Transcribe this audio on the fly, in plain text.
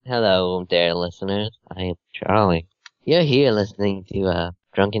Hello there, listeners. I am Charlie. You're here listening to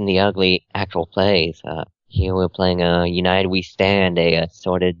Drunken the Ugly actual plays. Here we're playing United We Stand, a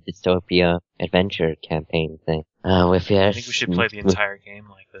assorted dystopia adventure campaign thing. I think we should play the entire game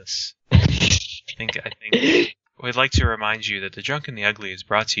like this. I think we'd like to remind you that The Drunken the Ugly is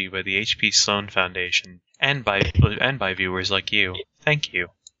brought to you by the H.P. Sloan Foundation and by viewers like you. Thank you.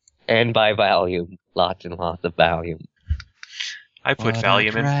 And by volume. Lots and lots of volume. I put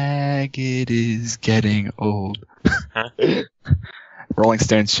Valium in. Drag, it is getting old. Huh? Rolling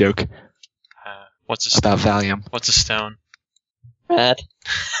Stones joke. What's a About stone? Valium. What's a stone? Matt,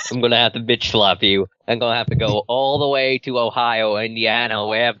 I'm gonna have to bitch slap you. I'm gonna have to go all the way to Ohio, Indiana,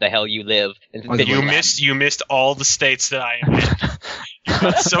 wherever the hell you live. And bitch slap. You missed all the states that I am in. You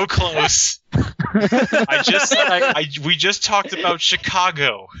got so close. I just said we just talked about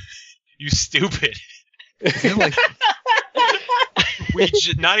Chicago. You stupid.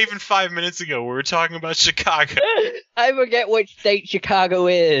 Not even 5 minutes ago, we were talking about Chicago. I forget which state Chicago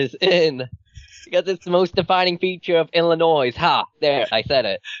is in. Because it's the most defining feature of Illinois. Ha! There, I said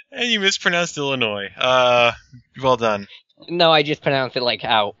it. And you mispronounced Illinois. Well done. No, I just pronounced it like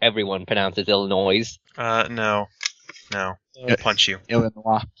how everyone pronounces Illinois. No. I'll punch you.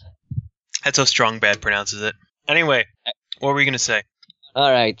 Illinois. That's how Strong Bad pronounces it. Anyway, what were we going to say?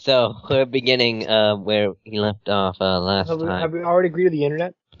 Alright, so we're beginning where we left off last time. Have we already agreed to the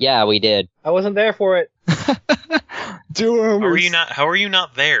internet? Yeah, we did. I wasn't there for it. Do How are you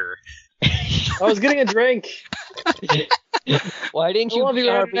not there? I was getting a drink. Why didn't you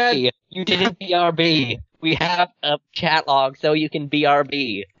BRB? You didn't BRB. We have a chat log so you can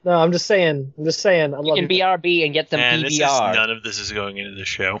BRB. No, I'm just saying. I You can BRB and get some And PBR. none of this is going into the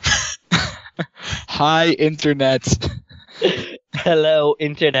show. Hi, Internet. Hello,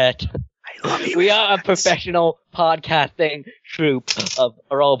 Internet. I love you. We are a professional podcasting troupe of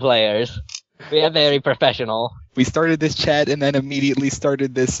role players. We are very professional. We started this chat and then immediately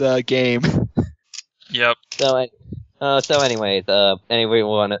started this game. Yep. So anyways,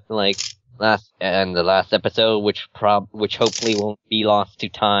 everyone the last episode, which hopefully won't be lost to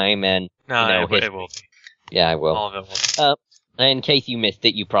time and No, it will be. Yeah, I will. All of it will. In case you missed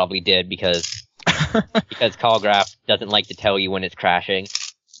it, you probably did because Callgraph doesn't like to tell you when it's crashing.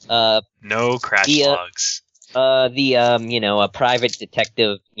 No crash logs. A private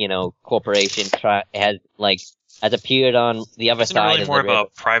detective, corporation has appeared on the other Isn't side it really of more the of river. a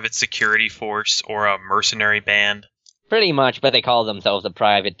private security force or a mercenary band? Pretty much, but they call themselves a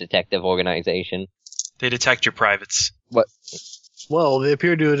private detective organization. They detect your privates. What? Well, they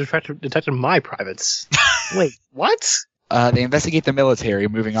appear to have detected my privates. Wait, what? They investigate the military.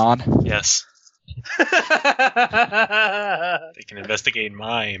 Moving on. Yes. They can investigate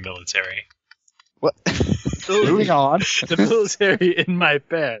my military. What? Moving on. The military in my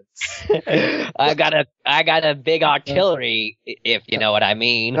pants. I got a big artillery, if you know what I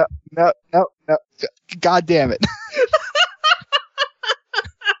mean. No. God damn it.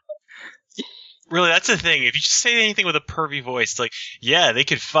 Really, that's the thing. If you just say anything with a pervy voice, like, yeah, they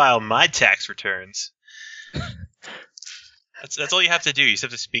could file my tax returns. That's all you have to do. You just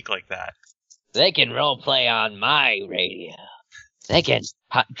have to speak like that. They can roleplay on my radio. They can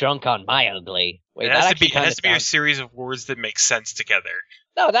drunk on my ugly. Wait, It has to be a series of words that make sense together.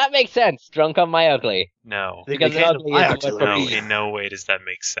 No, that makes sense. Drunk on my ugly. No. Because ugly is a word for No, penis. in no way does that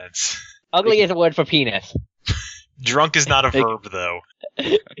make sense. Ugly is a word for penis. Drunk is not a verb, though.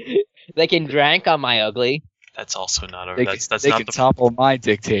 They can drank on my ugly. That's also not a. They That's can not the. topple my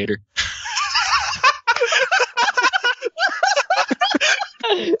dictator.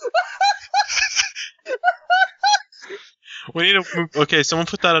 We need to. Okay, someone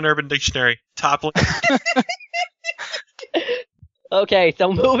put that on Urban Dictionary. Toppling. Okay,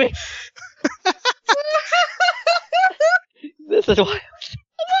 so moving. This is wild.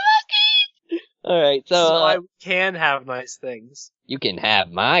 Alright, so I can have nice things. you can have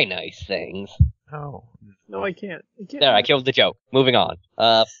my nice things. Oh. No, I can't. There, I killed the joke. Moving on.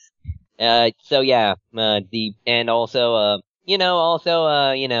 Hashim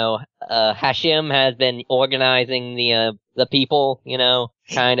has been organizing the people,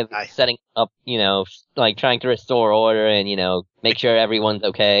 kind of Nice. setting up, trying to restore order and, make sure everyone's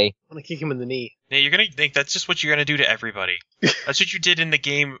okay. I'm gonna kick him in the knee. Yeah, you're gonna think that's just what you're gonna do to everybody. That's what you did in the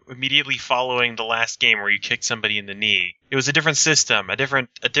game immediately following the last game where you kicked somebody in the knee. It was a different system, a different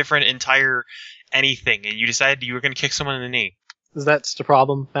entire anything, and you decided you were gonna kick someone in the knee. Is that just a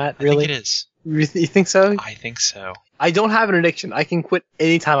problem, Matt? I Really? think it is. You think so? I think so. I don't have an addiction. I can quit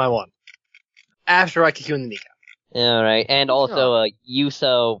anytime I want. After I kick you in the kneecap. Alright, and also,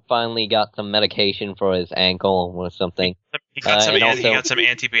 Yuso finally got some medication for his ankle or something. He got and he got some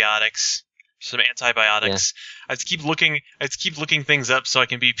antibiotics. Some antibiotics. I just keep looking things up so I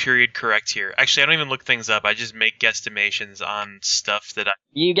can be period correct here. Actually, I don't even look things up. I just make guesstimations on stuff that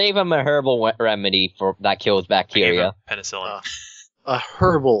You gave him a herbal remedy that kills I gave bacteria. him penicillin. A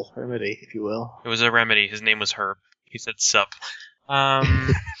herbal remedy, if you will. It was a remedy. His name was Herb. He said sup.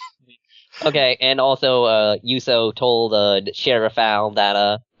 Okay, and also, Yuso told, Sheriff Al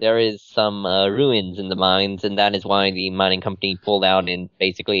that, there is some, ruins in the mines, and that is why the mining company pulled out and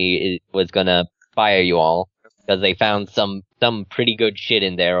basically was gonna fire you all. Because they found some pretty good shit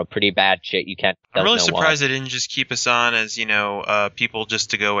in there, or pretty bad shit you can't. I'm really surprised they didn't just keep us on as, people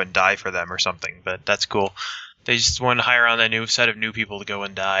just to go and die for them or something, but that's cool. They just wanted to hire on that new set of new people to go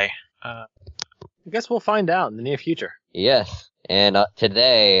and die. I guess we'll find out in the near future. Yes, and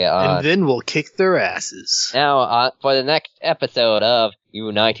today, and then we'll kick their asses. Now, for the next episode of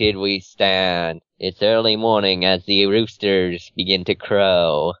United We Stand, it's early morning as the roosters begin to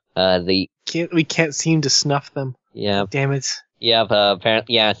crow. We can't seem to snuff them. Yeah. Damn it. Yeah,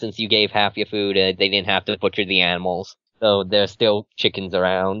 apparently, since you gave half your food, they didn't have to butcher the animals. So there's still chickens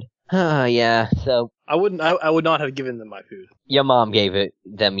around. Yeah, so. I would not have given them my food. Your mom gave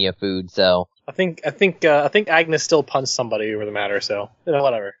them your food, so. I think Agnes still punched somebody over the matter, so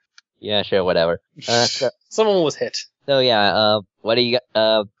whatever. Yeah, sure, whatever. Someone was hit. So yeah, what do you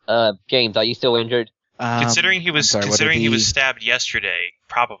James, are you still injured? Considering he was stabbed yesterday,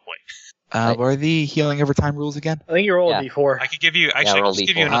 probably. What are the healing over time rules again? I think you rolled a D4. I could give you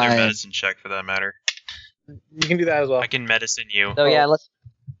another medicine check for that matter. You can do that as well. I can medicine you. So yeah, let's.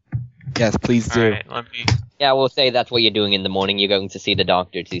 Yes, please do. All right, let me. Yeah, we'll say that's what you're doing in the morning. You're going to see the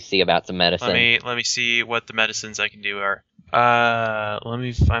doctor to see about some medicine. Let me see what the medicines I can do are. Let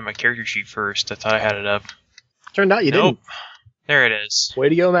me find my character sheet first. I thought I had it up. Turned out you didn't. There it is. Way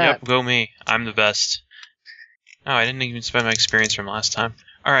to go, Matt. Yep, go me. I'm the best. Oh, I didn't even spend my experience from last time.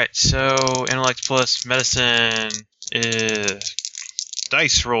 Alright, so intellect plus medicine is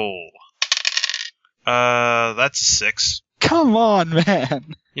dice roll. That's a 6. Come on,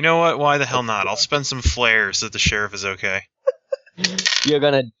 man. You know what? Why the hell not? I'll spend some flares so that the sheriff is okay. You're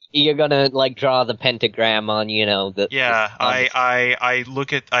gonna like draw the pentagram on, the. Yeah, I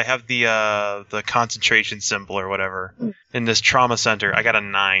look at, I have the concentration symbol or whatever in this trauma center. I got a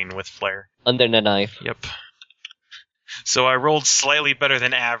 9 with flare. Under the knife. Yep. So I rolled slightly better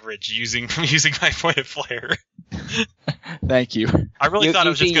than average using my point of flare. Thank you. I really thought I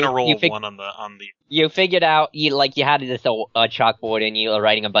was just gonna roll one on the. You figured out you had this chalkboard and you were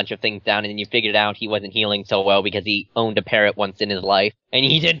writing a bunch of things down, and then you figured out he wasn't healing so well because he owned a parrot once in his life, and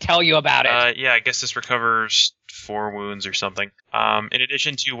he didn't tell you about it. Yeah, I guess this recovers 4 wounds or something. In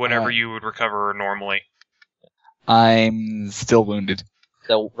addition to whatever you would recover normally. I'm still wounded.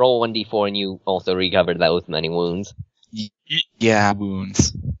 So roll 1d4 and you also recovered those many wounds. Yeah,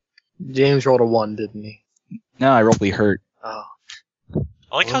 wounds. James rolled a 1, didn't he? No, I rolled hurt. Oh.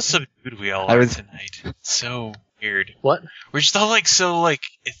 I like how subdued we all are tonight. It's so weird. What? We're just all so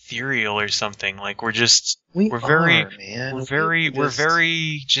ethereal or something. Like we're very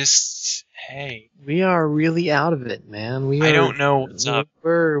just hey. We are really out of it, man. I don't know what's up.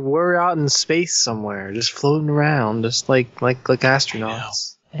 We're out in space somewhere, just floating around, just like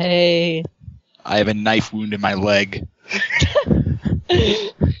astronauts. Hey. I have a knife wound in my leg.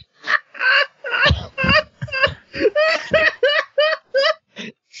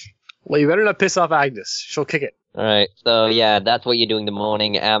 Well, you better not piss off Agnes. She'll kick it. Alright, so yeah, that's what you're doing in the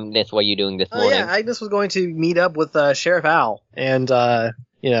morning. That's what you're doing this morning. Yeah, Agnes was going to meet up with Sheriff Al, and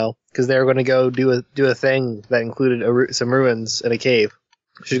because they were going to go do a thing that included some ruins in a cave.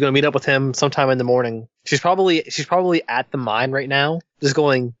 She's going to meet up with him sometime in the morning. She's probably at the mine right now, just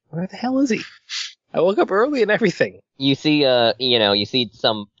going, where the hell is he? I woke up early and everything. You see, you see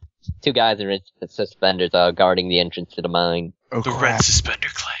some 2 guys in red suspenders guarding the entrance to the mine. Oh, the Red Suspender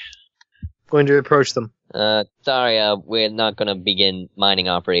Clan. Going to approach them. Sorry, we're not going to begin mining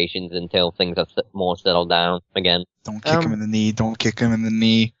operations until things are more settled down again. Don't kick him in the knee. Don't kick him in the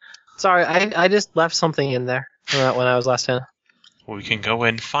knee. Sorry, I just left something in there when I was last in. Well, we can go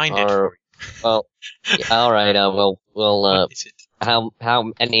and find it for you. Well, yeah, all right. We'll. What is it? How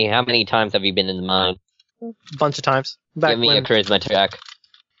many times have you been in the mine? A bunch of times. Give me a charisma check.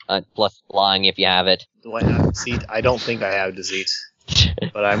 Plus lying if you have it. Do I have deceit? I don't think I have deceit.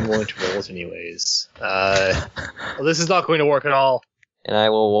 But I'm going to roll it anyways. Well, this is not going to work at all. And I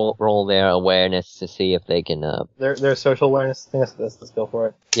will roll their awareness to see if they can. Their social awareness. I think that's the skill for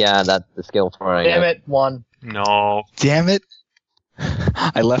it. Yeah, that's the skill for it. Damn it, 1. No. Damn it!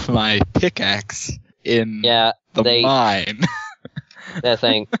 I left my pickaxe in Yeah, the mine. they're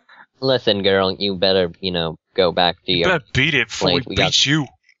saying, listen, girl, you better, go back to You your better beat it before place. we beat you,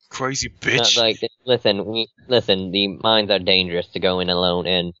 crazy bitch. listen, the mines are dangerous to go in alone,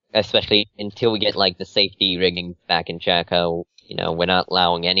 and especially until we get, the safety rigging back in check, we're not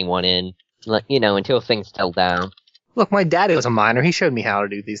allowing anyone in, until things settle down. Look, my daddy was a miner. He showed me how to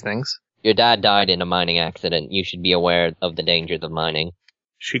do these things. Your dad died in a mining accident. You should be aware of the dangers of mining.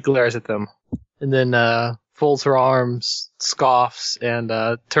 She glares at them, and then folds her arms, scoffs, and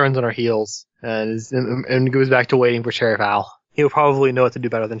turns on her heels, and goes back to waiting for Sheriff Al. He'll probably know what to do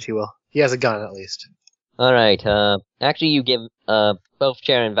better than she will. He has a gun, at least. Alright, actually you give, both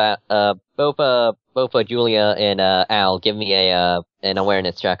Sharon, both Julia and, Al, give me an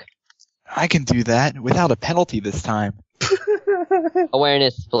awareness check. I can do that without a penalty this time.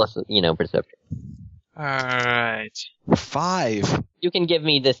 Awareness plus, perception. Alright. 5. You can give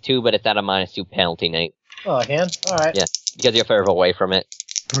me this too, but it's at a -2 penalty, Nate. Oh, I can? Alright. Yeah, because you're further away from it.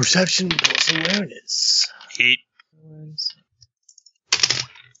 Perception plus awareness. 8.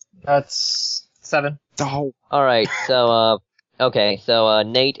 That's 7. Oh, Alright, so,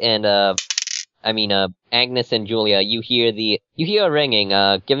 Nate and, Agnes and Julia, you hear a ringing,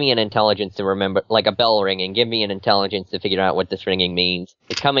 give me an intelligence to remember, like a bell ringing, give me an intelligence to figure out what this ringing means.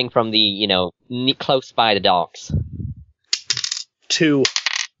 It's coming from the, close by the docks. 2.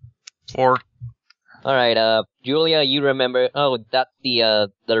 4. Alright, Julia, you remember, that's the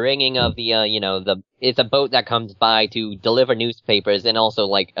ringing of the, it's a boat that comes by to deliver newspapers and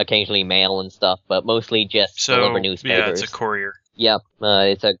also, occasionally mail and stuff, but mostly just deliver newspapers. Yeah, it's a courier. Yep,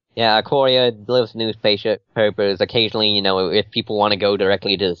 a courier delivers newspapers. Occasionally, if people want to go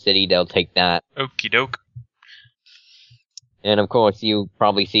directly to the city, they'll take that. Okie doke. And of course, you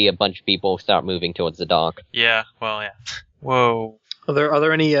probably see a bunch of people start moving towards the dock. Yeah, well, yeah. Whoa. Are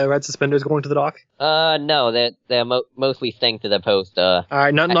there any red suspenders going to the dock? No, they're mostly staying to the post.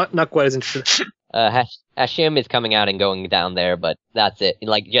 Alright, not quite as interested. Hashim is coming out and going down there, but that's it.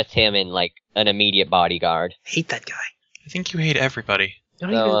 Just him and, an immediate bodyguard. Hate that guy. I think you hate everybody.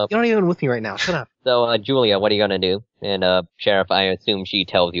 You're not even with me right now. Shut up. So, Julia, what are you gonna do? And, Sheriff, I assume she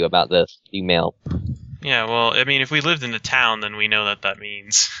tells you about this email. Yeah, well, if we lived in the town, then we know that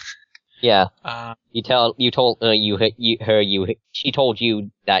means. Yeah. She told you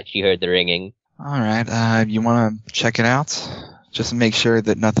that she heard the ringing. alright, you wanna check it out? Just to make sure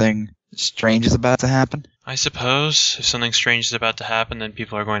that nothing strange is about to happen? I suppose if something strange is about to happen, then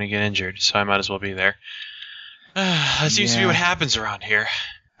people are going to get injured, so I might as well be there. That seems to be what happens around here.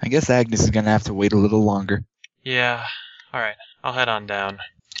 I guess Agnes is gonna have to wait a little longer. Yeah. Alright, I'll head on down.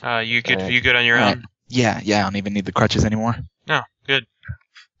 You good? Alright. You good on your own? Yeah, I don't even need the crutches anymore. No, good.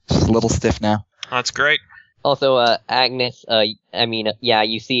 Just a little stiff now. That's great. Also, Agnes,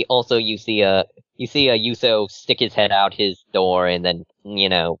 you see Yuso stick his head out his door and then,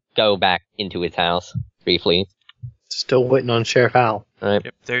 go back into his house briefly. Still waiting on Sheriff Al. Alright.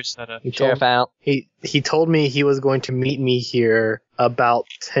 Yep, there's that. Sheriff Al. He told me he was going to meet me here about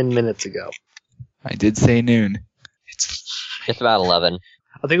 10 minutes ago. I did say noon. Just about 11.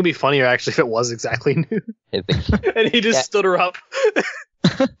 I think it'd be funnier actually if it was exactly noon. And he just stood her up.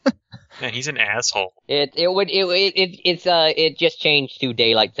 Man, he's an asshole. It just changed to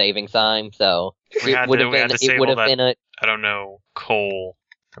daylight saving time, so it would have been I don't know, coal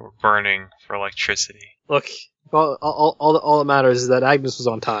that we're burning for electricity. Look, all that matters is that Agnes was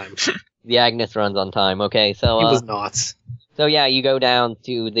on time. The Agnes runs on time. Okay, so He was not. So yeah, you go down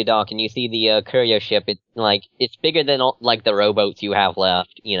to the dock and you see the courier ship. It's bigger than the rowboats you have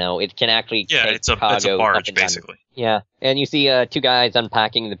left. It can actually take it's a cargo barge up and down. basically. Yeah, and you see 2 guys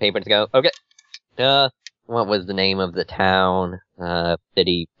unpacking the papers. Go, okay. What was the name of the town?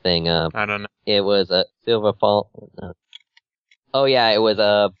 City thing. I don't know. It was Silver Fall. Oh yeah, it was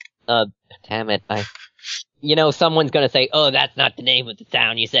damn it, someone's gonna say, oh, that's not the name of the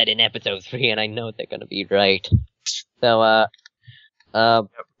town you said in episode 3, and I know they're gonna be right. So,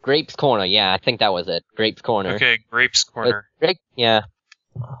 Grapes Corner, yeah, I think that was it. Grapes Corner. Okay, Grapes Corner. Yeah.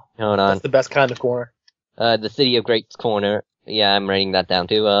 Hold on. That's the best kind of corner. The city of Grapes Corner. Yeah, I'm writing that down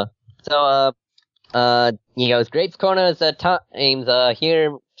too. He goes, Grapes Corner is times,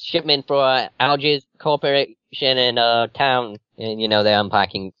 here, shipment for Alga's Corporation in, town. And, they're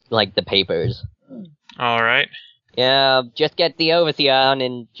unpacking, the papers. Alright. Yeah, just get the overseer on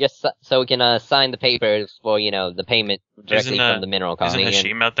and just so we can, sign the papers for, the payment directly from the mineral colony. Isn't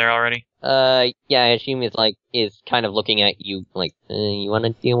Hashim out there already? Yeah, Hashim is kind of looking at you, you wanna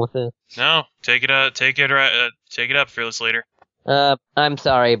deal with it? No, take it up, fearless leader. I'm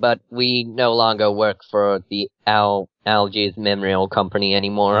sorry, but we no longer work for the Alga's Memorial Company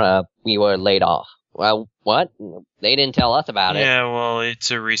anymore. We were laid off. Well, what? They didn't tell us about it. Yeah, well,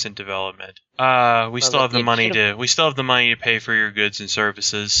 it's a recent development. We still Well, have the it money should've- to we still have the money to pay for your goods and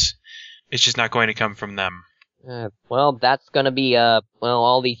services. It's just not going to come from them. Well, that's gonna be,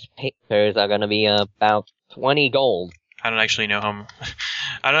 all these papers are gonna be, about 20 gold. I don't actually know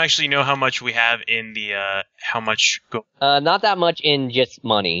how much we have in the how much gold. Not that much in just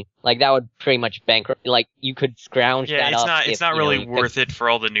money. Like, that would pretty much bankrupt, like, you could scrounge Yeah, that it's up. not if, it's not you know, really you pick- worth it for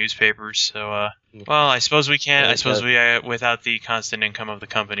all the newspapers. So well, I suppose we can't. Yeah, I suppose we without the constant income of the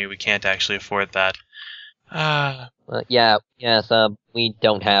company, we can't actually afford that. Yes, we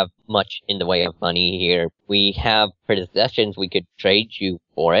don't have much in the way of money here. We have possessions we could trade you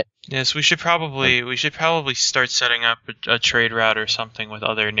for it. Yes, we should probably start setting up a trade route or something with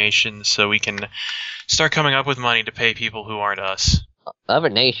other nations so we can start coming up with money to pay people who aren't us. Other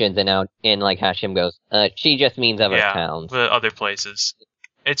nations, and like Hashim goes, she just means other Yeah, towns. but other places.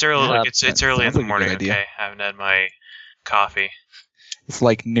 It's early. Yeah, It's early in sounds the like a good morning. idea. Okay, I haven't had my coffee. It's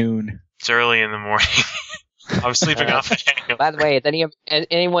like noon. It's early in the morning. I was sleeping off the hangover. By the way, is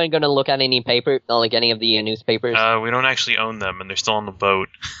anyone gonna look at any paper, like any of the newspapers? We don't actually own them, and they're still on the boat.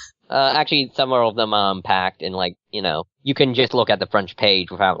 Actually, some of them are unpacked, and like, you can just look at the front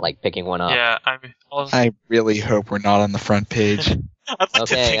page without like picking one up. Yeah, I really hope we're not on the front page. I'd like to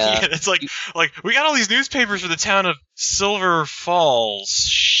Okay, think it's like we got all these newspapers for the town of Silver Falls.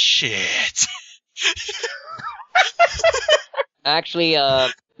 Shit. Actually,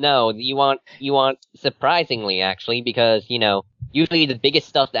 no, you want surprisingly, actually, because, usually the biggest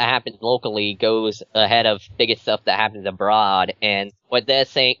stuff that happens locally goes ahead of biggest stuff that happens abroad, and what they're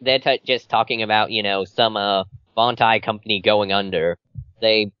saying, they're just talking about, some, Bontai company going under.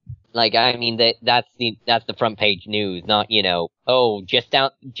 That's the front page news, not,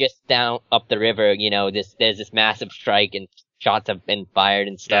 just down up the river, there's this massive strike and shots have been fired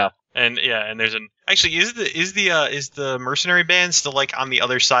and stuff. And there's actually is the mercenary band still like on the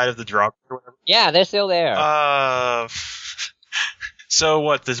other side of the drop or whatever? Yeah, they're still there. So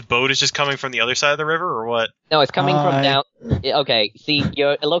what? This boat is just coming from the other side of the river, or what? No, it's coming from down. Okay, see,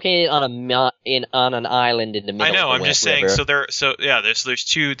 you're located on an island in the middle. I know. Of the I'm just river. saying. There's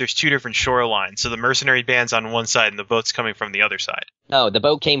two different shorelines. So the mercenary band's on one side, and the boat's coming from the other side. No, the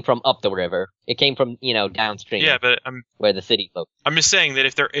boat came from up the river. It came from downstream. Yeah, but where the city boat. I'm just saying that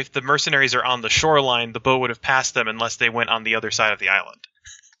if the mercenaries are on the shoreline, the boat would have passed them unless they went on the other side of the island.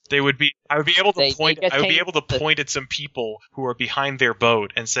 I would be able to point at some people who are behind their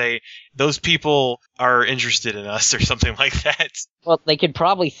boat and say, those people are interested in us or something like that. Well, they could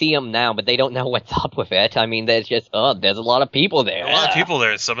probably see them now, but they don't know what's up with it. I mean, there's just, there's a lot of people there. A lot of people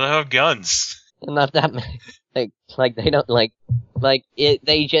there. Some of them have guns. Not that many. Like they don't,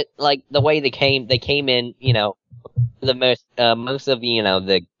 they just, the way they came in, the most of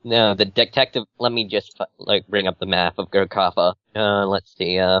the detective. Let me just bring up the map of Gurkava. Let's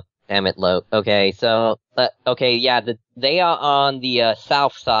see. Damn it, low. Okay, so they are on the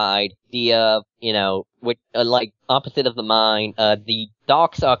south side. Which opposite of the mine. The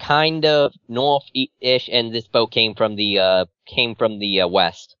docks are kind of north-ish, and this boat came from the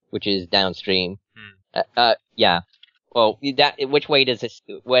west, which is downstream. Yeah. Well, which way does this?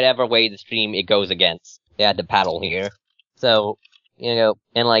 Whatever way the stream it goes against. They had to paddle here. So, and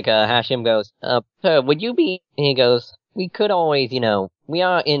Hashim goes, would you be, and he goes, we could always, we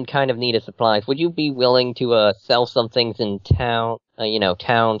are in kind of need of supplies. Would you be willing to, sell some things in town,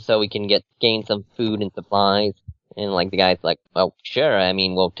 so we can gain some food and supplies? And the guy's like, well, sure, I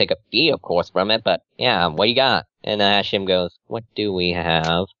mean, we'll take a fee, of course, from it, but yeah, what do you got? And Hashim goes, what do we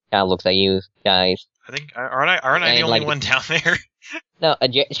have? Kind of looks at you guys. I think, aren't I the only one down there? No,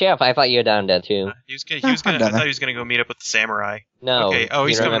 Sheriff, I thought you were down there too. I thought he was gonna go meet up with the samurai. No. Okay. Oh,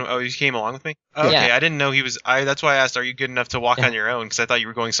 he's coming. remember? Oh, he came along with me. Oh, okay. Yeah. I didn't know he was. That's why I asked. Are you good enough to walk on your own? Because I thought you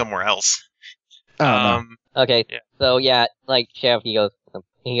were going somewhere else. Oh, no. Okay. Yeah. So yeah, Sheriff, he goes,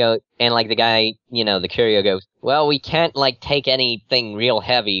 and the guy, the courier goes, well, we can't take anything real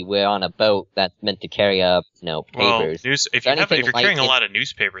heavy. We're on a boat that's meant to carry papers. Well, if you're carrying a it- lot of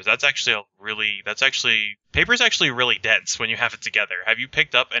newspapers, paper's actually really dense when you have it together. Have you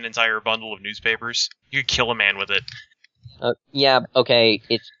picked up an entire bundle of newspapers? You could kill a man with it. Yeah, okay.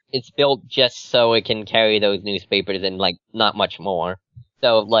 It's built just so it can carry those newspapers and not much more.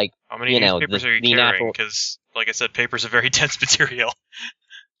 So How many newspapers are you carrying? natural- Because, like I said, paper's a very dense material.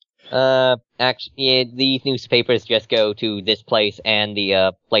 Actually, these newspapers just go to this place and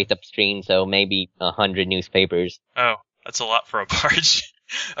the place upstream, so maybe 100 newspapers. Oh, that's a lot for a barge.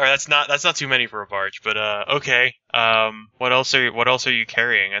 Or that's not too many for a barge, but okay. What else are you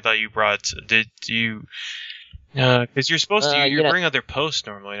carrying? I thought you brought. Did you? Because you're supposed to. You bring other posts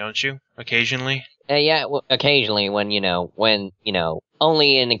normally, don't you? Occasionally. Yeah, well, occasionally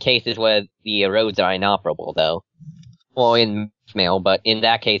only in the cases where the roads are inoperable, though. Or in mail, but in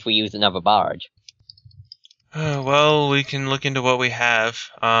that case we use another barge. Well, we can look into what we have.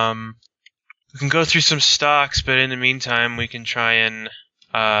 We can go through some stocks, but in the meantime, we can try and,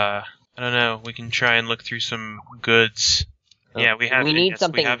 I don't know, we can try and look through some goods. Yeah, we have. We need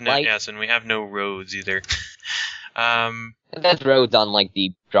something light. Yes, and we have no roads either. There's roads on like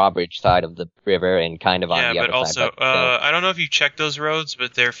the drawbridge side of the river and kind of on the but other also, side. But also, I don't know if you checked those roads,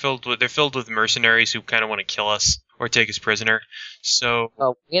 but they're filled with mercenaries who kind of want to kill us or take us prisoner. So.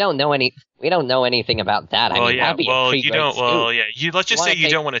 well, we don't know anything about that. Well, I mean, yeah. that'd be a Well, pretty you great don't. scoop. Well, yeah. Let's just say you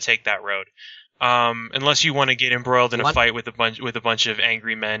don't want to take that road. Unless you want to get embroiled in a fight with a bunch of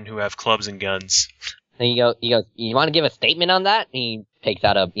angry men who have clubs and guns. And he goes, you want to give a statement on that? And he takes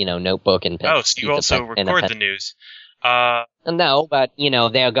out a notebook and Oh, so you also record the news. No, but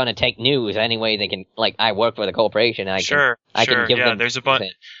they're gonna take news anyway. They can I work for the corporation. I can give them. There's a bunch.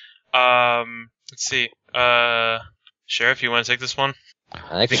 Let's see. Sheriff, you want to take this one?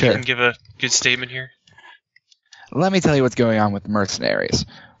 I think you can give a good statement here. Let me tell you what's going on with the mercenaries.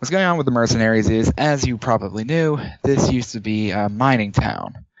 What's going on with the mercenaries is, as you probably knew, this used to be a mining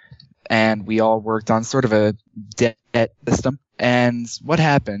town. And we all worked on sort of a debt system. And what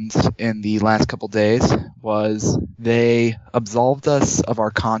happened in the last couple days was they absolved us of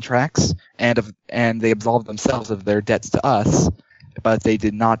our contracts and they absolved themselves of their debts to us, but they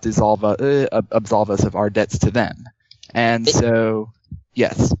did not absolve us of our debts to them. And so,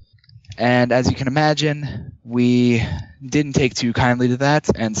 yes. And as you can imagine, we didn't take too kindly to that,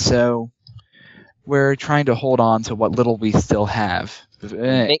 and so we're trying to hold on to what little we still have.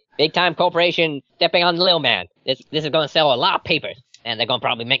 Big time corporation stepping on the little man. This is going to sell a lot of papers, and they're going to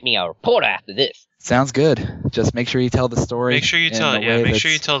probably make me a reporter after this. Sounds good. Just make sure you tell the story. Make sure you tell it. Yeah, make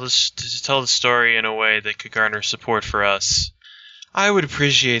sure you tell the story in a way that could garner support for us. I would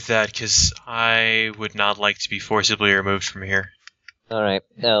appreciate that because I would not like to be forcibly removed from here. All right.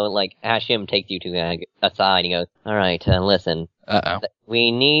 So Hashim takes you to the aside. He goes, "All right, listen.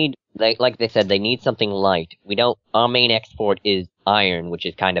 We need." Like they said, they need something light. Our main export is iron, which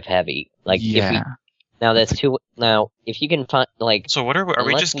is kind of heavy. If you can find, So what are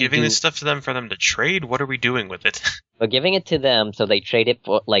we just giving this stuff to them for them to trade? What are we doing with it? We're giving it to them, so they trade it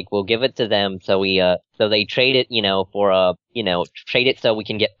for, we'll give it to them, so they trade it, trade it so we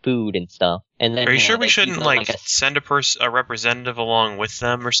can get food and stuff. And then, are you sure we shouldn't, send a representative along with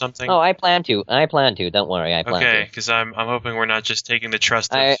them or something? Oh, I plan to. Don't worry, I plan to. Okay, because I'm hoping we're not just taking the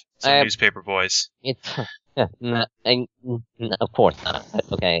trust of some newspaper boys. Of course not.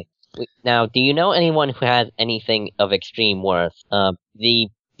 Okay. Now, do you know anyone who has anything of extreme worth?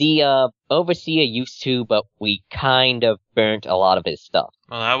 The overseer used to, but we kind of burnt a lot of his stuff.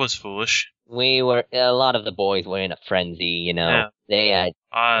 Well, that was foolish. A lot of the boys were in a frenzy, Yeah. They had,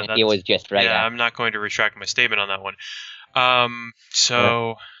 it was just right. Yeah, I'm not going to retract my statement on that one.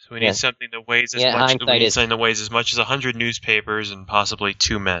 So we need something that weighs as much. We need something that weighs as much as 100 newspapers and possibly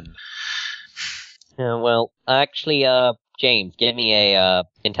 2 men. Well, actually, James, give me a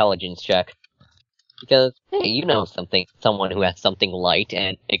intelligence check. Because, hey, you know someone who has something light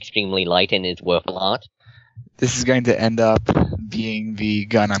and extremely light and is worth a lot. This is going to end up being the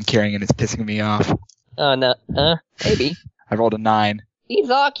gun I'm carrying and it's pissing me off. Oh, no, maybe. I rolled a 9.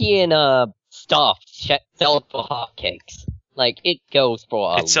 Ezakian, stuff sells for hotcakes. It goes for a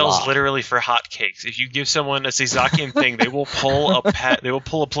lot. It sells literally for hotcakes. If you give someone a Sezakian thing, they will pull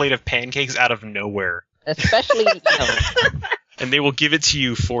a plate of pancakes out of nowhere. Especially, and they will give it to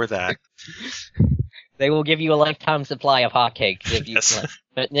you for that. They will give you a lifetime supply of hotcakes if you. Yes.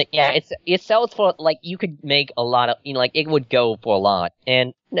 But yeah, it sells for you could make a lot of it would go for a lot,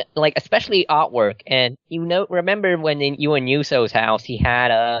 and especially artwork. And remember when in you and Yuso's house he had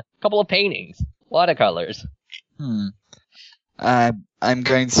a couple of paintings, watercolors. I'll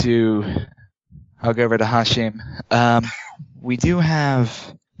go over to Hashim.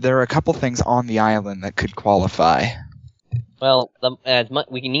 There are a couple things on the island that could qualify. Well,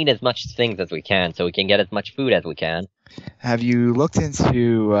 we need as much things as we can, so we can get as much food as we can. Have you looked into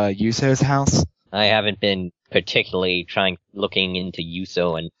Yuso's house? I haven't been particularly looking into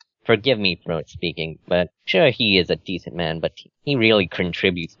Yuso, and forgive me for speaking, but sure, he is a decent man, but he really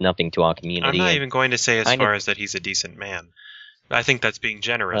contributes nothing to our community. I'm not even going to say as far as that he's a decent man. I think that's being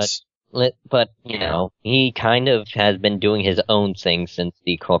generous. But he kind of has been doing his own thing since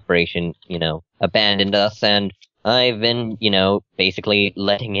the corporation, abandoned us, and I've been, basically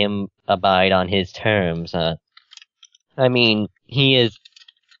letting him abide on his terms. I mean, he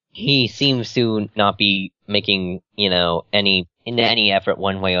seems to not be making, any effort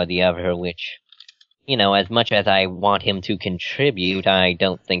one way or the other, which as much as I want him to contribute, I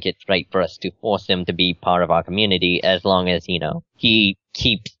don't think it's right for us to force him to be part of our community as long as, he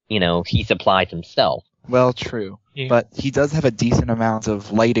keeps, he supplies himself. Well, true. Yeah. But he does have a decent amount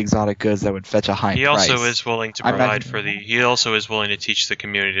of light exotic goods that would fetch a high He price. also is willing to provide for the. He also is willing to teach the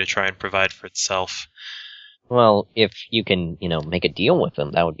community to try and provide for itself. Well, if you can, make a deal with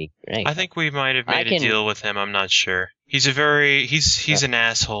him, that would be great. I think we might have made a deal with him. I'm not sure. He's a very he's an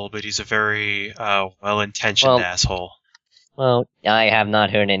asshole, but he's a very well-intentioned asshole. Well, I have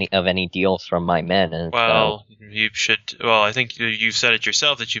not heard any deals from my men. And well, you should. Well, I think you've said it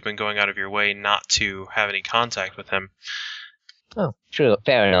yourself that you've been going out of your way not to have any contact with him. Oh, true,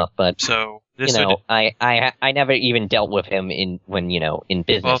 fair enough. But so this I never even dealt with him in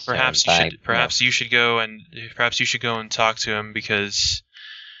business. Well, perhaps you should go and talk to him because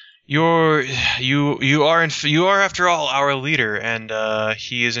you are after all our leader, and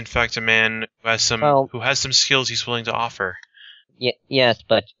he is in fact a man who has some skills he's willing to offer. Yes,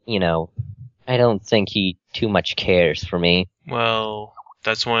 but I don't think he too much cares for me. Well,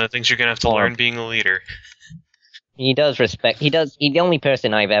 that's one of the things you're gonna have to learn being a leader. He does respect. He's the only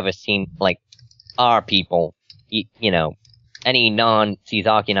person I've ever seen our people. Any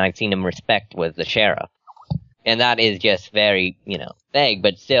non-Caesacian I've seen him respect was the sheriff. And that is just very, vague,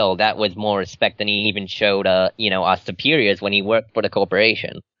 but still, that was more respect than he even showed, our superiors when he worked for the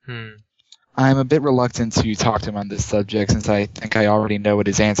corporation. I'm a bit reluctant to talk to him on this subject since I think I already know what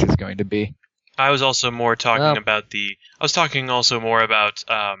his answer is going to be. I was also more talking about the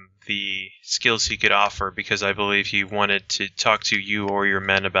skills he could offer because I believe he wanted to talk to you or your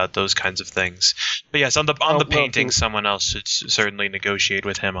men about those kinds of things. But yes, on the painting, someone else should certainly negotiate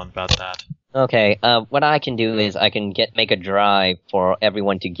with him about that. Okay, what I can do is I can make a drive for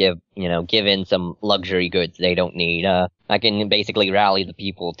everyone to give in some luxury goods they don't need. I can basically rally the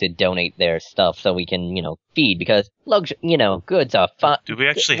people to donate their stuff so we can, feed because goods are fun. Do we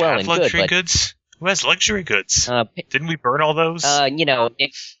actually have luxury goods? Who has luxury goods? Didn't we burn all those?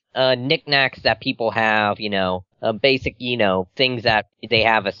 It's knickknacks that people have, basic, things that they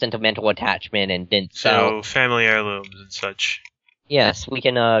have a sentimental attachment and didn't sell. So family heirlooms and such. Yes, we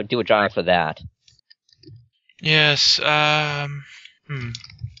can do a drive for that. Yes,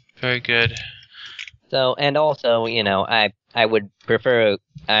 very good. So, and also, I would prefer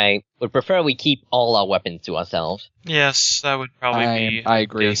we keep all our weapons to ourselves. Yes, that would probably I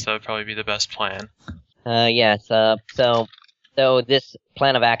agree. Yes, that would probably be the best plan. Yes, so this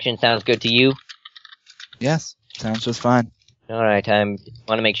plan of action sounds good to you? Yes, sounds just fine. Alright, I want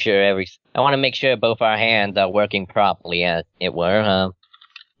to make sure both our hands are working properly, as it were.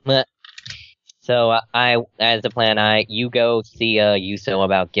 So, as the plan, you go see, Yuso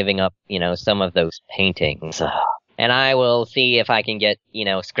about giving up, some of those paintings. And I will see if I can get,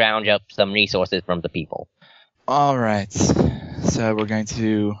 scrounge up some resources from the people. Alright, so we're going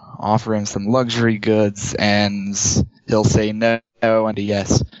to offer him some luxury goods, and he'll say no and a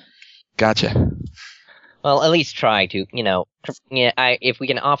yes. Gotcha. Well, at least try to, if we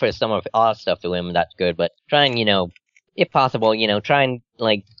can offer some of our stuff to him, that's good, but try and, if possible, try and,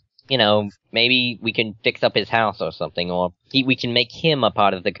 maybe we can fix up his house or something, or we can make him a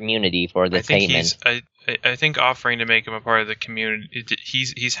part of the community for this payment. I think offering to make him a part of the community,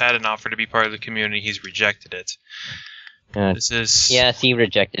 he's had an offer to be part of the community, he's rejected it. Yes, he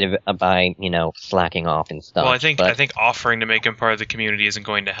rejected it by, slacking off and stuff. Well, I think offering to make him part of the community isn't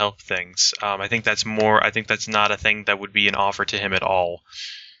going to help things. I think that's not a thing that would be an offer to him at all.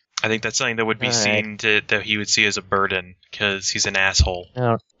 I think that's something that would be that he would see as a burden because he's an asshole.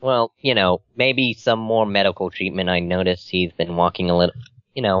 Well, maybe some more medical treatment. I noticed he's been walking a little.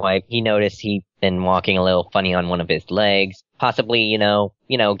 He noticed he's been walking a little funny on one of his legs. Possibly,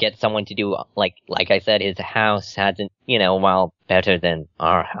 get someone to do, like I said, his house hasn't, while better than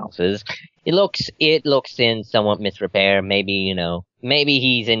our houses. It looks in somewhat misrepair. Maybe, maybe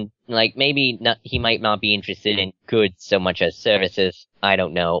he's in, he might not be interested in goods so much as services. I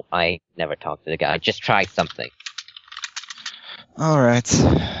don't know. I never talked to the guy. Just try something. Alright.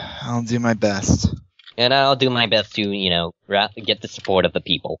 I'll do my best. And I'll do my best to, get the support of the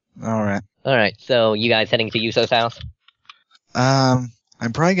people. Alright. Alright, so you guys heading to Yuso's house? I'm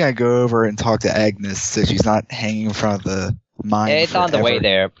probably gonna go over and talk to Agnes so she's not hanging in front of the mine. It's forever. on the way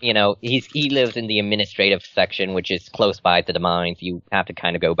there. He lives in the administrative section, which is close by to the mines. You have to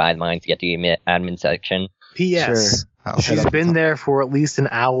kind of go by the mines to get to the admin section. P.S. Sure. She's been there for at least an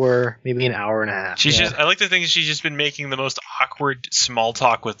hour, maybe an hour and a half. I like to think she's just been making the most awkward small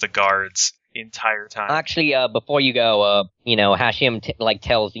talk with the guards the entire time. Actually, before you go, Hashim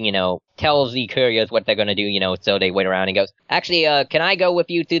tells the couriers what they're gonna do, so they wait around and goes, actually, can I go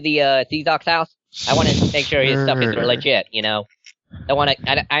with you to the Caesar's house? I want to make sure his stuff is Sure. legit, you know. I don't want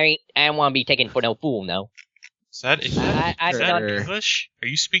to be taken for no fool, no. Is that I is do that not. English? Are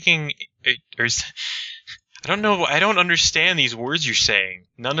you speaking? Or is, I don't know. I don't understand these words you're saying.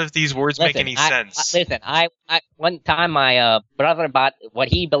 None of these words make any sense. Listen, one time my brother bought what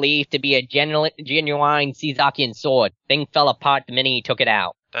he believed to be a genuine Sizakian sword. Thing fell apart the minute he took it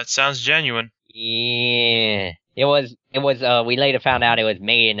out. That sounds genuine. Yeah. It was, we later found out it was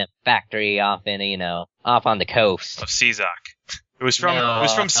made in a factory off on the coast. Of Czak. It was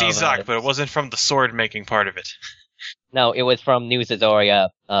from Czak, but it wasn't from the sword making part of it. No, it was from New Caesarea.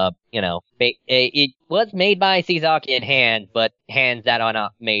 It was made by Sizakian hands, but hands that are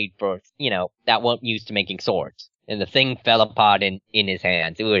not made for, that weren't used to making swords. And the thing fell apart in his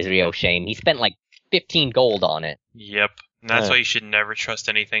hands. It was a real shame. He spent like 15 gold on it. Yep. And that's why you should never trust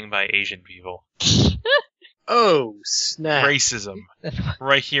anything by Asian people. Oh, snap. Racism.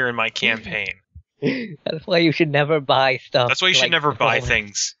 Right here in my campaign. That's why you should never buy stuff. That's why you should like never buy Poland.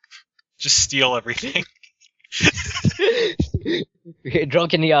 things. Just steal everything.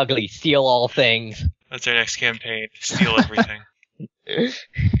 Drunk and the Ugly, steal all things. That's our next campaign. Steal everything.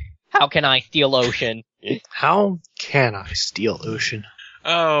 How can I steal ocean? How can I steal ocean?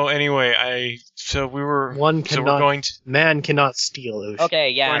 Oh, anyway, we're going to... Man cannot steal ocean.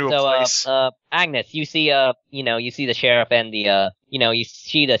 Okay, yeah. Going to a place. Agnes, you see the sheriff and you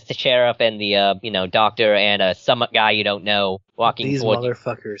see the sheriff and the doctor and some guy you don't know walking These towards you.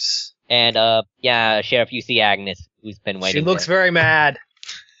 motherfuckers. And sheriff, you see Agnes, who's been waiting. She looks there. very mad.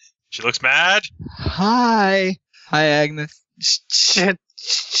 She looks mad. Hi. Hi, Agnes.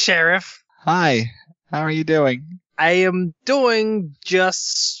 Sheriff, Hi. How are you doing? I am doing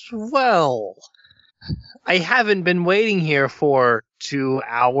just well. I haven't been waiting here for 2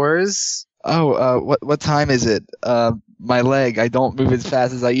 hours. Oh, what time is it? My leg. I don't move as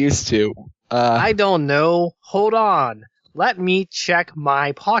fast as I used to. I don't know. Hold on. Let me check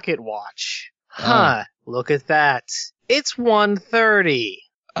my pocket watch. Huh. Look at that. It's 1:30.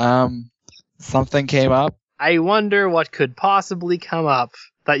 Something came up. I wonder what could possibly come up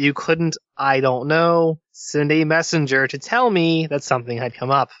that you couldn't, I don't know, send a messenger to tell me that something had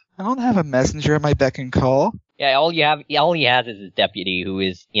come up. I don't have a messenger at my beck and call. Yeah, all he has is his deputy, who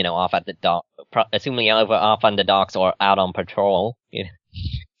is off at the dock, assuming either off on the docks or out on patrol. Yeah.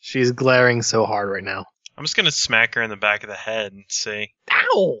 She's glaring so hard right now. I'm just gonna smack her in the back of the head and say,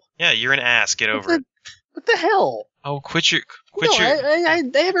 Ow! "Yeah, you're an ass. Get over it." What the hell? Oh, quit your. I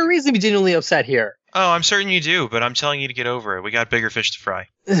have a reason to be genuinely upset here. Oh, I'm certain you do, but I'm telling you to get over it. We got bigger fish to fry.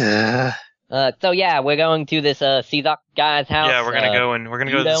 So yeah, we're going to this Czak guy's house. Yeah, we're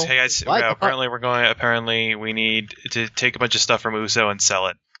gonna go to this. Hey guys, What? apparently we need to take a bunch of stuff from Uso and sell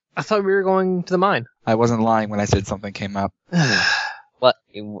it. I thought we were going to the mine. I wasn't lying when I said something came up. What?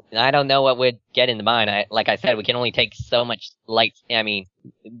 I don't know what we'd get in the mine. Like I said, we can only take so much light. I mean,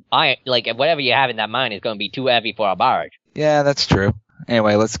 whatever you have in that mine is going to be too heavy for a barge. Yeah, that's true.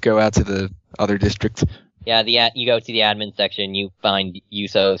 Anyway, let's go out to the other district. Yeah, you go to the admin section, you find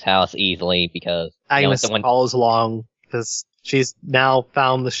Yuso's house easily because Agnes the one. follows along because she's now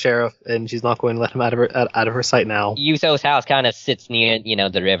found the sheriff and she's not going to let him out of her sight now. Yuso's house kind of sits near,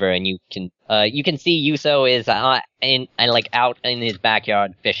 the river, and you can see Yuso is out in his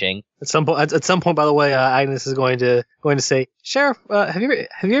backyard fishing. At some point, by the way, Agnes is going to say, "Sheriff, have you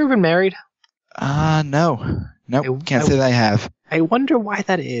ever been married?" No. Nope, can't say that I have. I wonder why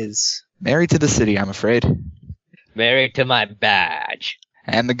that is. Married to the city, I'm afraid. Married to my badge.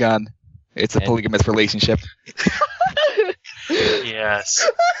 And the gun. It's a polygamous relationship. Yes.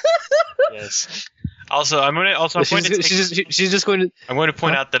 Yes. Also, I'm going to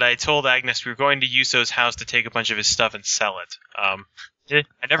point out that I told Agnes we were going to Yuso's house to take a bunch of his stuff and sell it. I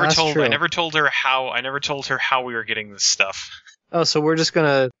never told her how we were getting this stuff. Oh, so we're just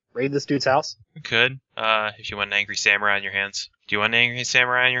gonna raid this dude's house? We could, if you want an angry samurai on your hands. Do you want an angry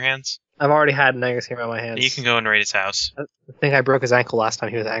samurai on your hands? I've already had an angry samurai on my hands. You can go and raid his house. I think I broke his ankle last time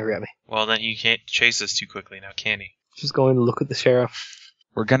he was angry at me. Well, then you can't chase us too quickly now, can he? She's going to look at the sheriff.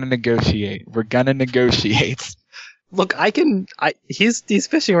 We're gonna negotiate. Look, he's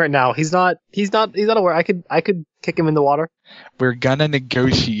fishing right now. He's not aware. I could kick him in the water. We're gonna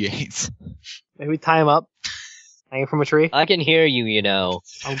negotiate. Maybe tie him up. Hang him from a tree. I can hear you, Oh,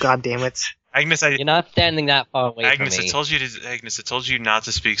 god damn it. Agnes, You're not standing that far away from me. Agnes, I told you not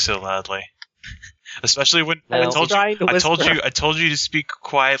to speak so loudly. Especially when Well, I told you to speak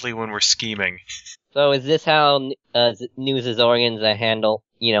quietly when we're scheming. So is this how New Zazorians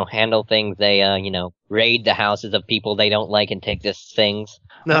handle things? They raid the houses of people they don't like and take their things.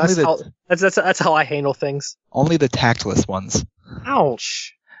 No, that's how I handle things. Only the tactless ones.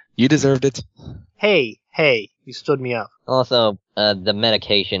 Ouch. You deserved it. Hey, you stood me up. Also, the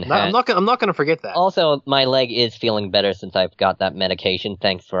medication I'm not gonna forget that. Also, my leg is feeling better since I've got that medication.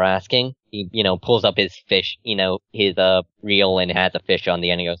 Thanks for asking. He, pulls up his fish, his reel and has a fish on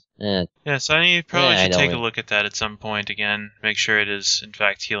the end. He goes, Yeah, so I probably I should don't take a really- look at that at some point again. Make sure it is, in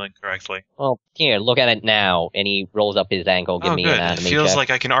fact, healing correctly. well, here, look at it now. And he rolls up his ankle. Give Oh, me good. an It anatomy feels check. like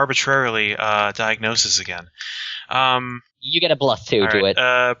I can arbitrarily diagnose this again. You get a +2 to Alright,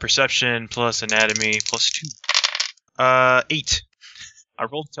 it. Perception plus anatomy plus 2. 8. I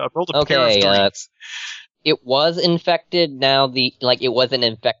rolled a pair of Okay, 3s. It was infected. Now it wasn't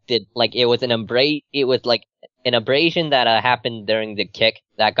infected. It was an abrasion that happened during the kick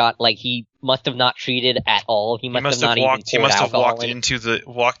that got he must have not treated at all. He must have not even poured He must have alcohol walked in it.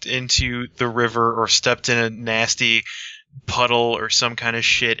 walked into the river or stepped in a nasty puddle or some kind of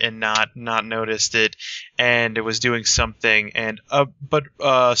shit and not noticed it, and it was doing something. And so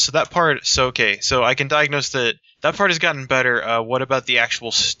that part. So okay, so I can diagnose that part has gotten better. What about the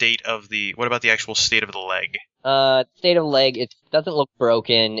actual state of the leg? State of leg, it doesn't look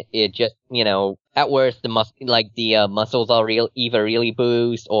broken. It just, at worst, the muscles are either really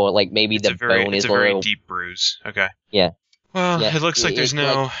bruised or maybe It's the bone is a very little. deep bruise. Okay. Yeah. Well, Yeah, it looks like there's it's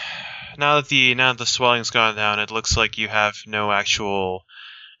no. Now that the swelling's gone down, it looks like you have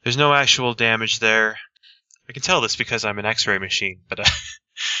there's no actual damage there. I can tell this because I'm an X-ray machine, but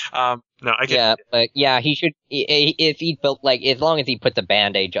no, I get. Yeah, but yeah, he should. If he felt as long as he puts a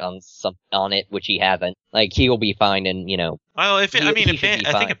bandage on it, which he hasn't, he will be fine. And Well, he should be I think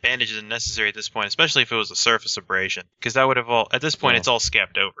fine. a bandage isn't necessary at this point, especially if it was a surface abrasion, because that would have all. At this point, Yeah. it's all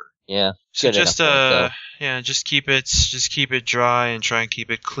scabbed over. yeah, So good just enough, just keep it dry and try and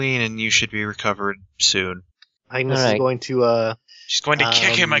keep it clean, and you should be recovered soon. Agnes is Alright. going to She's going to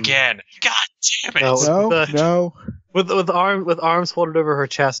kick him again. God damn it! No. No. with arms folded over her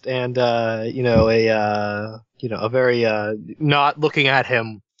chest and a very not looking at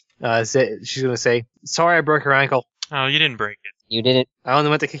him. She's gonna say, "Sorry, I broke your ankle. Oh, you didn't break it. You didn't. I only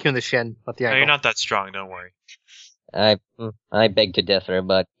meant to kick you in the shin, not the No, ankle." you're not that strong. Don't worry. I beg to differ,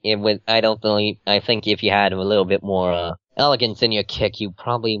 but I think if you had a little bit more elegance in your kick, you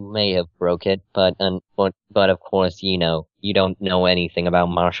probably may have broke it. But of course, you don't know anything about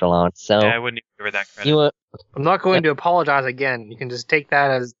martial arts, so Yeah, I wouldn't even give her that credit. you were. I'm not going to apologize again. You can just take that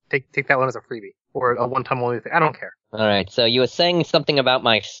one as a freebie or a one-time only thing. I don't care. All right, so you were saying something about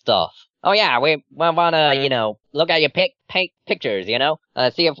my stuff. Oh yeah, we wanna look at your pictures,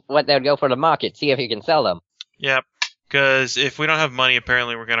 see what they'd go for the market, see if you can sell them. Yep. Because if we don't have money,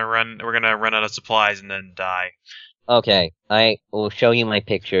 apparently we're gonna run out of supplies and then die. Okay, I will show you my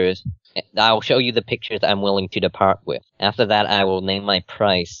pictures. I'll show you the pictures I'm willing to depart with. After that, I will name my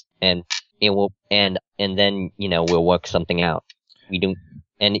price, and it will, and then we'll work something out. We do,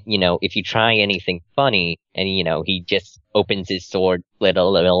 and if you try anything funny, and he just opens his sword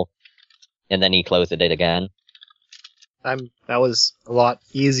little, and then he closes it again. That was a lot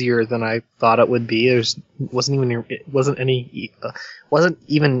easier than I thought it would be. Wasn't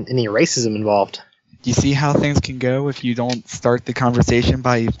even any racism involved. Do you see how things can go if you don't start the conversation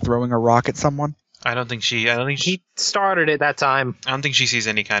by throwing a rock at someone? I don't think she He started it that time. sees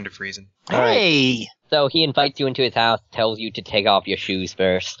any kind of reason. All right. Hey, So he invites you into his house, tells you to take off your shoes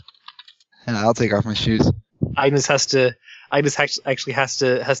first. And I'll take off my shoes. Agnes actually has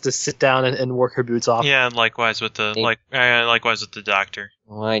to sit down and work her boots off. Yeah, and likewise with the doctor.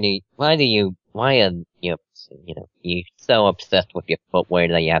 Why are you so obsessed with your footwear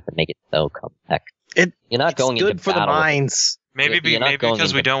that you have to make it so complex? You're not going It's good into for the battle with- mines. Maybe You're not going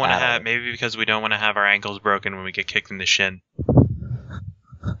because we into don't want to battle. have our ankles broken when we get kicked in the shin.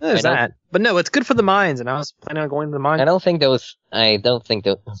 There's I don't- that. But no, it's good for the mines, and I was planning on going to the mines. I don't think those.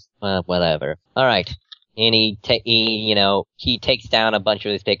 Whatever. All right. And he takes down a bunch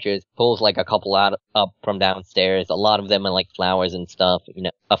of his pictures, pulls a couple up from downstairs. A lot of them are flowers and stuff.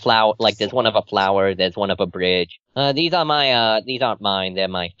 A flower, there's one of a flower, there's one of a bridge. These aren't mine, they're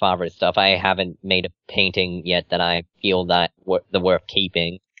my father's stuff. I haven't made a painting yet that I feel that the worth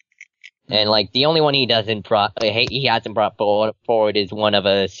keeping. And the only one he hasn't brought forward is one of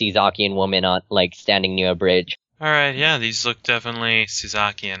a Caesacian woman on standing near a bridge. All right, yeah, these look definitely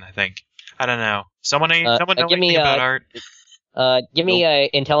Suzakian, I think. I don't know. Someone know give me, anything about art? Give me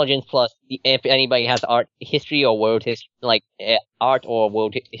intelligence plus if anybody has art history or world history, art or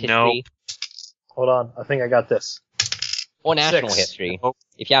world history. No. Hold on, I think I got this. Or national 6. history. Oh.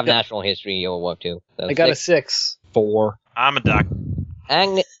 If you have Yeah. national history, you'll work too. So I got a 6. 6. 4. I'm a doc.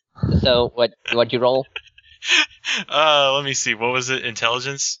 So what you roll? Let me see. What was it?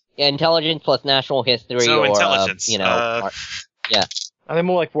 Intelligence? Intelligence plus national history So or intelligence. art. Yeah. I'm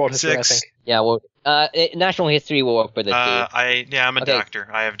more like world history, 6. I think. Yeah, well, national history will work for this too. I'm a Okay. doctor.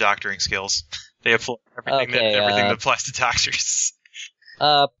 I have doctoring skills. They apply everything Okay, that applies to doctors.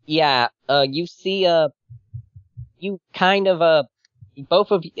 You see, you kind of,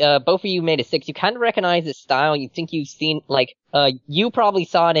 both of you made a 6. You kind of recognize the style. You think you've seen, like, you probably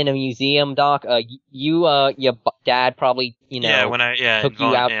saw it in a museum, Doc. Your dad probably, took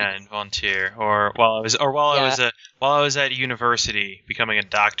you out. In volunteer, or while I was at university becoming a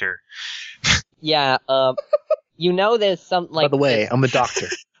doctor. Yeah, there's some, like... By the way, I'm a doctor.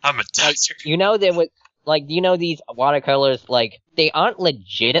 I'm a doctor. There was, like, these watercolors, like, they aren't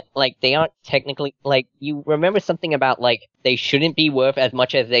legit, like, they aren't technically, like, you remember something about, like, they shouldn't be worth as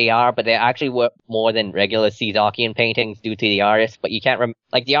much as they are, but they're actually worth more than regular Caesacian paintings due to the artist, but you can't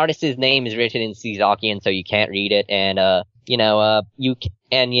the artist's name is written in Caesacian, so you can't read it, and,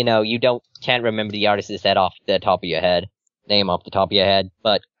 can't remember the artist's name off the top of your head,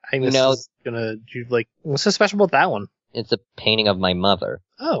 but, I think this is gonna do, like, what's so special about that one? it's a painting of my mother.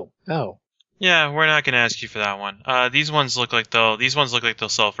 Oh. Yeah, we're not gonna ask you for that one. These ones look like they'll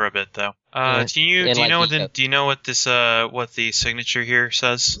sell for a bit though. Do you know what the signature here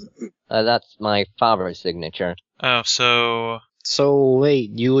says? That's my father's signature. Oh, So wait,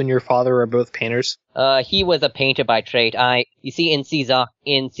 you and your father are both painters? He was a painter by trade. You see, in Caesac,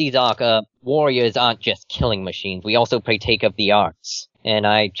 warriors aren't just killing machines. We also partake of the arts. And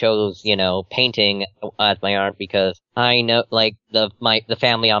I chose, painting as my art because I know, like, the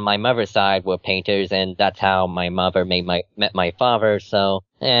family on my mother's side were painters, and that's how my mother met my father, so,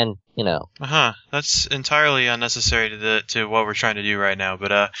 and, That's entirely unnecessary to what we're trying to do right now,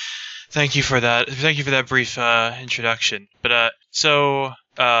 but, thank you for that brief, introduction. But, so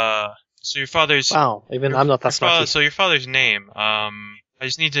your father's... Wow, I'm not that smart. So your father's name, I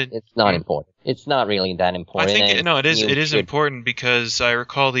just need to... It's not important. It's not really that important. I think it is important because I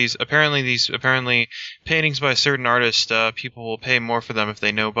recall these paintings by a certain artist, people will pay more for them if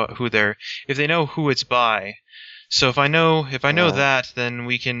they know who it's by. So if I know that, then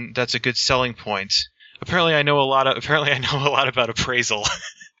that's a good selling point. Apparently I know a lot about appraisal.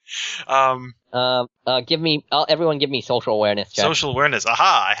 Everyone give me social awareness check. Social awareness.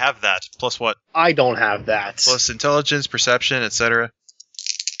 Aha, I have that. Plus what? I don't have that. Plus intelligence, perception, etc.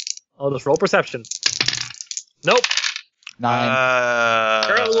 I'll just roll perception. Nope. 9.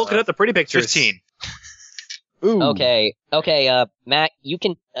 Currently looking at the pretty pictures. 15. Ooh. Okay, Matt, you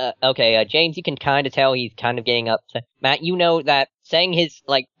can, James, you can kind of tell he's kind of getting upset. Matt, you know that saying his,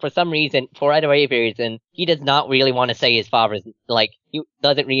 like, for some reason, for whatever reason, he does not really want to say his father's, like, he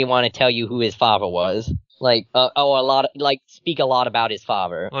doesn't really want to tell you who his father was. Like, speak a lot about his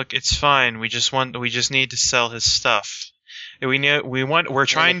father. Look, it's fine. We just need to sell his stuff. We're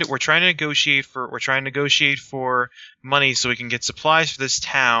trying to negotiate for money so we can get supplies for this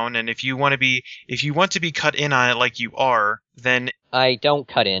town, and if you want to be cut in on it like you are, then I don't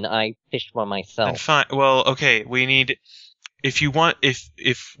cut in. I fish for myself. Then fine. Well, okay, if we want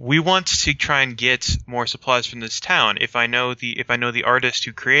to try and get more supplies from this town, if I know the artist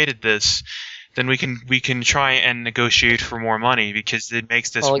who created this, then we can try and negotiate for more money because it makes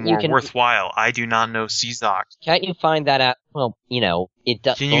this more worthwhile. I do not know Caesac. Can't you find that out? Well, it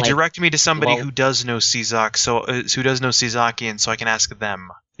does. Can you direct me to somebody who does know Caesac, who does know Caesacian, so I can ask them?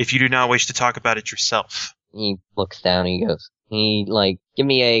 If you do not wish to talk about it yourself. He looks down and he goes, give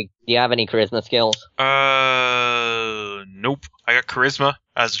me do you have any charisma skills? Nope. I got charisma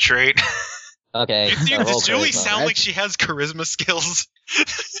as a trait. Okay. Does Julie sound like she has charisma skills?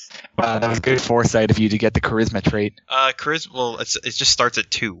 Wow, that was good foresight of you to get the charisma trait. Charisma. Well, it just starts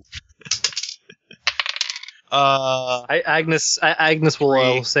at 2. Agnes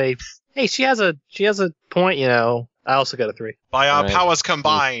will say, "Hey, she has a point, I also got a 3. By our powers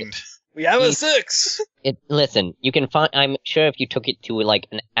combined, we have a 6." Listen, you can find. I'm sure if you took it to like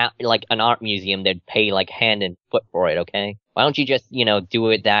an art museum, they'd pay like hand and foot for it. Okay, why don't you just do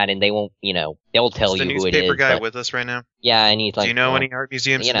it that, and they won't. They'll tell you who it is. Is the newspaper guy with us right now? Yeah, and he's like, do you know any art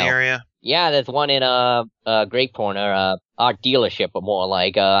museums in the area? Yeah, there's one in Great Corner, art dealership, but more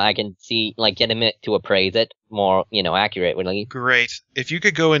like I can see get him to appraise it more, accurately. Great. If you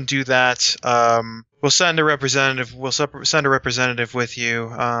could go and do that, we'll send a representative. We'll send a representative with you.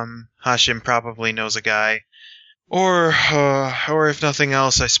 Hashim probably knows a guy. Or if nothing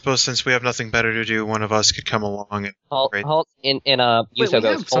else, I suppose since we have nothing better to do, one of us could come along and. Yuso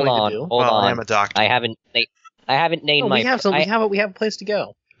goes, hold on. I'm a doctor. I haven't named my. We have a place to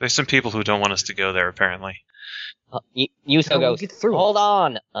go. There's some people who don't want us to go there, apparently. Yuso goes, hold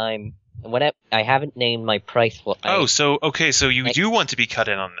on. I haven't named my price for. So you do want to be cut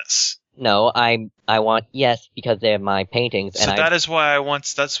in on this? No, I yes, because they're my paintings, So and that's why I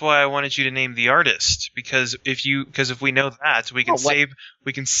wanted you to name the artist, because if we know that, we can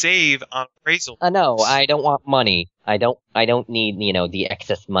save on appraisal. No, I don't want money. I don't need, the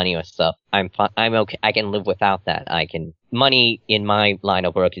excess money or stuff. I'm okay. I can live without that. Money in my line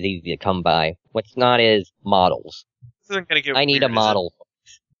of work is easy to come by. What's not is models. This isn't gonna get I need a weird, is it? model.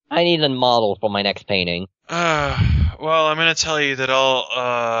 I need a model for my next painting. Well, I'm gonna tell you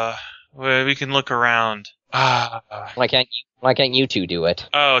that we can look around. Why can't you two do it?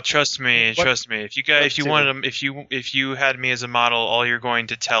 Oh, trust me. If you had me as a model, all you're going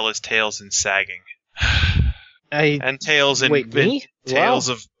to tell is tales and sagging. And tales and Wait, me? tales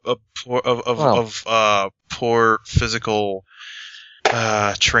of poor physical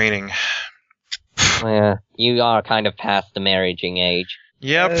training. Yeah, you are kind of past the marriaging age.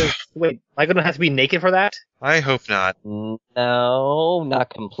 Yep. Wait, am I gonna have to be naked for that? I hope not. No, not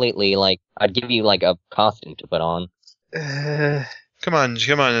completely. I'd give you a costume to put on. Come on,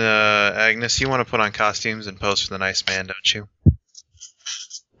 Agnes. You want to put on costumes and pose for the nice man, don't you?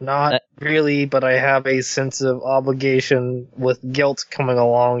 Not really, but I have a sense of obligation with guilt coming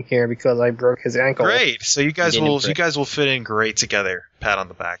along here because I broke his ankle. Great. So you guys will fit in great together. Pat on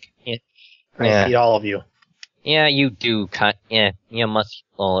the back. I hate all of you. Yeah, you do. Your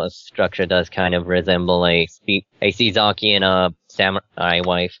muscular structure does kind of resemble a Suzaki and a samurai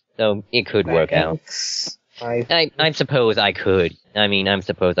wife, so it could work out. I suppose I could. I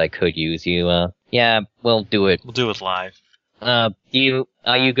suppose I could use you. Yeah, we'll do it. We'll do it live. Are you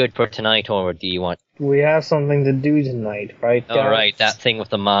good for tonight, or do you want? We have something to do tonight, right, guys? Alright, that thing with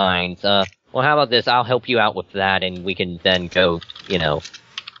the mines. Well, how about this? I'll help you out with that, and we can then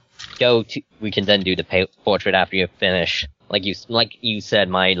we can then do the portrait after you finish. Like you said,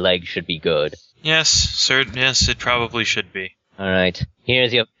 my leg should be good. Yes, sir. Yes, it probably should be. Alright.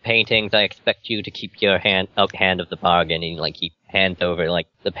 Here's your paintings. I expect you to keep your hand of the bargain, and keep hands over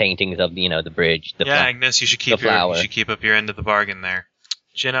the paintings of the bridge. Agnes, you should keep up your end of the bargain there.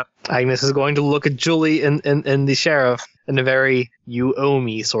 Chin up. Agnes is going to look at Julie and the sheriff in a very "you owe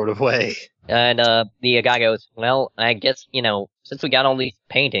me" sort of way. And the guy goes, well, I guess since we got all these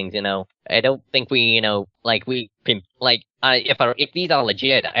paintings, I don't think we, if these are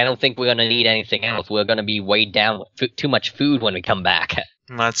legit, I don't think we're gonna need anything else. We're gonna be weighed down with too much food when we come back.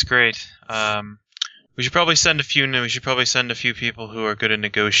 That's great. We should probably send a few people who are good at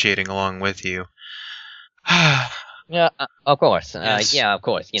negotiating along with you. Yeah, of course. Yes. Yeah, of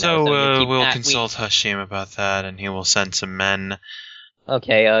course. We'll consult Hashim about that, and he will send some men.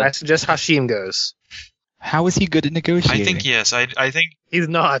 Okay. I suggest Hashim goes. How is he good at negotiating? I think yes. I think he's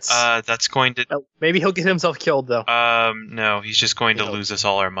not. That's going to. Maybe he'll get himself killed though. No, he's just going to lose us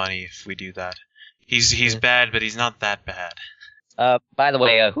all our money if we do that. He's bad, but he's not that bad. By the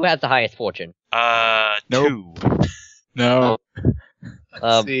way, who has the highest fortune? Nope. 2. No.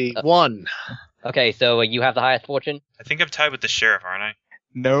 Let's see. 1. Okay, so you have the highest fortune? I think I'm tied with the sheriff, aren't I?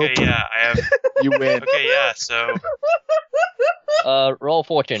 Nope. Okay, yeah, I have. You win. Okay, yeah, so. Roll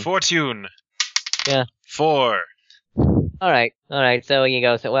fortune. Fortune. Yeah. 4. Alright, so you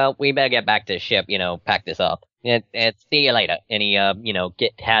go, well, we better get back to the ship, pack this up. And see you later. And he, grabs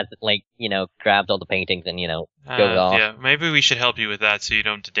all the paintings and, goes off. Yeah, maybe we should help you with that so you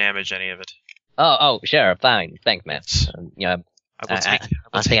don't damage any of it. Oh, sure, fine. Thanks, man. I will take the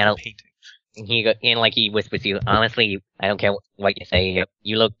painting. He whispers to you, honestly, I don't care what you say,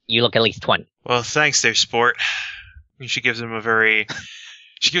 you look at least 20. Well, thanks there, sport. She gives him a very,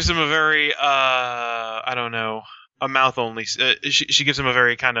 I don't know, a mouth only, she gives him a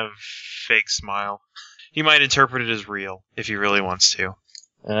very kind of fake smile. He might interpret it as real, if he really wants to.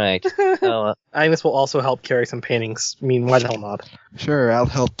 Alright, so, Agnes will also help carry some paintings. I mean, why the hell not? Sure, I'll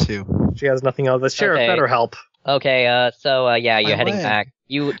help too. She has nothing else. The sheriff better help. Okay, yeah, you're My heading leg. back.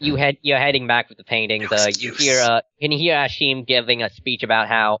 You're heading back with the paintings. You hear Hashim giving a speech about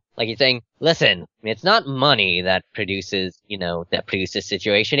how, he's saying, listen, it's not money that produces this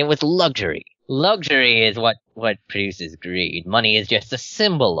situation. It was luxury. Luxury is what produces greed. Money is just a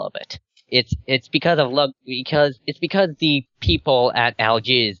symbol of it. It's because the people at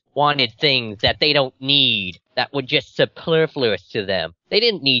Algiers wanted things that they don't need, that were just superfluous to them. They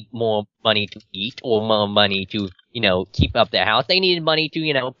didn't need more money to eat or more money to, keep up their house. They needed money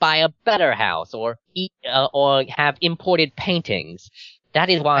to, buy a better house or eat, or have imported paintings. That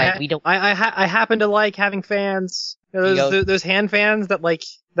is why we don't. I happen to like having fans. Those hand fans that let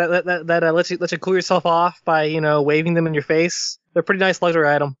you cool yourself off by waving them in your face. They're a pretty nice luxury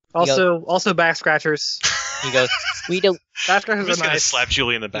item. Also back scratchers. He goes, we don't. Back scratchers I'm just are gonna nice. slap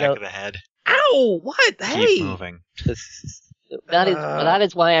Julie in the back of the head. Ow! What? Hey! Keep moving. that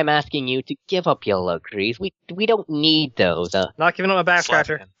is why I'm asking you to give up your luxuries. We don't need those. Not giving him a back Slap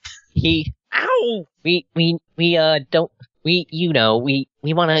scratcher. him. Ow! We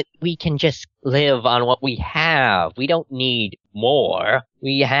can just live on what we have. We don't need more.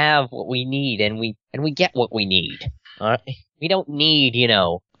 We have what we need, and we get what we need. Alright? We don't need,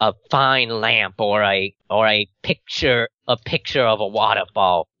 a fine lamp or a picture of a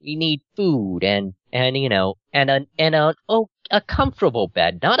waterfall. We need food and a comfortable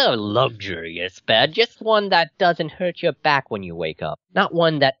bed, not a luxurious bed, just one that doesn't hurt your back when you wake up. Not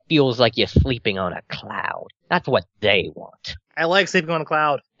one that feels like you're sleeping on a cloud. That's what they want. I like sleeping on a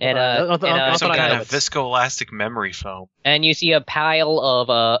cloud. And Some kind of viscoelastic memory foam. And you see a pile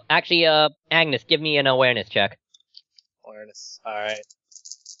of Agnes, give me an awareness check. Awareness. Alright.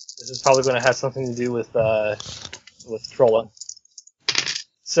 This is probably going to have something to do with trolling.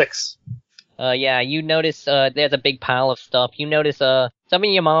 6. Yeah, you notice there's a big pile of stuff. You notice some of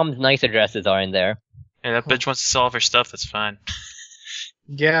your mom's nicer dresses are in there. And that bitch wants to sell off her stuff. That's fine.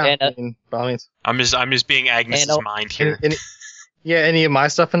 Yeah, And, by all means. I'm just being Agnes's mind here. Any of my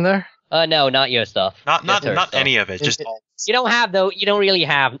stuff in there? No, not your stuff. Not Just her stuff. any of it. Just You don't have though. You don't really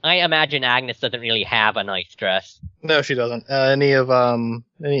have. I imagine Agnes doesn't really have a nice dress. No, she doesn't. Any of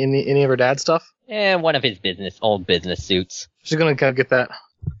her dad's stuff? One of his old business suits. She's gonna go get that.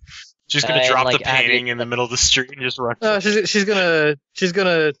 She's gonna drop like, the painting in the middle of the street and just run. No, she's gonna,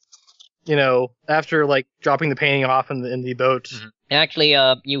 after like dropping the painting off in the boat. Mhm. Actually,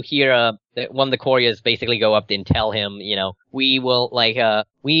 you hear that one of the couriers basically go up and tell him, we will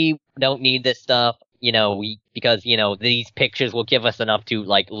we don't need this stuff, because these pictures will give us enough to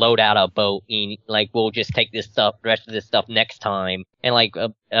load out a boat. And, we'll just take the rest of this stuff next time. And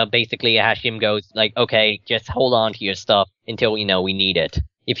basically Hashim goes okay, just hold on to your stuff until we need it.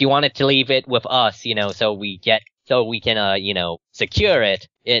 If you wanted to leave it with us, so we can secure it,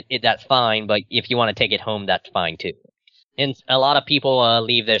 that's fine. But if you want to take it home, that's fine too. And a lot of people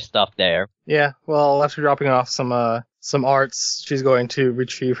leave their stuff there. Yeah, well, after dropping off some arts, she's going to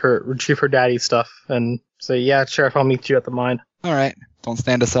retrieve her daddy's stuff and say, "Yeah, Sheriff, I'll meet you at the mine." All right, don't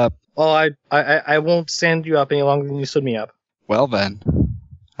stand us up. Well, I won't stand you up any longer than you stood me up. Well then,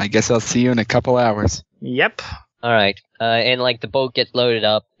 I guess I'll see you in a couple hours. Yep. All right. And the boat gets loaded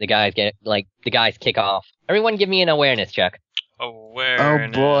up. The guys kick off. Everyone, give me an awareness check.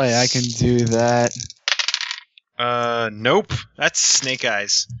 Awareness. Oh boy, I can do that. Nope. That's Snake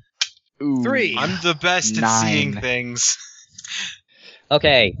Eyes. Ooh, 3. I'm the best at 9. seeing things.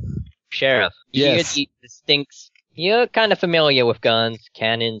 Okay, Sheriff. Yes. You're kind of familiar with guns,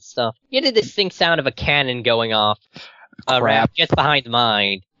 cannons, stuff. You hear the distinct sound of a cannon going off around just behind the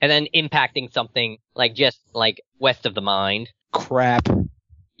mine, and then impacting something just west of the mine. Crap.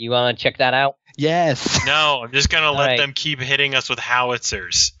 You want to check that out? Yes. No, I'm just gonna let Alright. them keep hitting us with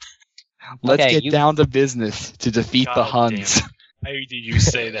howitzers. Let's Okay, get down to business to defeat the God Huns. damn it. How did you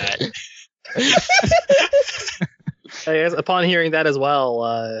say that? I guess upon hearing that as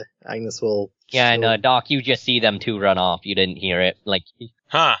well, Agnes will. Yeah, and Doc, you just see them two run off. You didn't hear it.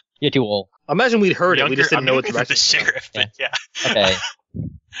 Huh. You're too old. Imagine we'd heard it. We just didn't I'm know what younger than direction. the sheriff, but yeah. Okay.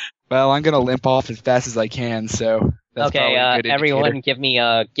 Well, I'm gonna limp off as fast as I can, so that's Okay, probably a good everyone,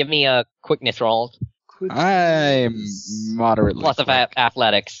 indicator. give me a quickness roll I'm moderately. plus of quick.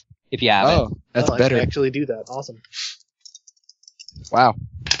 athletics if you have it. Oh, that's I better. can actually do that. Awesome. Wow,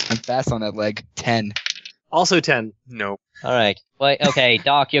 I'm fast on that leg. 10. Also 10. Nope. All right. Well, okay,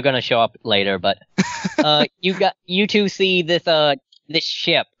 Doc, you're gonna show up later, but you two see this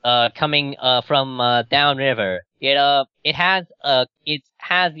ship coming from downriver.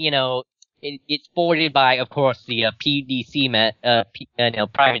 It's boarded by, of course, the PDC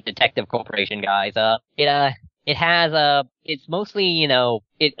Private Detective Corporation guys. It's mostly,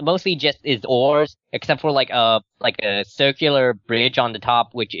 it mostly just is oars, except for a circular bridge on the top,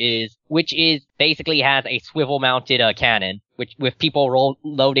 which is basically has a swivel mounted cannon, with people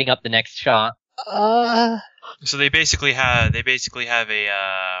loading up the next shot. So they basically have a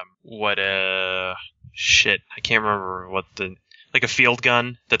shit. I can't remember what a field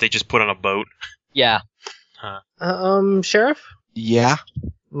gun that they just put on a boat. Yeah. Sheriff, Yeah,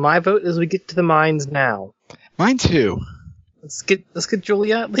 my vote is we get to the mines now. mine too. Let's get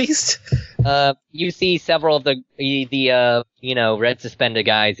Julia at least. You see several of the red suspended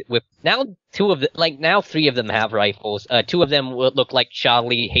guys with now three of them have rifles. Two of them will look like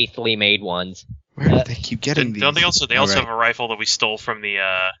shoddily, hastily made ones. Where do they keep getting these? Don't they also All right. have a rifle that we stole from the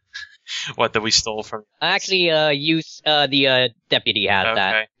Actually, the deputy has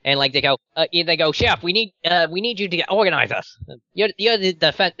that, Okay. and they go, Chef, we need you to organize us. You're the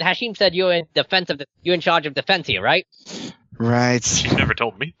defense. Hashim said you're in charge of defense here, right? Right. You've never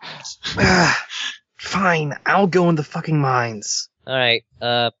told me. Fine, I'll go in the fucking mines. Alright,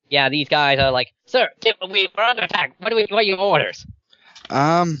 yeah, these guys are like, sir, we're under attack. What are your orders?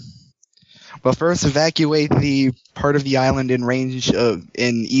 Well, first evacuate the part of the island in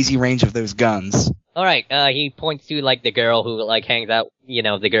easy range of those guns. Alright, he points to, like, the girl who, like, hangs out,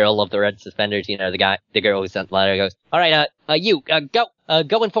 the girl of the red suspenders, the girl who sent the letter goes, alright,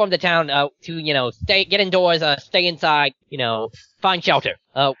 go inform the town, to, get indoors, stay inside, find shelter.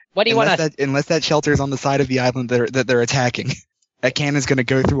 What do you want us? Unless that shelter is on the side of the island that they're attacking. That cannon's gonna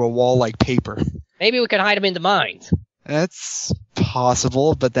go through a wall like paper. Maybe we could hide them in the mines. That's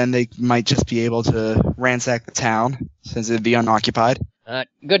possible, but then they might just be able to ransack the town, since it'd be unoccupied.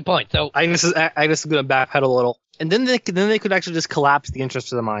 Good point. So Agnes is going to backpedal a little, and then they could actually just collapse the entrance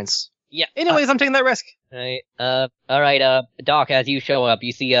to the mines. yeah. Anyways, I'm taking that risk. Alright, Doc, as you show up,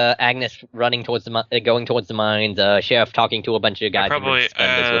 you see, Agnes running towards going towards the mines, Sheriff talking to a bunch of guys. Probably,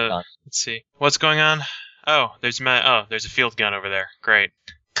 let's see. What's going on? Oh, there's a field gun over there. Great.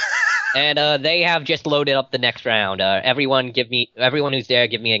 And, they have just loaded up the next round. Everyone who's there,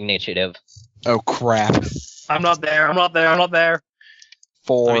 give me initiative. Oh crap. I'm not there.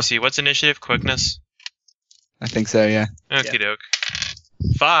 4. Let me see. What's initiative? Quickness? I think so, yeah. Okie doke.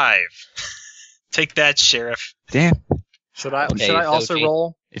 5. Take that, Sheriff. Damn. Should I Okay, so also James-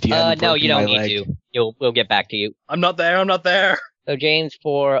 roll? If you hadn't No, broken you don't my need leg. to. We'll get back to you. I'm not there. So James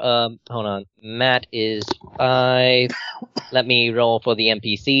hold on. Matt is 5. Let me roll for the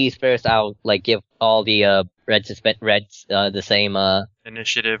NPCs first. I'll give all the reds the same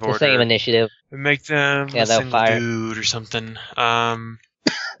Initiative the order. same initiative. Make them Yeah, a they'll single fire. dude or something.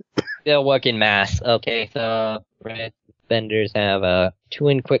 They'll work in mass. Okay, so red vendors have 2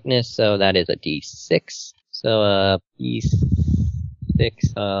 in quickness, so that is a D6. So D6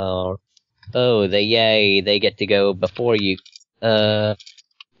 they get to go before you. Reds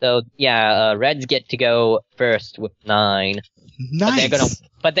get to go first with 9. Nice.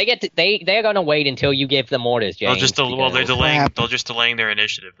 But they're gonna wait until you give them orders, James. They're delaying. Crap. They're just delaying their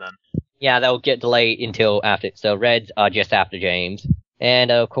initiative then. Yeah, they'll get delayed until after. So Reds are just after James. And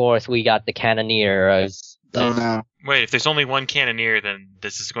of course, we got the Cannoneers. Oh no. Wait, if there's only one cannoneer, then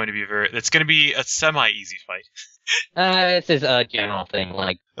this is going to be it's going to be a semi-easy fight. This is a general thing.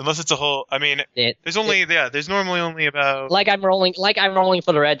 Unless it's a whole. I mean, there's normally only about. I'm rolling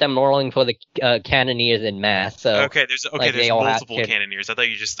for the Reds. I'm rolling for the Cannoneers in mass. So Okay, there's they all have multiple cannoneers. I thought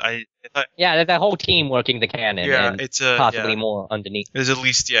you just. I thought. yeah, there's a whole team working the cannon. Yeah, and it's possibly more underneath. There's at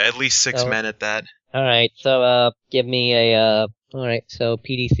least 6 So- men at that. All right, so give me a. All right, so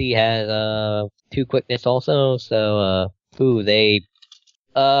PDC has 2 quickness also. So the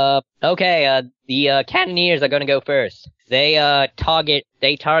Cannoneers are gonna go first. The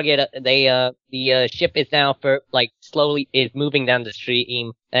ship is now slowly is moving down the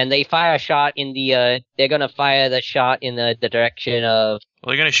stream, and they fire a shot in they're gonna fire the shot in the direction of, Well,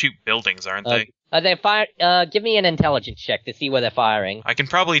 they're going to shoot buildings, aren't they? they fire, give me an intelligence check to see where they're firing. I can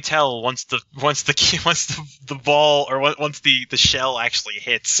probably tell once the ball or once the shell actually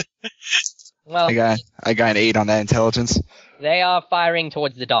hits. Well, I got an 8 on that intelligence. they are firing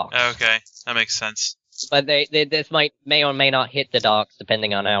towards the docks. Okay, that makes sense. But this may or may not hit the docks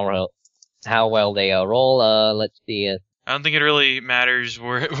depending on how well they roll. Let's see. I don't think it really matters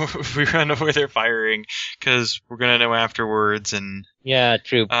where if we know where they're firing, because we're gonna know afterwards, and Yeah,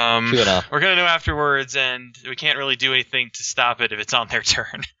 true. True enough. we're gonna know afterwards, and we can't really do anything to stop it if it's on their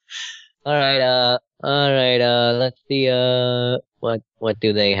turn. All right. Let's see. What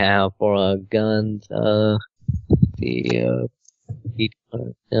do they have for guns?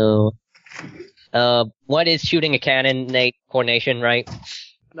 No. What is shooting a cannon? Nate, coordination, right?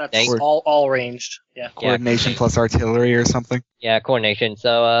 That's Thanks. all ranged. Yeah. Coordination plus artillery or something. Yeah, coordination.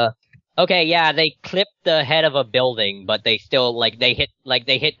 So, okay, yeah, they clipped the head of a building, but they still they hit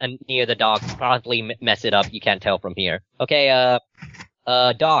near the docks, probably mess it up. You can't tell from here. Okay,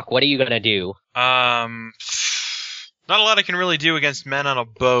 Doc, what are you gonna do? Not a lot I can really do against men on a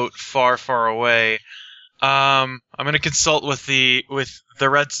boat far, far away. I'm gonna consult with the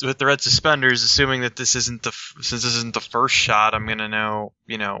red suspenders, assuming that this isn't the first shot. I'm gonna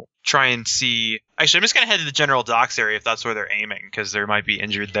try and see. Actually, I'm just gonna head to the general docks area if that's where they're aiming, because there might be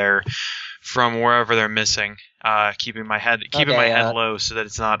injured there from wherever they're missing. Keeping my head low so that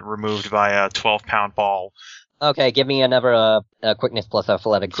it's not removed by a 12-pound ball. Okay, give me another quickness plus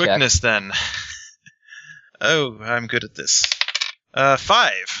athletics check. Quickness then. Oh, I'm good at this.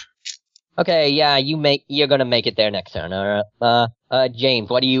 5. Okay, yeah, you're gonna make it there next turn. James,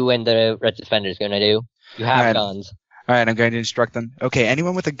 what are you and the red suspenders gonna do? You have Alright. guns. Alright, I'm going to instruct them. Okay,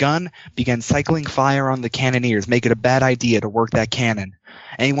 anyone with a gun, begin cycling fire on the cannoneers. Make it a bad idea to work that cannon.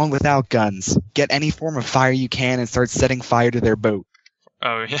 Anyone without guns, get any form of fire you can and start setting fire to their boat.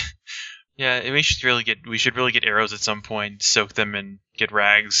 Oh yeah, yeah. We should really get arrows at some point, soak them and get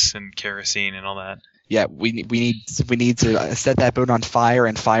rags and kerosene and all that. Yeah, we need to set that boat on fire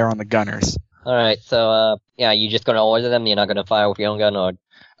and fire on the gunners. Alright, so, yeah, you just gonna order them? You're not gonna fire with your own gun, or...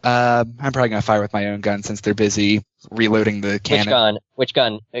 I'm probably gonna fire with my own gun since they're busy reloading the cannon. Which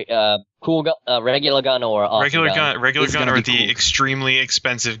gun? Cool gun, regular gun or awesome Regular gun? regular This is gun, gonna or be the cool. extremely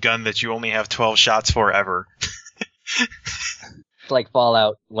expensive gun that you only have 12 shots for ever. It's like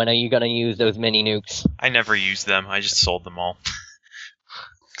Fallout. When are you gonna use those mini nukes? I never used them. I just sold them all.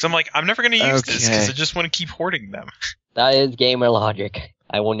 Because I'm like, I'm never going to use this because I just want to keep hoarding them. That is gamer logic.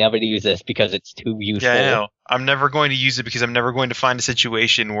 I will never use this because it's too useful. Yeah, I know. I'm never going to use it because I'm never going to find a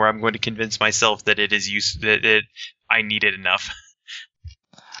situation where I'm going to convince myself that it is I need it enough.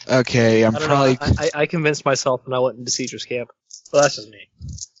 Okay, I'm I don't probably know. I convinced myself when I went into Siegers camp. Well, that's just me.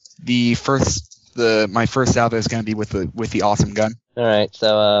 my first salvo is gonna be with the awesome gun. Alright,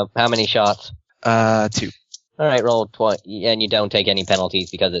 so, how many shots? 2. Alright, roll 20, and you don't take any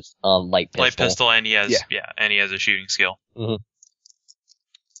penalties because it's, light pistol. Light pistol, and he has, Yeah. and he has a shooting skill. All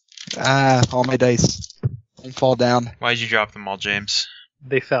my dice. Don't fall down. Why'd you drop them all, James?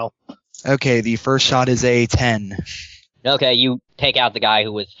 They fell. Okay, the first shot is a 10. Okay, you take out the guy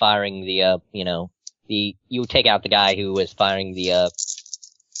who was firing the, you take out the guy who was firing the,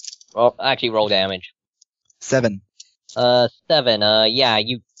 well, actually roll damage. 7. 7, yeah,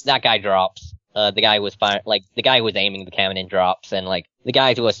 that guy drops. The guy who was the guy who was aiming the cannon drops, and, the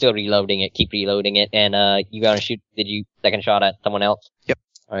guys who are still reloading it keep reloading it, and, you gonna shoot, did you second shot at someone else? Yep.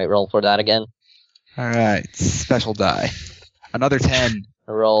 Alright, roll for that again. Alright, special die. Another 10.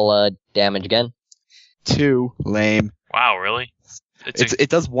 Roll, damage again. 2. Lame. Wow, really? It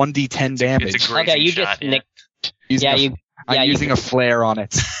does 1d10 damage. It's a grazing Okay, you shot, just yeah. nicked, I'm using a flare on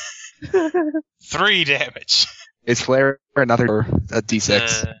it. 3 damage. Is flare another a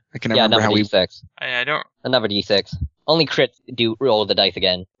d6? I can yeah, remember another how we... d6. I don't... Another d6. Only crits do roll the dice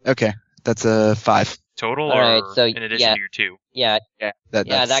again. Okay, that's a 5. Total, Alright, or so, in addition to your 2? Yeah, That's...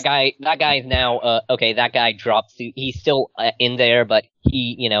 that guy is now, okay, that guy drops, he's still in there, but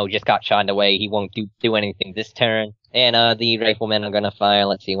he, just got shot away, he won't do anything this turn. And, the riflemen are gonna fire,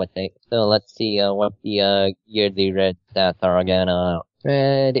 let's see what the red stats are again,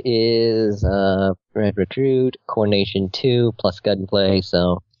 red is, red recruit, coordination 2, plus gunplay,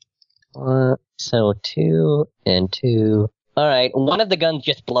 so 2 and 2. Alright, one of the guns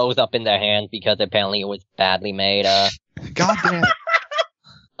just blows up in their hands because apparently it was badly made, God damn it.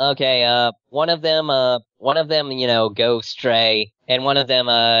 Okay, one of them, goes stray, and one of them,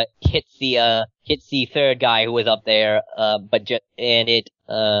 hits the third guy who was up there, let's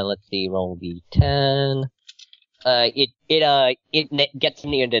see, roll the 10. It gets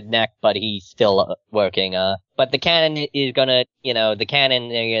near the neck, but he's still, working, but the cannon is gonna, the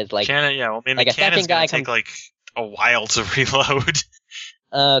cannon is like... Cannon, yeah, well, I mean, like the a second cannon's guy gonna take, a while to reload.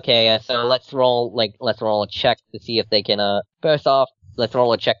 Okay, so let's roll a check to see if they can, first off, let's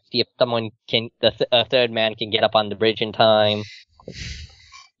roll a check to see if a third man can get up on the bridge in time.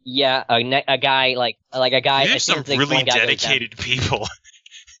 Yeah, a guy, a guy... These are some really dedicated people.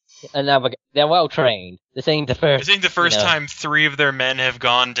 They're well trained. This ain't the first... This ain't the first time 3 of their men have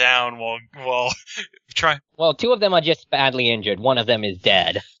gone down while Well, 2 of them are just badly injured. One of them is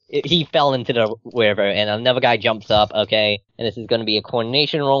dead. He fell into the river, and another guy jumps up, okay? And this is gonna be a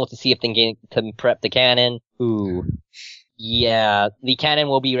coordination roll to see if they can to prep the cannon. Ooh. Yeah, the cannon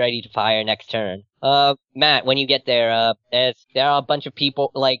will be ready to fire next turn. Matt, when you get there, there are a bunch of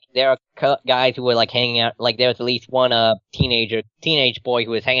people, there are guys who are, hanging out, there's at least one, teenage boy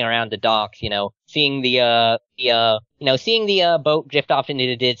who is hanging around the docks, seeing the boat drift off into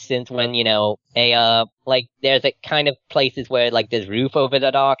the distance when, there's a kind of places where, there's roof over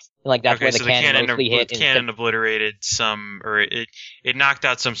the docks, that's where the cannon mostly hit. The cannon obliterated some, or it knocked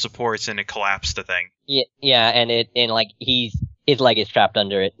out some supports and it collapsed the thing. Yeah, and his leg is trapped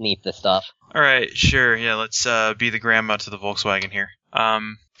underneath the stuff. Alright, sure, yeah, let's, be the grandma to the Volkswagen here.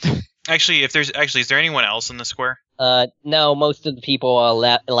 Actually, is there anyone else in the square? No, most of the people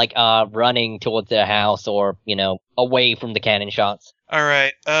are running towards their house or, away from the cannon shots.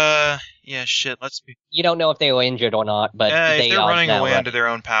 Alright, yeah, shit, let's be... You don't know if they were injured or not, but if they're running away running. under their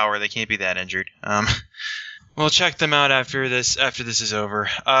own power, they can't be that injured. We'll check them out after this is over.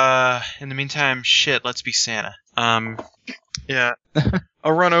 In the meantime, shit, let's be Santa. Yeah.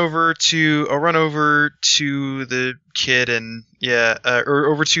 I'll run over to the kid and or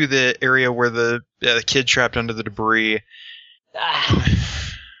over to the area where the kid trapped under the debris.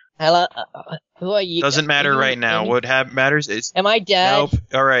 Hello, who are you? Doesn't matter right now. What matters is. Am I dead? Nope.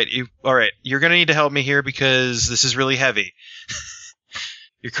 All right. You're gonna need to help me here because this is really heavy.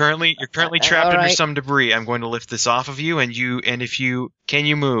 You're currently trapped under some debris. I'm going to lift this off of you, can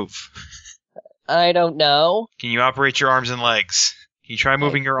you move? I don't know. Can you operate your arms and legs? Can you try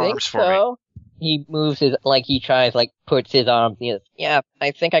moving your arms for me? He moves puts his arms. Yeah,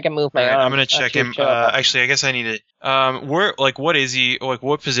 I think I can move my arms. I'm gonna check him. Actually, I guess I need to. What is he?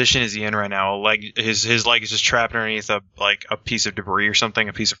 What position is he in right now? His leg is just trapped underneath a piece of debris or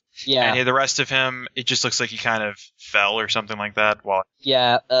something. Yeah. And the rest of him, it just looks like he kind of fell or something like that.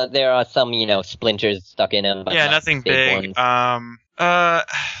 Yeah. There are some splinters stuck in him. But yeah, nothing big. Ones.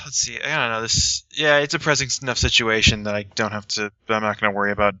 Let's see. I don't know this. Yeah, it's a pressing enough situation that I'm not going to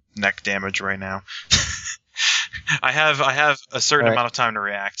worry about neck damage right now. I have a certain amount of time to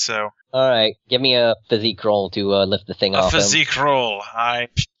react. So. All right, give me a physique roll to lift the thing off him. A physique roll.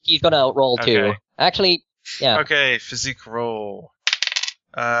 He's gonna roll too. Actually, yeah. Okay, physique roll.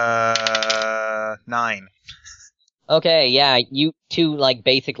 9. Okay, yeah. You two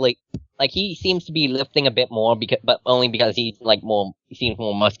basically. He seems to be lifting a bit more, but only because he's he seems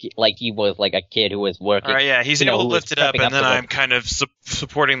more muscular, he was a kid who was working. Alright, yeah, he's able to lift it up, and then I'm kind of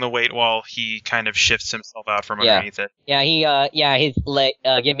supporting the weight while he kind of shifts himself out from underneath it. Yeah, his leg,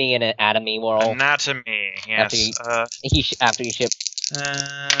 give me an anatomy roll. Anatomy, yes. After he shifts.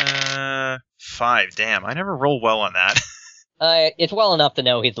 5, damn, I never roll well on that. It's well enough to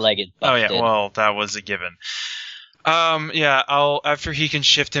know his leg is busted. Oh yeah, well, that was a given. After he can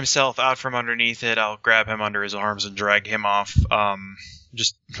shift himself out from underneath it, I'll grab him under his arms and drag him off.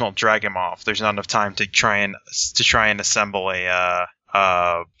 Drag him off. There's not enough time to try and assemble a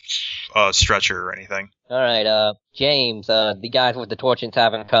stretcher or anything. Alright, James, the guys with the torches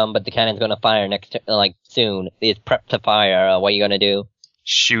haven't come, but the cannon's gonna fire soon. It's prepped to fire. What are you gonna do?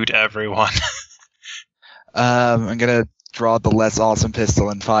 Shoot everyone. I'm gonna draw the less awesome pistol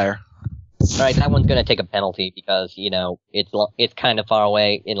and fire. Alright, that one's gonna take a penalty because, it's kind of far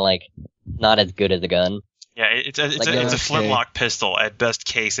away and, not as good as a gun. Yeah, it's a flintlock pistol. At best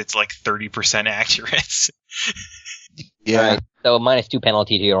case, it's 30% accurate. Yeah. Alright, so -2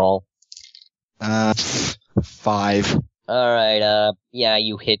 penalty to your roll. 5. Alright, yeah,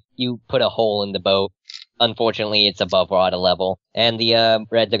 you put a hole in the boat. Unfortunately, it's above water level. And the,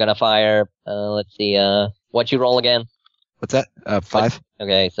 Reds are gonna fire, let's see, what'd you roll again? What's that? 5?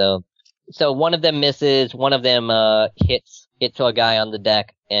 Okay, so one of them misses, one of them, hits a guy on the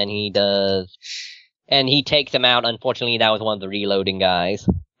deck, and he takes him out. Unfortunately, that was one of the reloading guys.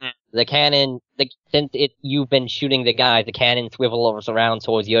 The cannon, you've been shooting the guys, the cannon swivels around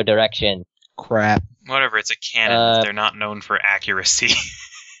towards your direction. Crap. Whatever, it's a cannon. They're not known for accuracy.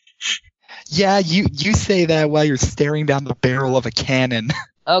 Yeah, you say that while you're staring down the barrel of a cannon.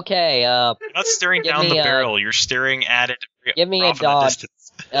 Okay, you're not staring down the barrel, you're staring at it. Give me a dodge.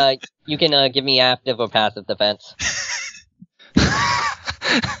 You can give me active or passive defense.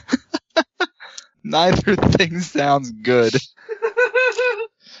 Neither thing sounds good.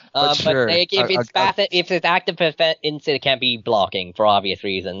 But sure. If it's active defense, it can't be blocking for obvious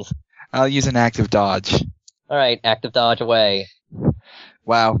reasons. I'll use an active dodge. Alright, active dodge away.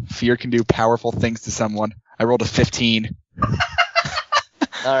 Wow, fear can do powerful things to someone. I rolled a 15.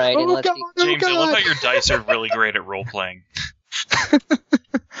 Alright, and let's see. James, I love how your dice are really great at role-playing.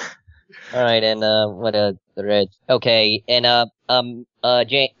 Alright, and, what are the Reds? Okay, and,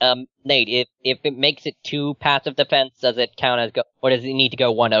 Nate, if it makes it 2 passive defense, does it count as or does it need to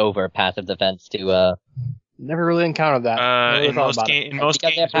go 1 over passive defense to, Never really encountered that. In most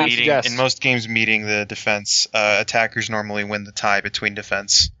games meeting the defense, attackers normally win the tie between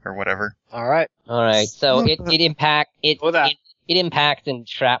defense or whatever. Alright. So it impacts and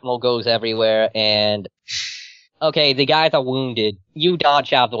shrapnel goes everywhere and okay, the guys are wounded. You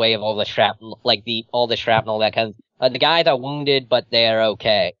dodge out of the way of all the shrapnel, all the shrapnel that comes. The guys are wounded, but they're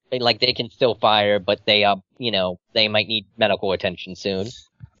okay. They can still fire, but they they might need medical attention soon.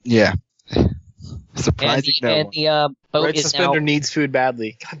 Yeah. Surprising. And the boat is suspender needs food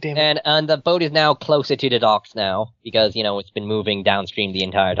badly. God damn it. And the boat is now closer to the docks now because it's been moving downstream the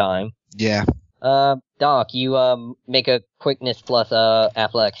entire time. Yeah. Doc, you make a quickness plus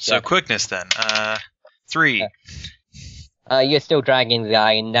athletics. So quickness then. 3. You're still dragging the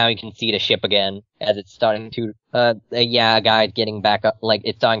guy, and now you can see the ship again as it's starting to. A guy's getting back up.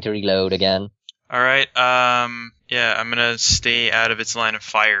 It's starting to reload again. All right. Yeah, I'm gonna stay out of its line of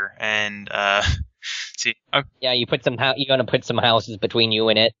fire, and See, Yeah, you're gonna put some houses between you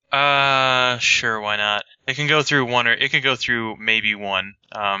and it. sure, why not? It can go through one, or it could go through maybe one.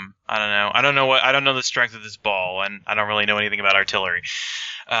 I don't know. I don't know the strength of this ball, and I don't really know anything about artillery.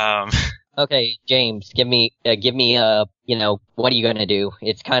 Okay, James, give me, what are you gonna do?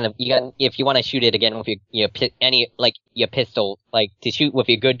 It's kind of, if you want to shoot it again with your pistol, like, to shoot with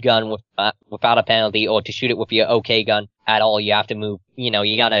your good gun without a penalty, or to shoot it with your okay gun at all, you have to move,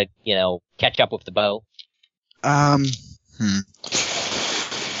 you gotta, catch up with the bow. I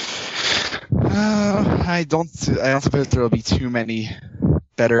don't suppose there will be too many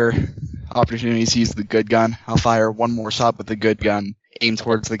better opportunities to use the good gun. I'll fire one more shot with the good gun, aim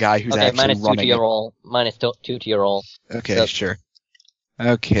towards the guy who's actually minus running. -2 to your roll. Minus 2 to your roll. Okay, So- sure.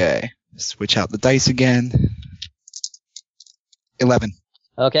 Okay, switch out the dice again. 11.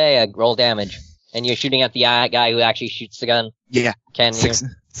 Okay, roll damage. And you're shooting at the guy who actually shoots the gun. Yeah, Can you?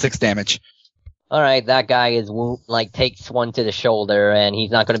 6 damage. Alright, that guy takes one to the shoulder, and he's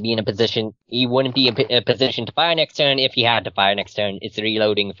not going to be in a position, he wouldn't be in a position to fire next turn if he had to fire next turn. It's the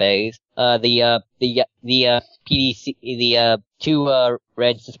reloading phase. The PDC, the two,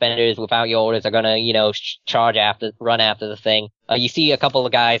 red suspenders without your orders are gonna, run after the thing. You see a couple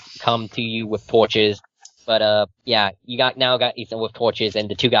of guys come to you with torches, but, you got these with torches, and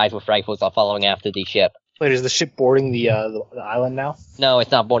the two guys with rifles are following after the ship. Wait, is the ship boarding the island now? No,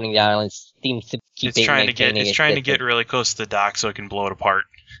 it's not boarding the island. It seems to keep it's trying to maintaining get really close to the dock so it can blow it apart.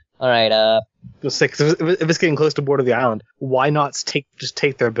 Alright, If it's getting close to board of the island, why not just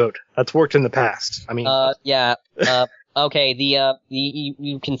take their boat? That's worked in the past. I mean, okay,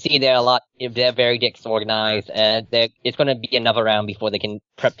 you can see they're very disorganized, and it's gonna be another round before they can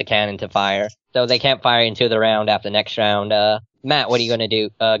prep the cannon to fire. So they can't fire until the round after the next round. Matt, what are you gonna do?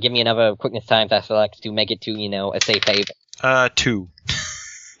 Give me another quickness times athletics to make it to, a safe haven. 2.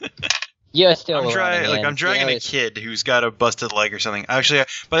 You're still I'm dragging a kid who's got a busted leg or something. Actually,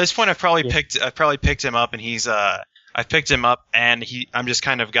 by this point, I've probably picked him up, and I've picked him up, and I'm just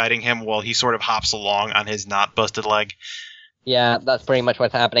kind of guiding him while he sort of hops along on his not busted leg. Yeah, that's pretty much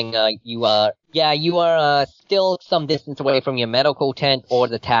what's happening. You are still some distance away from your medical tent or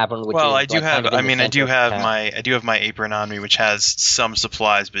the tavern. I do have my apron on me, which has some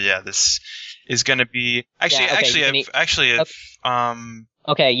supplies. But yeah, this is going to be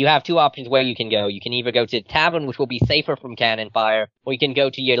Okay, you have two options where you can go. You can either go to the tavern, which will be safer from cannon fire, or you can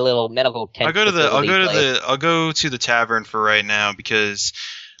go to your little medical tent. I'll go to the tavern for right now because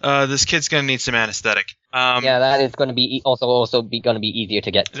this kid's gonna need some anesthetic. That is going to be also going to be easier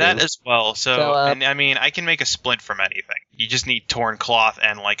to get to. That as well. And I mean, I can make a splint from anything. You just need torn cloth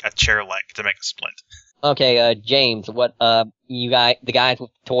and like a chair leg to make a splint. Okay, James, the guys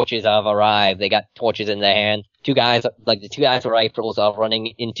with torches have arrived. They got torches in their hands. The two guys with rifles are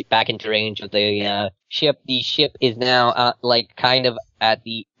running back into range of the ship. The ship is now kind of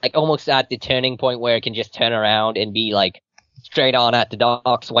almost at the turning point where it can just turn around and be straight on at the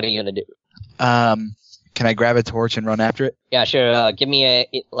docks. What are you gonna do? Can I grab a torch and run after it? Yeah, sure. Give me an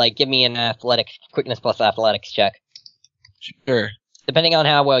quickness plus athletics check. Sure. Depending on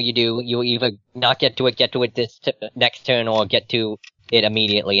how well you do, you either not get to it this next turn, or get to it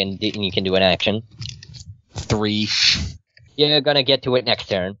immediately, and you can do an action. 3. You're gonna get to it next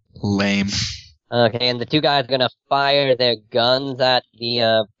turn. Lame. Okay, and the two guys are gonna fire their guns at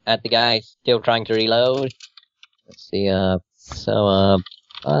the guy still trying to reload. Let's see, 5.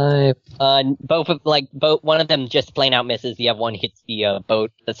 One of them just plain out misses. The other one hits the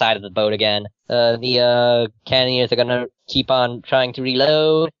side of the boat again. The cannoneers are gonna keep on trying to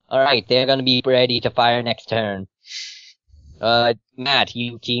reload. Alright, they're gonna be ready to fire next turn. Matt,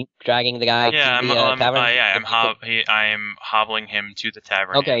 you keep dragging the guy to the tavern? I am hobbling him to the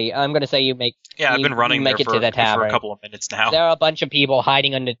tavern. Okay, I'm gonna say you make. Yeah, I've been running there for a couple of minutes now. There are a bunch of people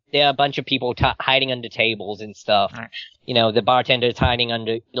hiding under. Hiding under tables and stuff. Right. The bartender's hiding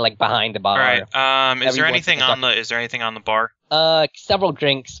under, behind the bar. All right. Is there anything on the bar? Several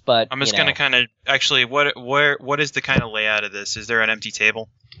drinks, but I'm just gonna kind of actually. What is the kind of layout of this? Is there an empty table?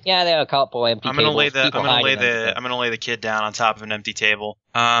 Yeah, there are a couple empty tables. I'm gonna lay the kid down on top of an empty table.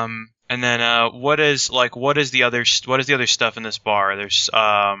 And then what is the other stuff in this bar? There's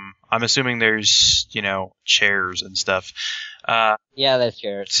I'm assuming there's chairs and stuff. Yeah, there's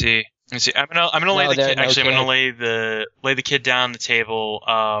chairs. Let's see. I'm gonna lay the kid. Actually, I'm gonna lay the kid down on the table.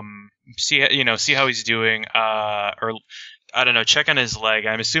 See how he's doing. Or I don't know. Check on his leg.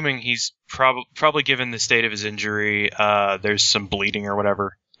 I'm assuming he's probably given the state of his injury. There's some bleeding or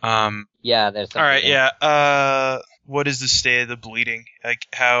whatever. Yeah, there's something. All right, yeah. What is the state of the bleeding?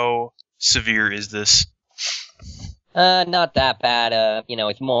 How severe is this? Not that bad.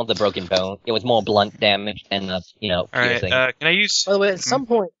 It's more the broken bone. It was more blunt damage than the, All right. piercing. Can I use? By the way, at some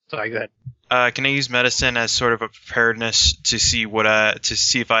point, sorry, go ahead. Can I use medicine as sort of a preparedness to see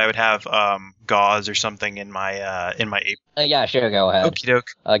if I would have gauze or something in my apron? Yeah, sure, go ahead. Okie doke.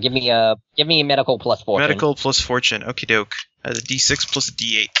 Give me medical plus fortune. Medical plus fortune. Okie doke. That's a D6 plus a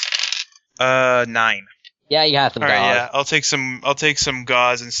D8. 9. Yeah, you have some All gauze. right, yeah. I'll take some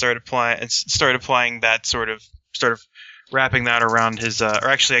gauze and start applying that sort of wrapping that around his. Or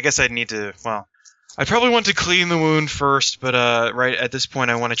actually, I guess I'd need to. Well, I probably want to clean the wound first, but right at this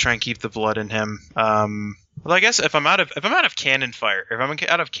point, I want to try and keep the blood in him. Well, I guess if I'm out of cannon fire, if I'm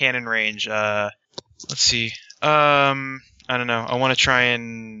out of cannon range, let's see. I don't know. I want to try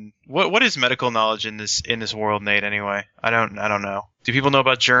and what is medical knowledge in this world, Nate? Anyway, I don't know. Do people know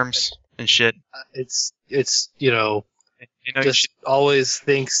about germs and shit? It's You just always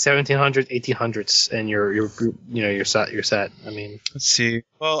think 1700s, 1800s, and you're set. I mean, let's see.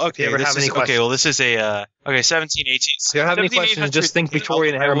 Well, okay. Do you ever have any questions? Well, this is a 17, 18. if you have any questions, just think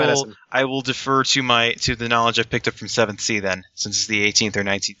Victorian era medicine. I will defer to the knowledge I've picked up from 7th C then, since it's the 18th or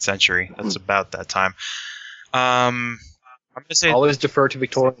 19th century. That's about that time. I'm gonna say Always defer to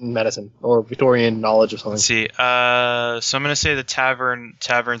Victorian medicine or Victorian knowledge of something. let's see. So I'm gonna say the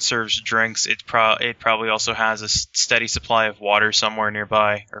tavern serves drinks. It probably also has a steady supply of water somewhere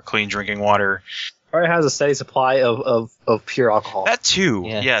nearby, or clean drinking water. Probably has a steady supply of pure alcohol. That too.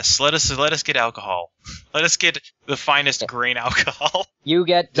 Yeah. Yes. Let us get alcohol. Let us get the finest grain alcohol. You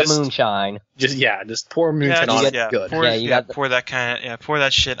get the Just- moonshine. Just pour moonshine on it. Good. Pour, Yeah, you got the- pour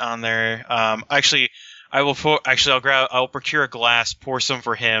that shit on there. I'll procure a glass, pour some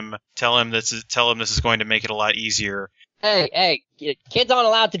for him, tell him this is going to make it a lot easier. Hey, kids aren't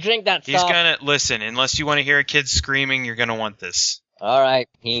allowed to drink that He's stuff. gonna listen, unless you want to hear a kid screaming, you're gonna want this. All right,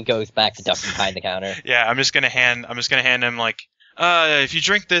 he goes back to ducking behind the counter. Yeah, I'm just gonna hand him like, if you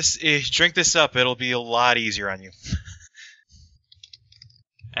drink this up, it'll be a lot easier on you.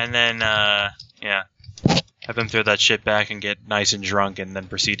 And then, yeah, have them throw that shit back and get nice and drunk, and then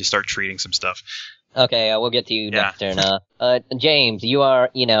proceed to start treating some stuff. Okay, we'll get to you next turn. James, you are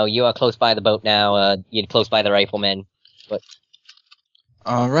close by the boat now. You're close by the riflemen.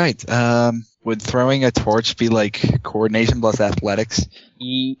 All right. Would throwing a torch be like coordination plus athletics?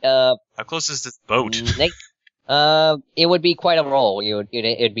 How close is this boat? Nate, it would be quite a roll.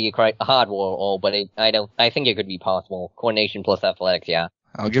 It'd be quite a hard roll, but I think it could be possible. Coordination plus athletics, yeah.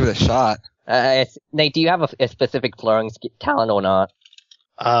 I'll give it a shot. Nate, do you have a specific throwing talent or not?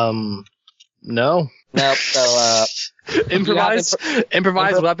 No. No. So, Improvise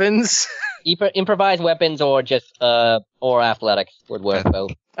weapons. improvise weapons or just or athletics would work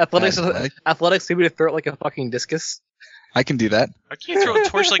both. Athletics maybe to throw it like a fucking discus. I can do that. I can't throw a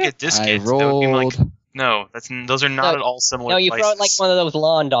torch like a discus. I That would be like, rolled. no, those are not at all similar. No, you throw it like places. one of those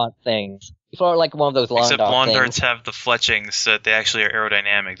lawn dart things. You throw it like one of those lawn Except dart lawn things. darts have the fletchings so that they actually are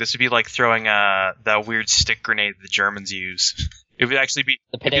aerodynamic. This would be like throwing that weird stick grenade the Germans use. It would actually be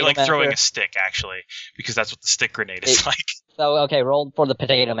The it'd be potato like throwing masher. a stick actually, because that's what the stick grenade is like. So okay, roll for the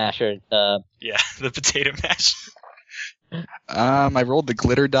potato masher. Yeah, the potato mash. I rolled the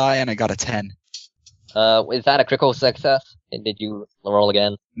glitter die and I got a 10. Is that a critical success? And did you roll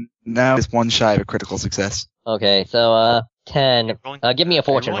again? No, it's one shy of a critical success. Okay, so 10. Rolling- Give me a Are you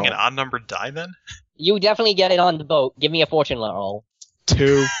fortune rolling roll. an odd numbered die then? You definitely get it on the boat. Give me a fortune roll.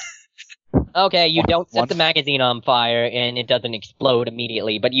 2. Okay, you don't set One. the magazine on fire and it doesn't explode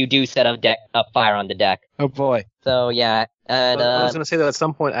immediately, but you do set a fire on the deck. Oh boy. So yeah, and I was going to say that at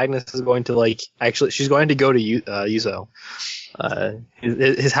some point Agnes is going to she's going to go to Yuzo.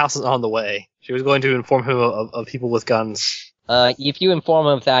 His house is on the way. She was going to inform him of people with guns. if you inform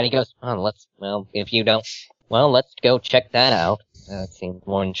him of that, he goes, if you don't, let's go check that out. That seems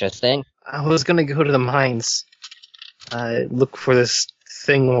more interesting. I was going to go to the mines. Look for this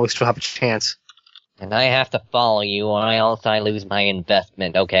thing when we still have a chance. And I have to follow you, or else I lose my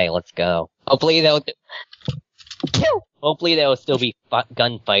investment. Okay, let's go. Hopefully there'll still be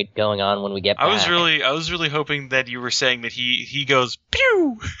gunfight going on when we get back. I was really hoping that you were saying that he goes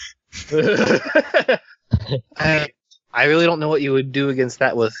pew. I really don't know what you would do against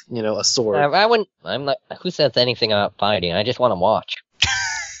that with, a sword. I wouldn't. I'm not. Who says anything about fighting? I just want to watch.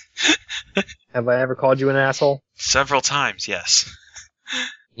 Have I ever called you an asshole? Several times, yes.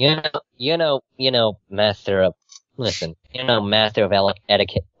 Master of. Listen, master of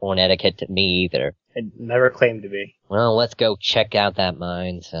etiquette won't etiquette to me either. I never claimed to be. Well, let's go check out that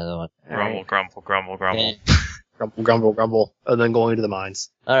mine. So, Grumble, grumble, grumble, grumble. Grumble, grumble, grumble, and then going to the mines.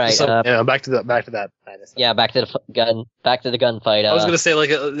 All right. So, back to that. Yeah, back to the gunfight. I was gonna say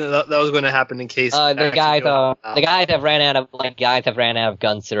that was going to happen in case the guys have ran out of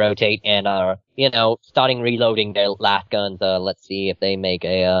guns to rotate and are starting reloading their last guns. Let's see if they make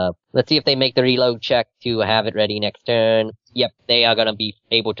the reload check to have it ready next turn. Yep, they are gonna be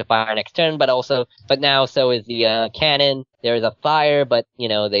able to fire next turn, but now so is the cannon. There's a fire, but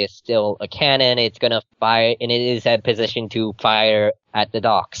there's still a cannon. It's gonna fire, and it is at position to fire at the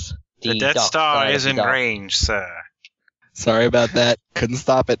docks. The Death Star is in range, sir. Sorry about that. Couldn't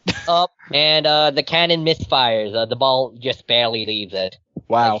stop it. And the cannon misfires. The ball just barely leaves it.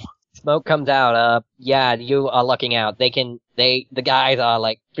 Wow. Smoke comes out. Yeah, you are lucking out. The guys are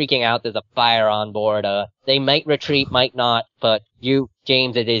freaking out. There's a fire on board. They might retreat, might not, but you,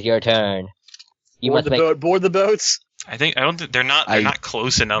 James, it is your turn. Board the boats. They're not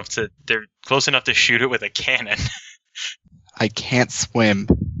close enough to shoot it with a cannon. I can't swim.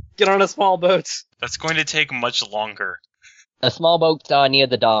 Get on a small boat. That's going to take much longer. A small boat's near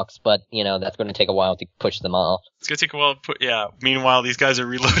the docks, but, that's going to take a while to push them off. It's going to take a while to Meanwhile, these guys are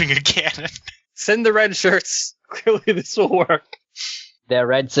reloading a cannon. Send the red shirts. Clearly this will work. They're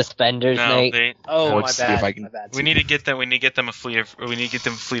red suspenders, Nate. My bad. We need to get them a fleet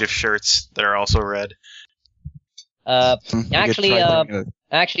of shirts that are also red. Actually,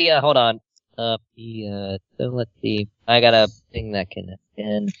 hold on. So let's see. I got a thing that can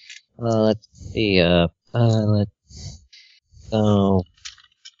extend. Let's see. Oh.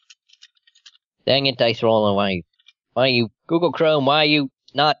 Dang it, Dice Roller, why are you, Google Chrome, why are you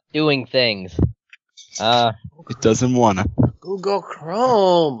not doing things? It doesn't wanna. Google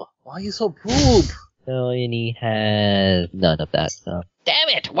Chrome, why are you so poop? So, and he has none of that stuff. Damn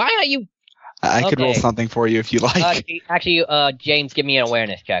it, why are you? I could roll something for you if you like. Actually, James, give me an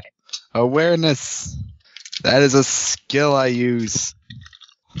awareness check. Awareness. That is a skill I use.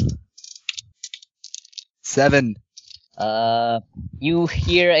 7. You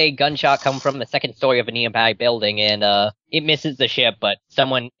hear a gunshot come from the second story of a nearby building, and, it misses the ship, but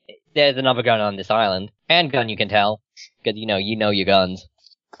there's another gun on this island. Handgun, you can tell. Because, you know your guns.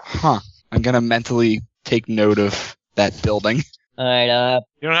 Huh. I'm gonna mentally take note of that building. Alright,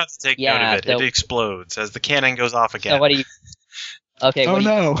 You don't have to take note of it. It explodes as the cannon goes off again. So what do you... Okay,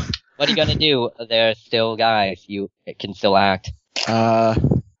 no. What are you gonna do? There's still guys. You can still act.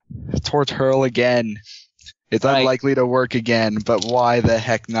 Torch hurl again. It's unlikely to work again, but why the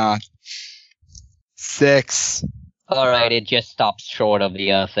heck not? 6. Alright, it just stops short of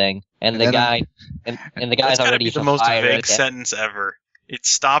the thing. And the guy's That's already be the most vague sentence ever. It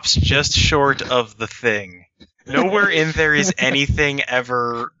stops just short of the thing. Nowhere in there is anything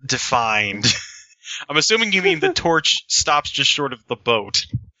ever defined. I'm assuming you mean the torch stops just short of the boat.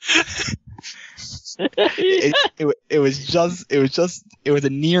 It was a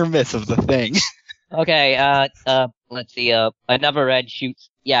near miss of the thing. Okay, let's see, another red shoots,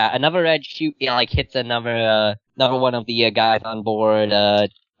 hits another one of the guys on board,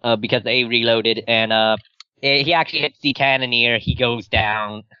 because they reloaded, and, he actually hits the cannoneer, he goes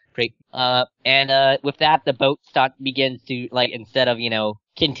down, and with that, the boat begins to, instead of,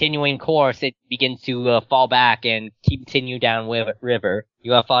 continuing course, it begins to, fall back and continue down river.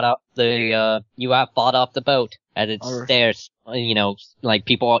 You have fought off the boat as it stares.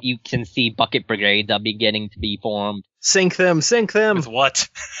 People, you can see bucket brigades are beginning to be formed. Sink them! With what?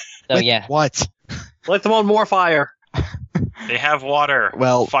 So yeah. What? Let them on more fire. They have water.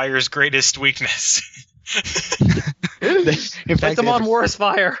 Well, fire's greatest weakness. Let them on worse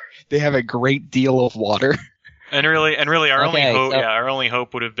fire. They have a great deal of water. And really, our only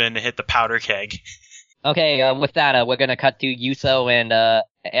hope would have been to hit the powder keg. Okay, with that, we're gonna cut to Yuso and,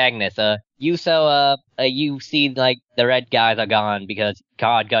 Agnes. Yuso, you see, the red guys are gone because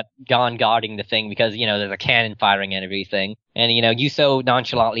God got gone guarding the thing because, there's a cannon firing and everything. And, Yuso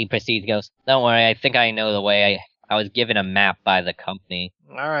nonchalantly proceeds, goes, don't worry, I think I know the way. I was given a map by the company.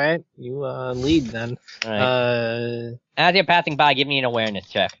 Alright, you, lead then. Alright. As you're passing by, give me an awareness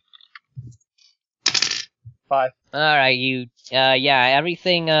check. 5. Alright,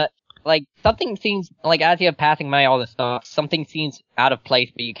 everything, something seems, as you're passing by all the stuff, something seems out of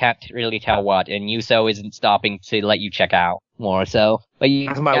place, but you can't really tell what, and Yuso isn't stopping to let you check out more, so. But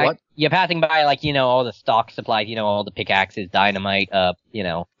what? You're passing by, all the stock supplies, all the pickaxes, dynamite,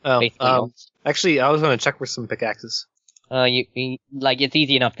 basically. Actually, I was gonna check for some pickaxes. It's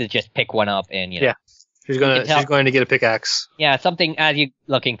easy enough to just pick one up and, Yeah. She's going to get a pickaxe. Yeah, something, as you're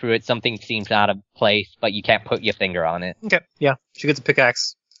looking through it, something seems out of place, but you can't put your finger on it. Okay, yeah. She gets a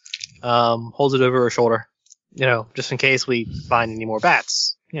pickaxe. Holds it over her shoulder. Just in case we find any more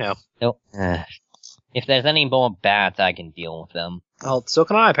bats. Nope. If there's any more bats, I can deal with them. Well, so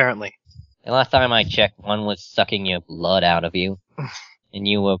can I, apparently. The last time I checked, one was sucking your blood out of you. And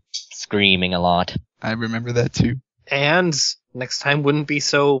you were screaming a lot. I remember that too. And next time wouldn't be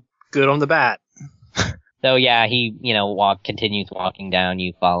so good on the bat. So yeah, he, continues walking down,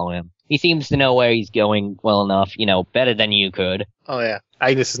 you follow him. He seems to know where he's going well enough, better than you could. Oh yeah,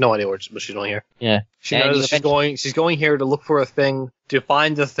 Agnes has no idea what she's doing here. Yeah. She And knows she's going here to look for a thing, to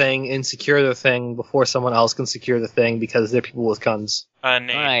find the thing, and secure the thing before someone else can secure the thing because they're people with guns. Nate,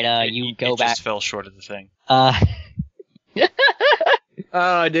 Alright, you go back. Just fell short of the thing. Oh,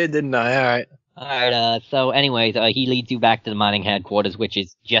 I did, didn't I? Alright, so anyways, he leads you back to the mining headquarters, which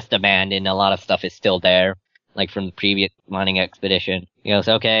is just abandoned. A lot of stuff is still there, like from the previous mining expedition. He goes,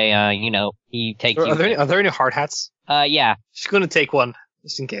 okay, he takes you. Are there any hard hats? Yeah. She's gonna take one,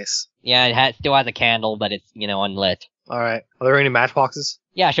 just in case. Yeah, it still has a candle, but it's, unlit. Alright. Are there any matchboxes?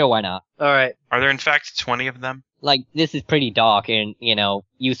 Yeah, sure, why not? Alright. Are there in fact 20 of them? Like, this is pretty dark, and,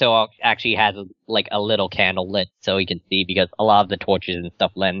 Yuso actually has, a little candle lit so he can see, because a lot of the torches and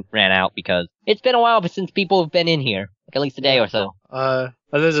stuff ran out, because it's been a while since people have been in here. Like, at least a day or so.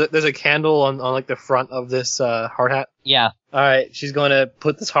 There's a candle on the front of this, hard hat? Yeah. Alright, she's gonna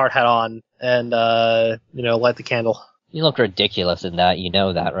put this hard hat on, and, light the candle. You look ridiculous in that, you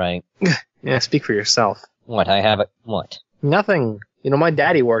know that, right? Yeah, speak for yourself. What, I have it? What? Nothing. My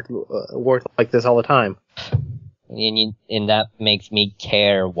daddy worked like this all the time. And that makes me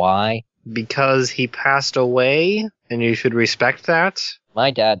care why? Because he passed away, and you should respect that.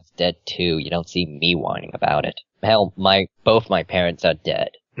 My dad's dead too, you don't see me whining about it. Hell, both my parents are dead.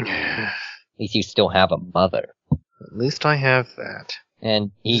 At least you still have a mother. At least I have that.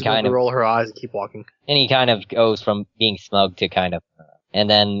 And he She's kind going of to roll her eyes and keep walking. And he kind of goes from being smug to kind of, and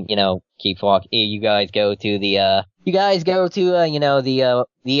then, keeps walking. You guys go to the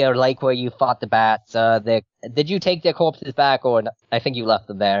lake where you fought the bats. Did you take their corpses back, or I think you left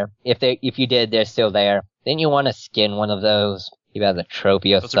them there? If you did, they're still there. Didn't you want to skin one of those? You have a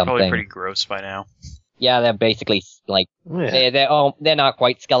trophy or Those something. are probably pretty gross by now. Yeah, they're basically, Yeah. they're not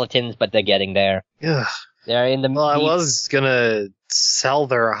quite skeletons, but they're getting there. Ugh. They're in the... Well, I was gonna sell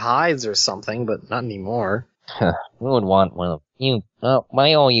their hides or something, but not anymore. Who would want one of you?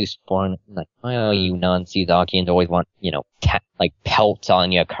 Why all you why all you non-Seazakians always want, pelts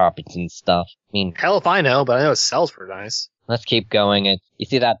on your carpets and stuff? I mean, Hell if I know, but I know it sells for nice. let's keep going. You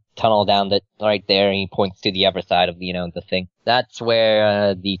see that tunnel down right there, and he points to the other side of, the thing. That's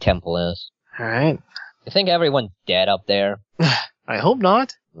where, the temple is. Alright. I think everyone's dead up there. I hope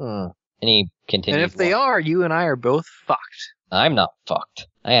not. And he continues. And if they are, you and I are both fucked. I'm not fucked.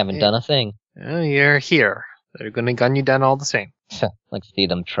 I haven't done a thing. You're here. They're gonna gun you down all the same. Let's see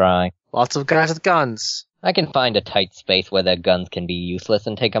them try. Lots of guys with guns. I can find a tight space where their guns can be useless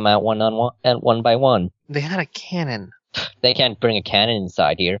and take them out one by one. They had a cannon. They can't bring a cannon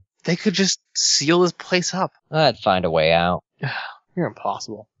inside here. They could just seal this place up. I'd find a way out. You're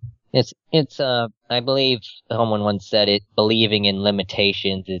impossible. I believe someone once said it, believing in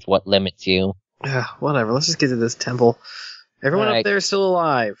limitations is what limits you. Whatever, let's just get to this temple. Everyone Alright. up there is still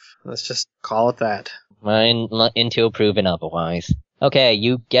alive. Let's just call it that. Mine until proven otherwise. Okay,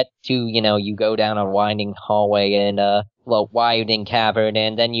 you get to, you go down a winding hallway and, widening cavern,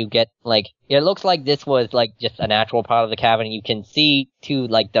 and then you get, it looks like this was, just a natural part of the cavern. You can see to,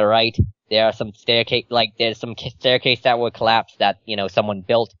 the right, there are some there's some staircase that were collapsed that, someone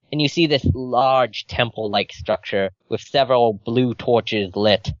built. And you see this large temple-like structure with several blue torches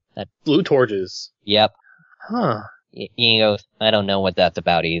lit. Blue torches. Yep. Huh. He goes, I don't know what that's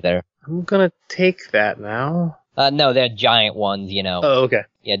about either. I'm gonna take that now. No, they're giant ones, Oh, okay.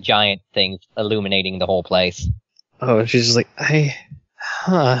 Yeah, giant things illuminating the whole place. Oh, and she's just like,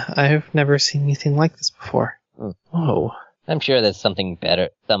 I've never seen anything like this before. Oh. I'm sure there's some better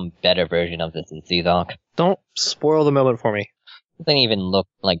version of this in Seazoc. Don't spoil the moment for me. Doesn't even look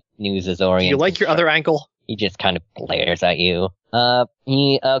like news is Do oriented. you like your other ankle? He just kind of glares at you.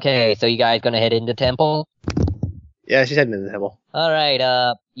 Okay, so you guys gonna head into temple? Yeah, she's heading to the temple. Alright,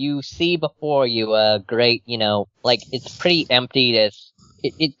 you see before you a great, it's pretty empty.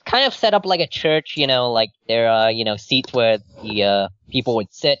 It's kind of set up like a church, there are, seats where the, people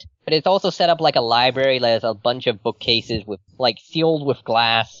would sit. But it's also set up like a library. There's a bunch of bookcases with, sealed with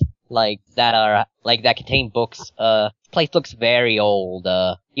glass, that contain books. This place looks very old.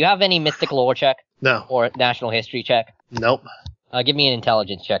 You have any mystic lore check? No. Or national history check? Nope. Give me an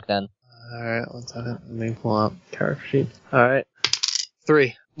intelligence check then. Alright, let me pull up character sheet. Alright.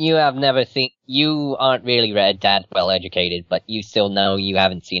 3. you have never seen, you aren't really that well educated, but you still know you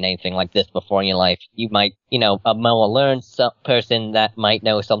haven't seen anything like this before in your life. You might, a more learned person that might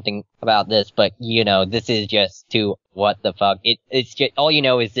know something about this, but this is just what the fuck. It's just, all you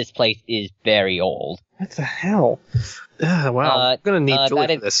know is this place is very old. What the hell? Wow, I'm gonna need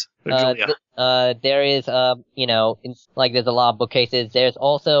Julia for this. There is, there's a lot of bookcases. There's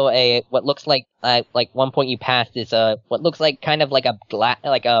also what looks like one point you passed is, what looks like kind of like a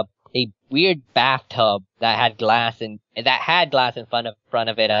weird bathtub that had glass in front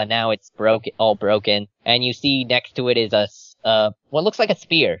of it. Now it's all broken. And you see next to it is what looks like a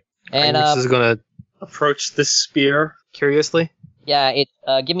spear. And, this is gonna approach this spear curiously. Yeah,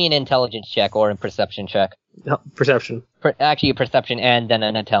 give me an intelligence check or a perception check. No, perception. Actually, a perception and then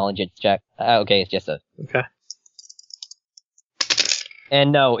an intelligence check. Okay, it's just Okay.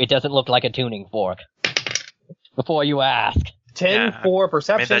 And no, it doesn't look like a tuning fork. Before you ask. 10 for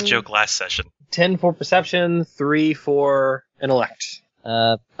perception. I made that joke last session. 10 for perception, 3 for intellect.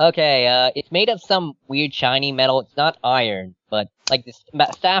 Okay, it's made of some weird shiny metal. It's not iron, but, the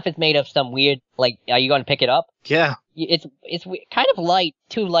staff is made of some weird, are you gonna pick it up? Yeah. It's kind of light,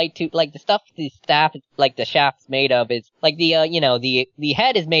 too light to, the stuff the staff, the shaft's made of is, the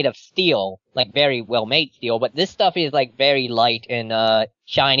head is made of steel, very well made steel, but this stuff is, very light and,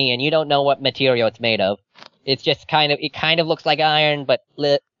 shiny, and you don't know what material it's made of. It's just it kind of looks like iron, but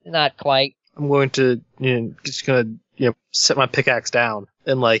not quite. I'm going to, just gonna, set my pickaxe down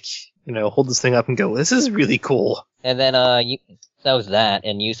and, hold this thing up and go, this is really cool. And then, so's that,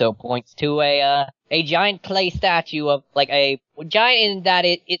 and Yuso points to a giant clay statue of, a giant in that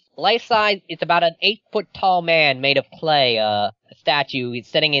it's life size, it's about an 8-foot tall man made of clay, a statue. He's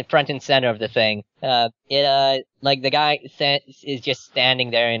sitting in front and center of the thing. The guy is just standing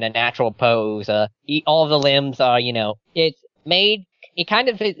there in a natural pose. All the limbs are, it's made, it kind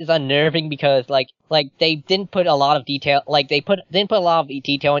of is unnerving because, they didn't put a lot of detail, didn't put a lot of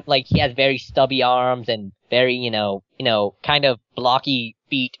detail in, he has very stubby arms and very, kind of blocky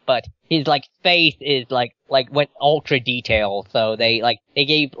feet, but his, face is, went ultra detailed, so they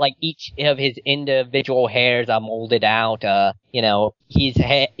gave, each of his individual hairs are molded out,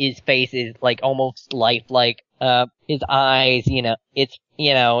 his face is, almost lifelike, his eyes,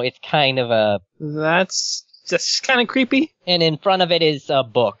 it's kind of That's kind of creepy. And in front of it is a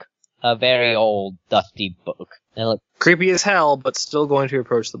book. A very old, dusty book. Creepy as hell, but still going to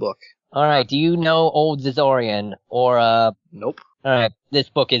approach the book. Alright, do you know Old Zazorian? Or, Nope. Alright, this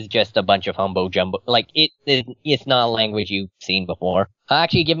book is just a bunch of humbo jumbo. It's not a language you've seen before.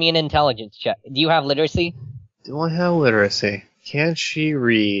 Actually, give me an intelligence check. Do you have literacy? Do I have literacy? Can she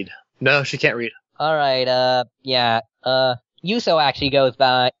read? No, she can't read. Alright, yeah, Yuso actually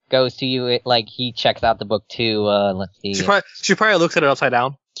goes to you, he checks out the book too, let's see. She probably looks at it upside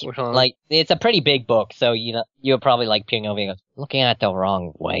down. It's a pretty big book, so, you're probably, peering over and goes, looking at it the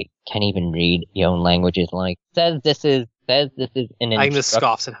wrong way. Can't even read your own languages, says this is an Agnes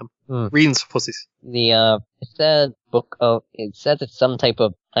scoffs at him. Reading some pussies. It says it's some type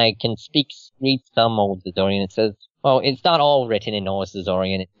of, I can read some Old Zazorian. It says, well, it's not all written in Old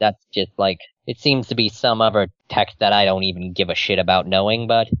Zazorian. That's just, it seems to be some other text that I don't even give a shit about knowing,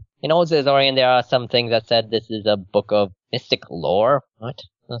 but in Old Zazorian there are some things that said this is a book of mystic lore. What?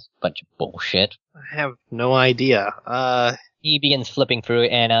 That's a bunch of bullshit. I have no idea. He begins flipping through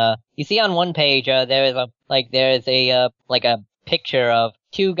it, and, you see on one page, there is a picture of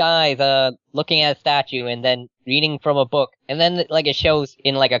two guys, looking at a statue and then reading from a book. And then, it shows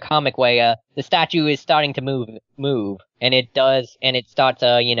in, a comic way, the statue is starting to move. And it does, and it starts,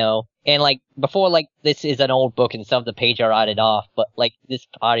 and before, this is an old book and some of the pages are rotted off, but, this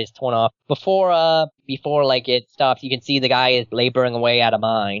part is torn off. Before, it stops, you can see the guy is laboring away at a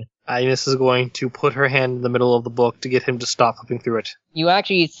mine. Agnes is going to put her hand in the middle of the book to get him to stop flipping through it. You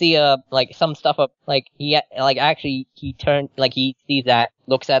actually see, some stuff up, he turns, he sees that,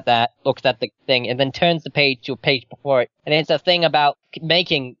 looks at the thing, and then turns the page to a page before it. And it's a thing about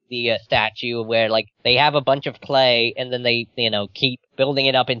making the statue where, they have a bunch of clay, and then they, keep building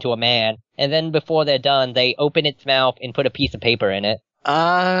it up into a man. And then before they're done, they open its mouth and put a piece of paper in it.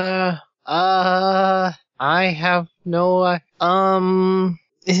 I have no,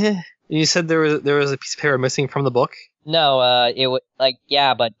 You said there was a piece of paper missing from the book? No, it was,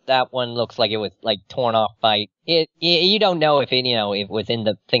 yeah, but that one looks like it was, torn off by, you don't know if it, it was in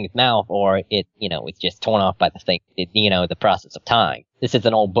the thing's mouth or it, it's just torn off by the thing, the process of time. This is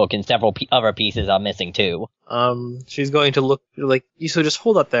an old book and several other pieces are missing too. She's going to look, so just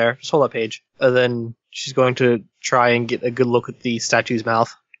hold that page, and then she's going to try and get a good look at the statue's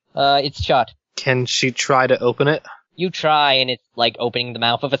mouth. It's shut. Can she try to open it? You try, and it's like opening the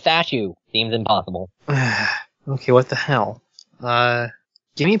mouth of a statue. Seems impossible. Okay, what the hell?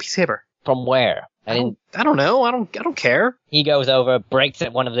 Give me a piece of paper. From where? I don't know. I don't care. He goes over, breaks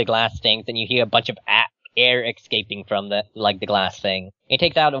at one of the glass things, and you hear a bunch of air escaping from the glass thing. He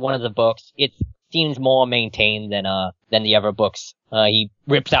takes out one of the books. It seems more maintained than the other books. He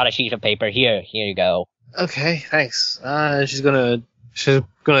rips out a sheet of paper. Here you go. Okay, thanks. She's gonna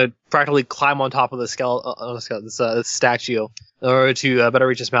practically climb on top of the this statue in order to better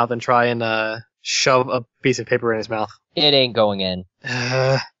reach his mouth and try and shove a piece of paper in his mouth. It ain't going in.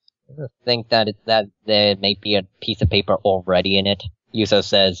 I think that there may be a piece of paper already in it. Yuso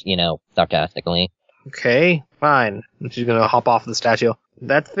says, sarcastically. Okay, fine. And she's gonna hop off the statue.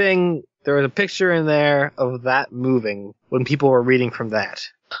 That thing, there was a picture in there of that moving when people were reading from that.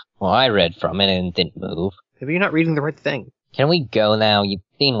 Well, I read from it and it didn't move. Maybe you're not reading the right thing. Can we go now? You've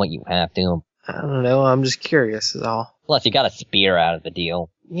seen what you have to. I don't know, I'm just curious is all. Plus, you got a spear out of the deal.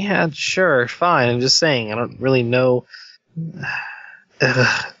 Yeah, sure, fine. I'm just saying, I don't really know.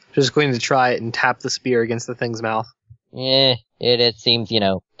 Just going to try it and tap the spear against the thing's mouth. It seems,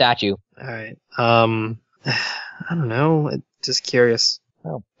 statue. Alright, I don't know, just curious.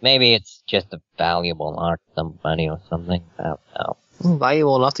 Well, maybe it's just a valuable art to somebody or something. I don't know.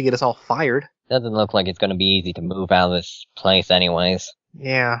 Valuable enough to get us all fired. Doesn't look like it's gonna be easy to move out of this place anyways.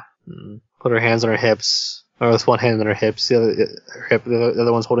 Yeah. Put her hands on her hips. Or with one hand on her hips, the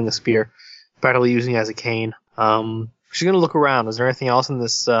other one's holding a spear. Practically using it as a cane. She's gonna look around. Is there anything else in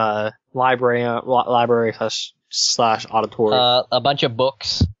this library slash auditorium? A bunch of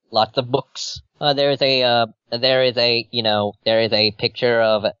books. Lots of books. There is a picture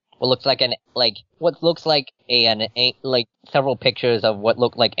of what looks like several pictures of what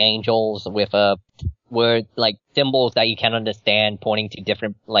look like angels with word symbols that you can't understand pointing to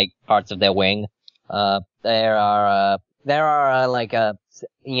different parts of their wing. There are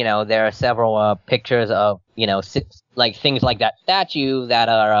several pictures of things like that statue that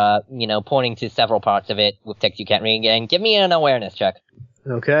are pointing to several parts of it with text you can't read. And give me an awareness check.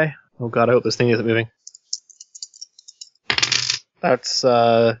 Okay. Oh god, I hope this thing isn't moving. That's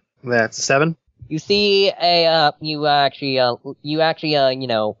 7. You see you actually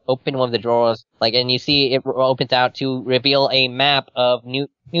open one of the drawers, and you see it opens out to reveal a map of New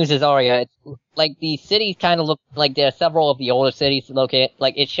Caesarea. It's the cities kind of look like there are several of the older cities located.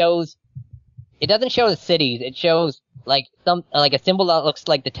 It doesn't show the cities. It shows a symbol that looks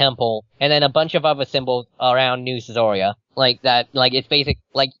like the temple, and then a bunch of other symbols around New Caesarea. It's basic.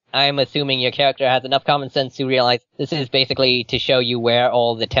 I'm assuming your character has enough common sense to realize this is basically to show you where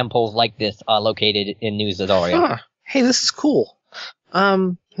all the temples like this are located in New Caesarea. Huh. Hey, this is cool. I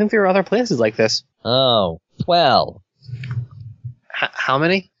think there are other places like this. Oh, 12. How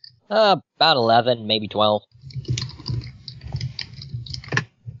many? About 11, maybe 12.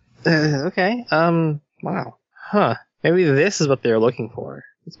 Okay. Wow. Huh. Maybe this is what they're looking for.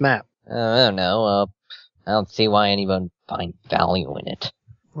 This map. I don't know. I don't see why anyone find value in it.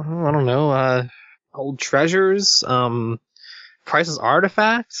 Well, I don't know. Old treasures. Priceless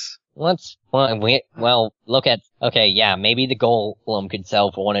artifacts. Look at. Okay, yeah, maybe the golem could sell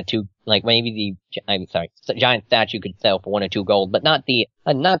for 1 or 2. Maybe the giant statue could sell for 1 or 2 gold, but not the.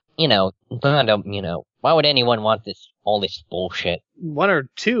 Why would anyone want all this bullshit? 1 or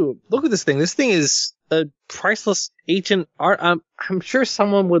 2. Look at this thing. This thing is a priceless ancient art. I'm sure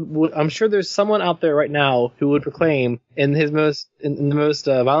someone would. I'm sure there's someone out there right now who would proclaim in the most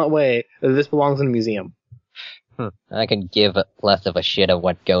violent way that this belongs in a museum. I could give less of a shit of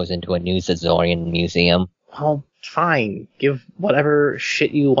what goes into a New Caesarian museum. Well, fine. Give whatever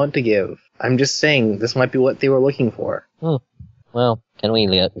shit you want to give. I'm just saying this might be what they were looking for. Well, can we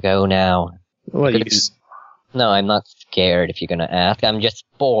go now? What No, I'm not scared if you're gonna ask. I'm just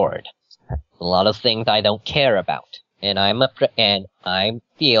bored. A lot of things I don't care about. And I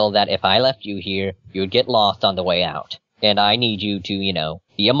feel that if I left you here, you'd get lost on the way out. And I need you to,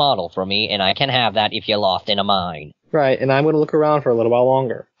 be a model for me, and I can have that if you're lost in a mine. Right, and I'm gonna look around for a little while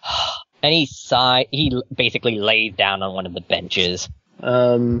longer. And he basically lays down on one of the benches.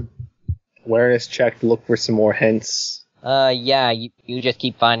 Awareness check to look for some more hints. Yeah, you just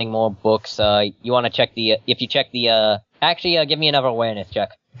keep finding more books. You wanna check if you check actually, give me another awareness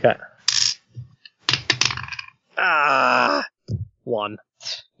check. Okay. 1.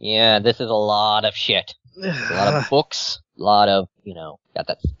 Yeah, this is a lot of shit. A lot of books, a lot of, got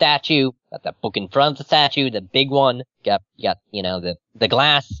that statue, got that book in front of the statue, the big one, got the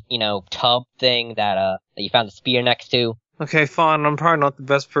glass, tub thing that you found the spear next to. Okay, fine, I'm probably not the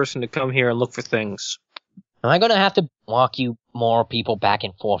best person to come here and look for things. Am I gonna have to walk you more people back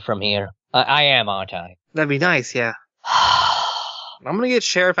and forth from here? I am, aren't I? That'd be nice, yeah. I'm gonna get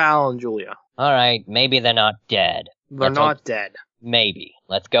Sheriff Al and Julia. Alright, maybe they're not dead. They're Let's not hope- dead. Maybe.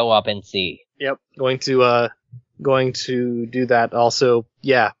 Let's go up and see. Yep. Going to do that. Also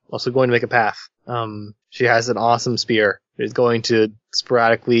going to make a path. She has an awesome spear. She's going to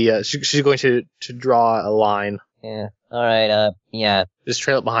sporadically, she's going to draw a line. Yeah. Alright, yeah. Just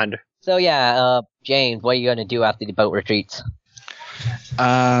trail it behind her. So James, what are you gonna do after the boat retreats?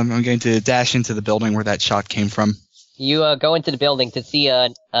 I'm going to dash into the building where that shot came from. You go into the building to see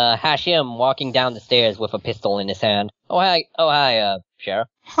Hashim walking down the stairs with a pistol in his hand. Oh hi, Sheriff.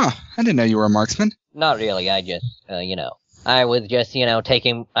 Huh, I didn't know you were a marksman. Not really, I just, I was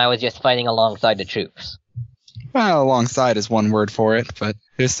just fighting alongside the troops. Well, alongside is one word for it, but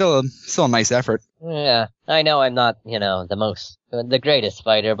it's still a nice effort. Yeah, I know I'm not, the greatest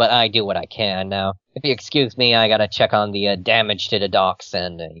fighter, but I do what I can. Now, if you excuse me, I gotta check on the damage to the docks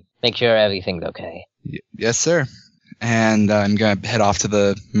and make sure everything's okay. Yes, sir. And I'm gonna head off to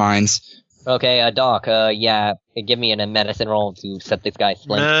the mines. Okay, Doc, give me a medicine roll to set this guy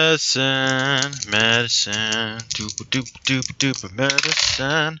slim. Medicine, doop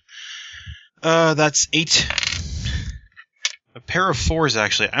medicine. That's 8. A pair of 4s,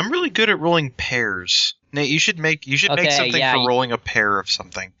 actually. I'm really good at rolling pairs. Nate, you should make something for rolling a pair of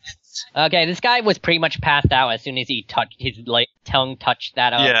something. Okay, this guy was pretty much passed out as soon as his tongue touched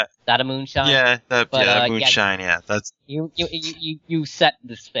that that moonshine. Yeah, that moonshine. Yeah, that's you set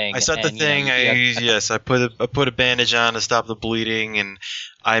this thing. I set the thing. I put a bandage on to stop the bleeding, and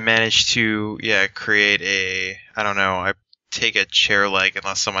I managed to create a I take a chair leg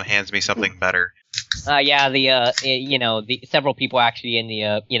unless someone hands me something better. The several people actually in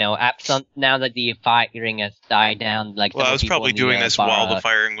the now that the firing has died down, like. Well, I was probably doing this while the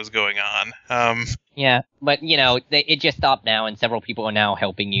firing was going on. Yeah, but it just stopped now, and several people are now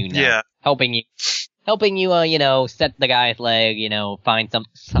helping you. Yeah. Helping you, set the guy's leg. Find some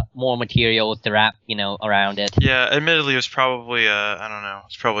more materials to wrap, around it. Yeah, admittedly, it was probably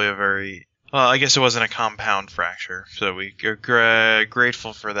it's probably a very. Well, I guess it wasn't a compound fracture, so we're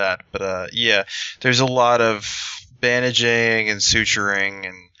grateful for that. But there's a lot of bandaging and suturing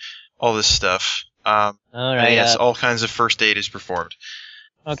and all this stuff. All right. Yes, all kinds of first aid is performed.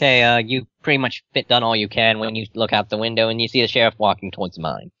 Okay. You pretty much done all you can when you look out the window and you see the sheriff walking towards the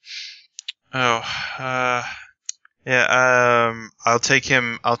mine. I'll take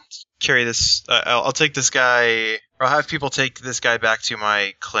him. I'll carry this. I'll take this guy. Or I'll have people take this guy back to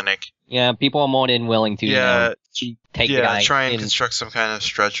my clinic. Yeah, people are more than willing to, take the guy. Try and construct some kind of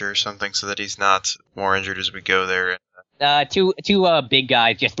stretcher or something so that he's not more injured as we go there. Two big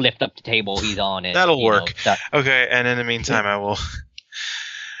guys just lift up the table he's on. And, that'll work. Okay, and in the meantime,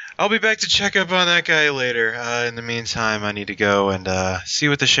 I'll be back to check up on that guy later. In the meantime, I need to go and see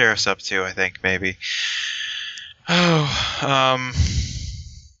what the sheriff's up to, I think, maybe. And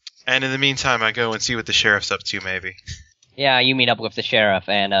in the meantime, I go and see what the sheriff's up to, maybe. Yeah, you meet up with the sheriff,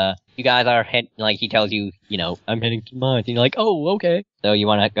 and you guys are he tells you, I'm heading to the mines, and you're like, oh, okay. So you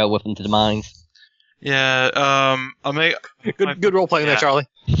want to go with him to the mines? Yeah, I'll make... Good role playing there, Charlie.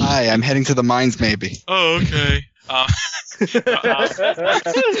 Hi, I'm heading to the mines, maybe. Oh, okay.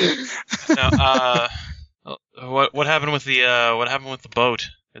 What happened with the boat?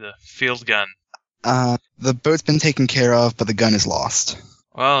 The field gun? The boat's been taken care of, but the gun is lost.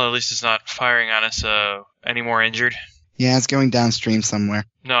 Well, at least it's not firing on us. Any more injured? Yeah, it's going downstream somewhere.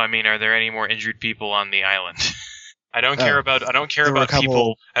 No, I mean, are there any more injured people on the island? I don't care about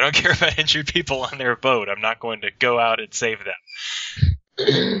people. I don't care about injured people on their boat. I'm not going to go out and save them.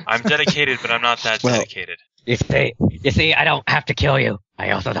 I'm dedicated, but I'm not that dedicated. You see, I don't have to kill you. I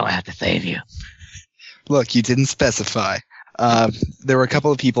also don't have to save you. Look, you didn't specify. There were a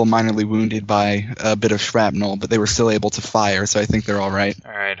couple of people minorly wounded by a bit of shrapnel, but they were still able to fire, so I think they're all right.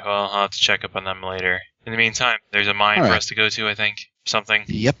 All right, well, I'll have to check up on them later. In the meantime, there's a mine for us to go to, I think. Something.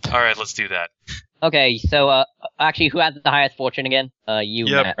 Yep. All right, let's do that. Okay, so, actually, who has the highest fortune again? You,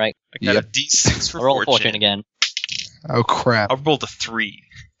 Matt, right? I got a D6 for roll fortune again. Oh, crap. I rolled a 3.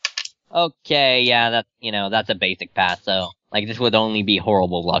 Okay, yeah, that's a basic pass, so, this would only be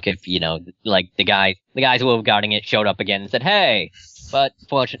horrible luck if, the guys who were guarding it showed up again and said, hey, but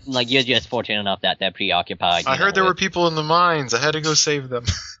you're just fortunate enough that they're preoccupied. I heard there were people in the mines. I had to go save them.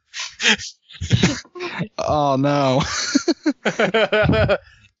 Oh, no.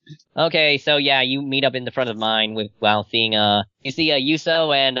 Okay, so yeah, you meet up in the front of mine while seeing you see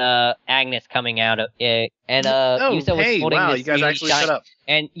Yuso and Agnes coming out of it, and Yuso was holding this you guys really actually shut up.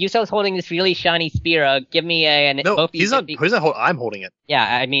 And Yuso's holding this really shiny spear. Give me he's not. I'm holding it. Yeah,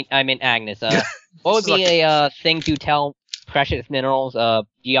 I mean Agnes. What would be a thing to tell precious minerals?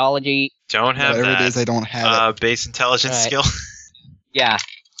 Geology, don't have Whatever that. it is, I don't have it. Base intelligence Alright. skill. Yeah.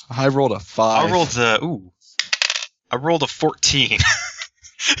 I rolled a 5. I rolled a 14.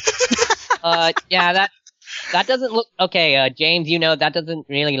 Yeah, that doesn't look okay. James, that doesn't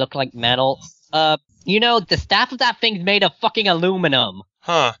really look like metal. The staff of that thing's made of fucking aluminum.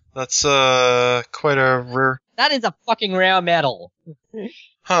 Huh. That's quite a rare. That is a fucking rare metal.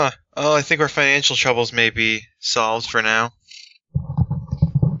 Huh. Oh, I think our financial troubles may be solved for now.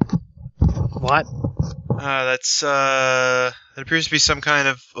 What? That appears to be some kind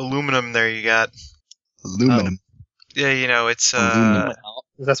of aluminum there you got. Aluminum. Yeah, it's Aluminum.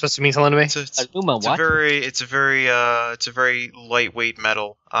 Is that supposed to mean something to me? it's Aluma, a what? very lightweight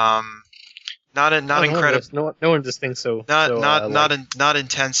metal. Not incredible. No one just thinks so. Not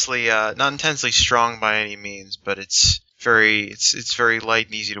intensely strong by any means, but it's very light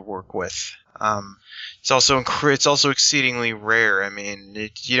and easy to work with. It's also exceedingly rare. I mean,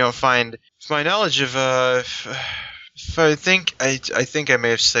 you don't find, to my knowledge of I think I may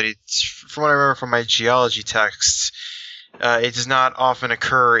have studied, from what I remember from my geology texts. It does not often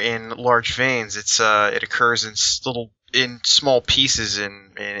occur in large veins. It occurs in small pieces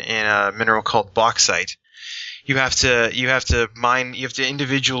in a mineral called bauxite. You have to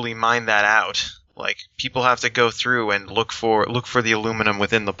individually mine that out. Like, people have to go through and look for the aluminum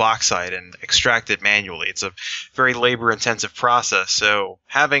within the bauxite and extract it manually. It's a very labor-intensive process. So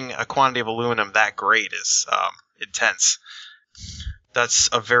having a quantity of aluminum that great is intense. That's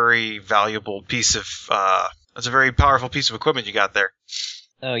a very valuable piece of that's a very powerful piece of equipment you got there.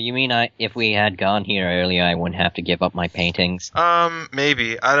 Oh, you mean if we had gone here earlier, I wouldn't have to give up my paintings?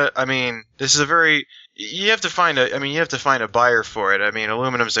 Maybe. I mean, this is you have to find a buyer for it. I mean,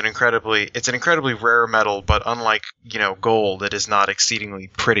 aluminum is an incredibly rare metal, but unlike, gold, it is not exceedingly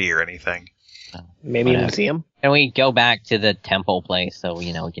pretty or anything. Maybe a museum? Can we go back to the temple place so,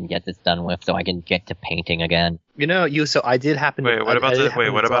 we can get this done with so I can get to painting again? So I did happen to... What about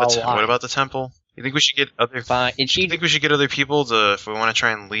the temple? You think we should get other? Fine. You think we should get other people if we want to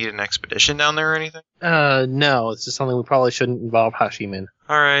try and lead an expedition down there or anything? No. It's just something we probably shouldn't involve Hashim in.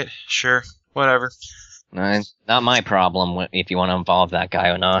 All right, sure, whatever. It's not my problem if you want to involve that guy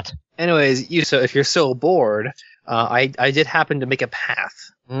or not. Anyways, if you're so bored, I did happen to make a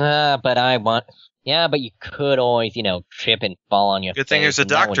path. Nah, but but you could always, trip and fall on your Good face. thing there's a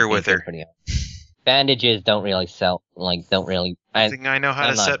doctor with her. Bandages don't really sell, don't really... I think I know how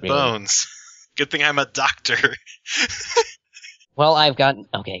to set bones. Good thing I'm a doctor. Well,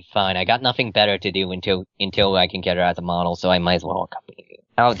 okay, fine. I got nothing better to do until I can get her as a model, so I might as well accompany you.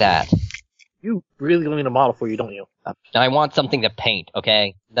 How's that? You really don't need a model for you, don't you? I want something to paint,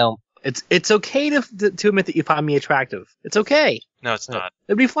 okay? No. It's okay to admit that you find me attractive. It's okay. No, it's not.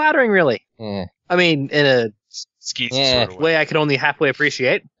 It'd be flattering, really. Yeah. I mean, in a Skeezy sort of way I can only halfway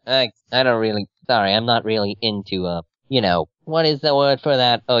appreciate. I don't really... Sorry, I'm not really into, what is the word for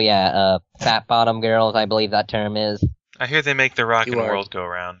that? Oh yeah, fat bottom girls, I believe that term is. I hear they make the rockin' You are- world go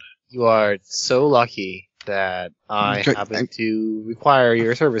round. You are so lucky that I happen to require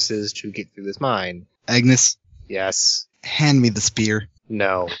your services to get through this mine. Agnes, Yes. hand me the spear.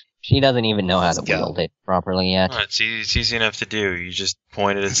 No. She doesn't even know how to Let's go. wield it properly yet. Oh, it's easy enough to do. You just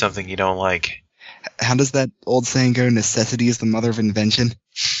pointed at something you don't like. How does that old saying go? Necessity is the mother of invention.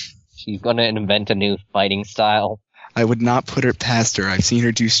 She's gonna invent a new fighting style. I would not put it past her. I've seen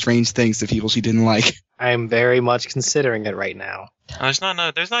her do strange things to people she didn't like. I'm very much considering it right now. There's not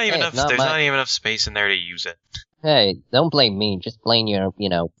even enough space in there to use it. Hey, don't blame me. Just blame your,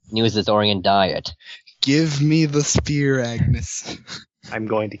 Newsorian diet. Give me the spear, Agnes. I'm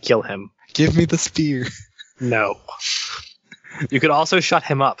going to kill him. Give me the spear. No. You could also shut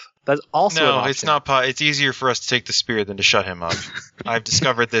him up. That's also an No, option. it's not. It's easier for us to take the spear than to shut him up. I've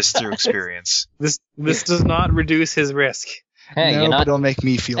discovered this through experience. This does not reduce his risk. Hey, no, you're but not. it'll make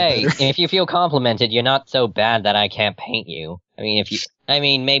me feel Hey, better. if you feel complimented, you're not so bad that I can't paint you.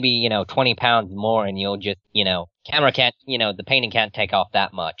 Maybe 20 pounds more, and you'll just, camera can't, the painting can't take off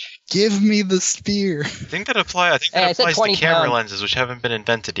that much. Give me the spear. I think that applies I said to 20 camera pounds. lenses, which haven't been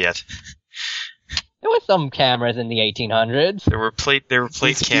invented yet. There were some cameras in the 1800s. There were plate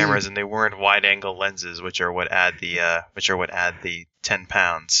It's cameras, and they weren't wide-angle lenses, which are what add the 10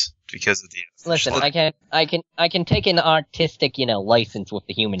 pounds because of the. Listen, I can take an artistic, license with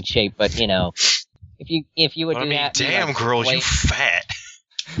the human shape, but if you would do that, damn girl, you fat.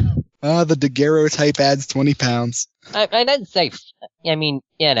 The daguerreotype adds 20 pounds. I didn't say.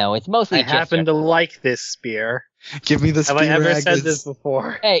 It's mostly I just. happen to like this spear. Give me the Have spear, I ever Agnes. said this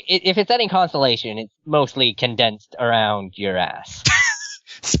before? Hey, if it's any consolation, it's mostly condensed around your ass.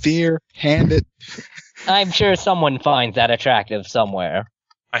 Spear, hand it. I'm sure someone finds that attractive somewhere.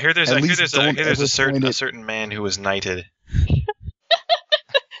 I hear there's At a least don't ever certain point a it- certain man who was knighted.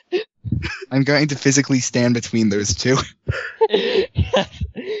 I'm going to physically stand between those two.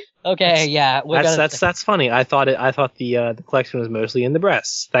 Okay, yeah, That's funny. I thought the collection was mostly in the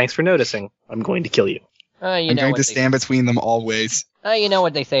breasts. Thanks for noticing. I'm going to kill you. you I'm know going what to they, stand between them always. you know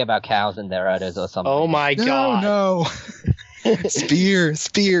what they say about cows and their udders or something. Oh my god. No. Spear,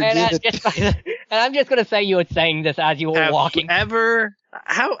 and, give it. I'm just gonna say you were saying this as you were Have walking. you ever?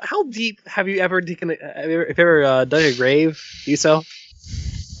 How deep have you ever taken? Have you ever dug a grave? You so?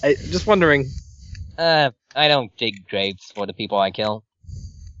 Just wondering. I don't dig graves for the people I kill.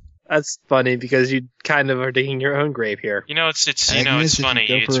 That's funny because you kind of are digging your own grave here. You know, it's Agnes, if you funny.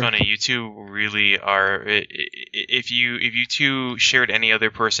 go It's for- funny. You two really are. If you two shared any other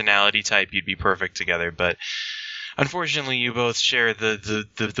personality type, you'd be perfect together. But unfortunately, you both share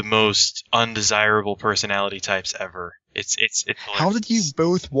the most undesirable personality types ever. It's How did you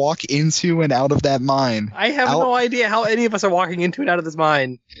both walk into and out of that mine? I have no idea how any of us are walking into and out of this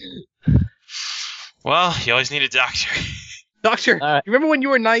mine. Well, you always need a doctor. Doctor, Alright. you remember when you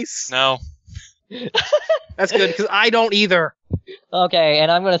were nice? No. That's good because I don't either. Okay, and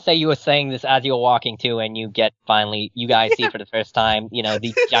I'm gonna say you were saying this as you were walking too, and you guys see for the first time,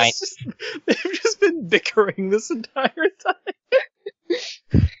 the giant. They've just been bickering this entire time.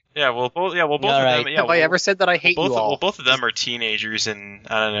 Yeah, both All of them. right. Yeah, Have I ever said that I hate you all? Well, both of them are teenagers, and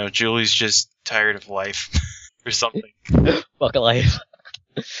I don't know. Julie's just tired of life or something. Fuck life.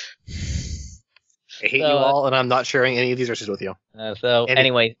 I hate So, you all, and I'm not sharing any of these resources with you. So And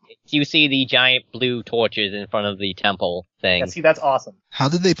anyway, you see the giant blue torches in front of the temple thing. Yeah, see, that's awesome. How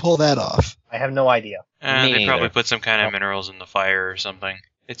did they pull that off? I have no idea. Me They probably neither. put some kind of minerals in the fire or something.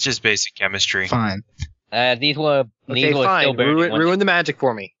 It's just basic chemistry. Fine. These were Okay, still fine. burning. Ruin the magic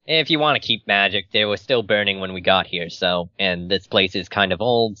for me. If you want to keep magic, they were still burning when we got here. So, and this place is kind of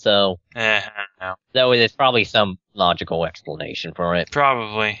old, so I don't know. though there's probably some logical explanation for it.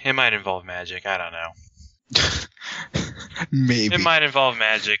 Probably. It might involve magic. I don't know. Maybe. It might involve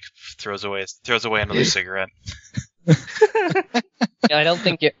magic. Throws away another cigarette. I don't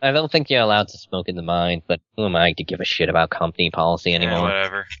think you're allowed to smoke in the mine, but who am I to give a shit about company policy Yeah, anymore?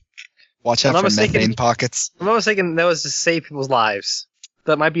 whatever. Watch out I'm not for mistaken- methane pockets. If I'm not mistaken, that was to save people's lives.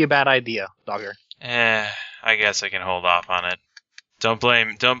 That might be a bad idea, Dogger. I guess I can hold off on it. Don't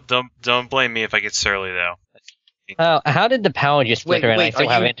blame me if I get surly though. How did the power just flicker and I wait, still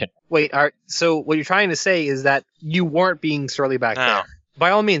are have you- internet? Wait, so what you're trying to say is that you weren't being surly back No. there.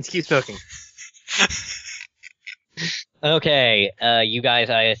 By all means, keep smoking. Okay, you guys,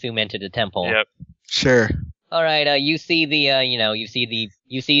 I assume, entered the temple. Yep. Sure. All right, you see the,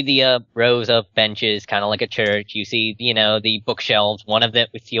 you see the rows of benches, kind of like a church. You see, the bookshelves. One of them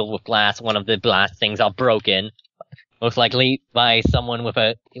is sealed with glass. One of the glass things are broken, most likely by someone with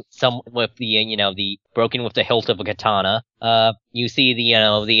the broken with the hilt of a katana. You see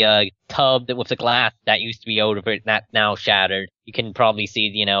the tub with the glass that used to be over it, that's now shattered. You can probably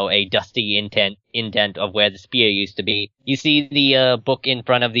see, a dusty indent of where the spear used to be. You see the book in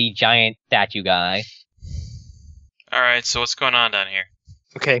front of the giant statue guy. Alright, so what's going on down here?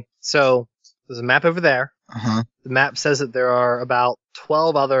 Okay, so there's a map over there. Uh-huh. The map says that there are about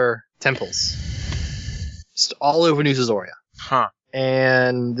 12 other temples. Just all over New Caesarea. Huh.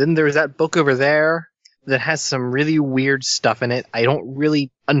 And then there's that book over there that has some really weird stuff in it. I don't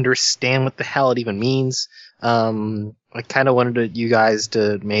really understand what the hell it even means. I kind of wanted you guys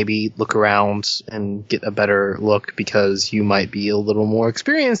to maybe look around and get a better look because you might be a little more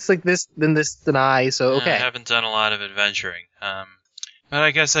experienced like this than I. So I okay, haven't done a lot of adventuring. But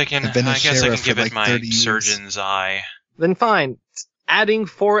I guess I can I've been a sheriff give for it like my 30 years. surgeon's eye. then fine. Adding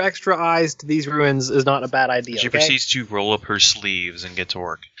 4 extra eyes to these ruins is not a bad idea. She Okay? proceeds to roll up her sleeves and get to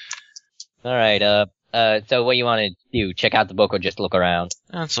work. All right, so what you want to do? Check out the book or just look around?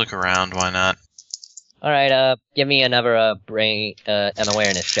 Let's look around. Why not? All right, give me another brain, an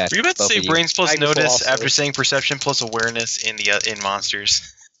awareness check. Were you about to both say of you. brains plus I just will notice also- after saying perception plus awareness in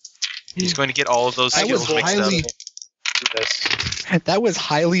monsters? He's going to get all of those I was skills mixed highly- up. Do this. That was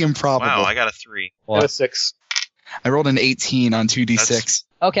highly improbable. Wow, I got a 3. What? That was 6. I rolled an 18 on 2d6.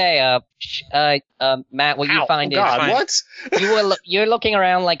 Okay, Matt, what you Ow, find oh God, fine. what? you're looking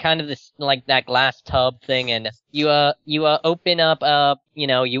around like kind of this, like that glass tub thing, and you open up a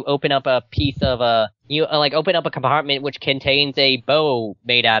piece of open up a compartment which contains a bow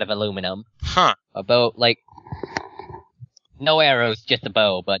made out of aluminum. Huh. A bow, like, no arrows, just a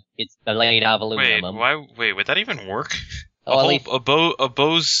bow, but it's made out of Wait, aluminum. wait, would that even work? Oh, at least- A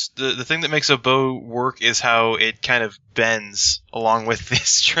bow's the thing that makes a bow work is how it kind of bends along with this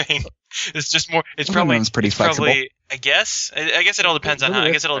string. It's just more. It's Aluminum's probably pretty flexible. Probably, I guess. I guess it all depends on how.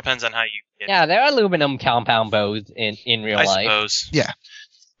 I guess it all depends on how you. Get Yeah, there are aluminum compound bows in real I life. suppose.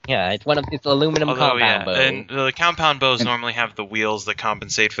 Yeah, it's aluminum Although, compound bow. and the compound bows normally have the wheels that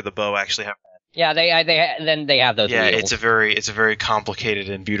compensate for the bow actually have. Yeah, they have those Yeah, wheels. it's a very complicated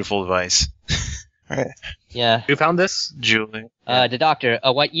and beautiful device. Yeah. You found this? Julie. The doctor,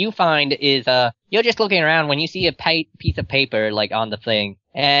 what you find is, you're just looking around when you see a piece of paper, like, on the thing,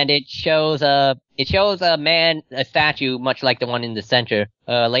 and it shows a statue, much like the one in the center,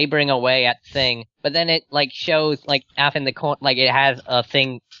 laboring away at the thing, but then it, like, shows, like, off in the corner, like, it has a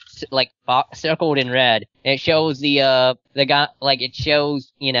thing, like, circled in red, and it shows the guy, like, it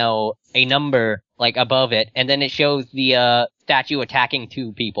shows, a number, like, above it, and then it shows the, statue attacking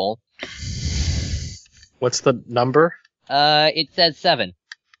two people. What's the number? It says 7.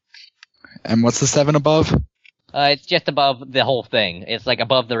 And what's the 7 above? It's just above the whole thing. It's like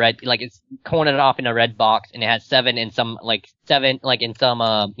above the red, like it's cornered off in a red box, and it has 7 in some, like 7, like in some,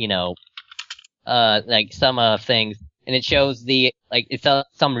 like some, things. And it shows it's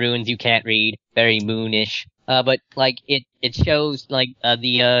some runes you can't read, very moonish. But like it shows like,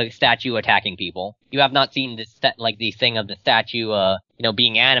 the, statue attacking people. You have not seen this, the thing of the statue,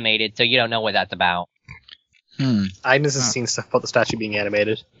 being animated, so you don't know what that's about. Agnes has seen stuff about the statue being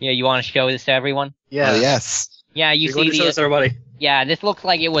animated. Yeah, you want to show this to everyone? Yeah. Oh, yes. Yeah, you You're going see to show this to everybody. Yeah, this looks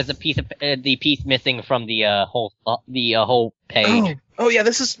like it was a piece of the piece missing from the whole page. Oh yeah,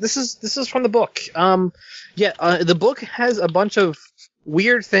 this is from the book. The book has a bunch of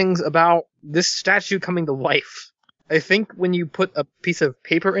weird things about this statue coming to life. I think when you put a piece of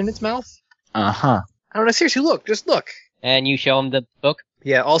paper in its mouth. Uh-huh. I don't know. Seriously, just look. And you show him the book.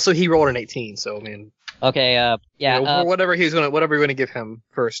 Yeah. Also, he rolled an 18, so I mean. Okay. Whatever you're gonna give him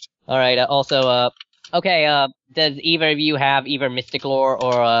first. All right. Does either of you have either mystic lore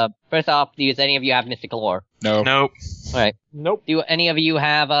or first off, does any of you have mystic lore? No. Nope. All right. Nope. Does any of you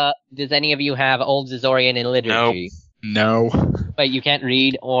have old Zazorian in liturgy? No. But you can't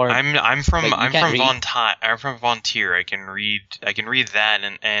read or I'm from read? Von Tier. I can read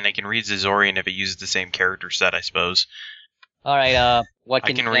that and I can read Zazorian if it uses the same character set, I suppose. All right. What I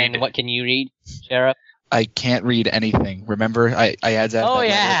can can read. what can you read, Sheriff? I can't read anything. Remember, I had that. Oh, that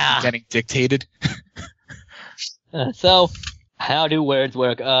yeah. getting dictated. So, how do words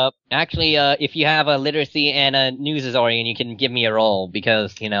work? Actually, if you have a literacy and a new Zazorian, you can give me a roll,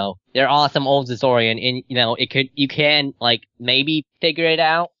 because, they're awesome old Zazorian, and, you can, like, maybe figure it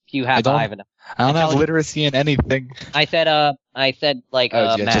out if you have 5 enough. I don't have literacy in anything. I said, like,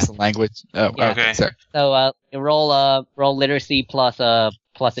 yeah, math. just a language. Oh, Yeah. okay. Sorry. So, roll literacy plus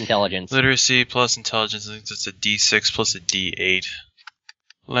intelligence. Literacy plus intelligence. I think it's a D6 plus a D8.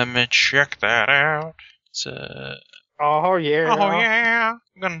 Let me check that out. It's Oh yeah. Oh yeah,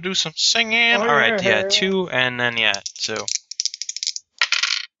 I'm gonna do some singing. Oh, All right, yeah. 2, and then so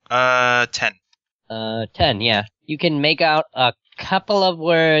 10. 10, yeah. You can make out a couple of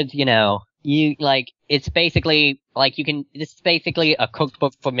words, it's basically, this is basically a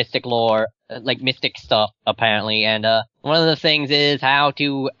cookbook for mystic lore, like mystic stuff, apparently, and, one of the things is how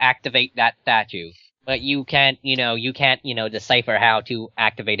to activate that statue. But you can't decipher how to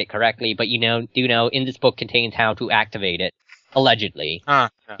activate it correctly, but in this book contains how to activate it. Allegedly.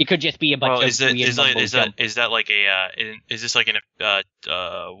 It could just be a bunch of is this like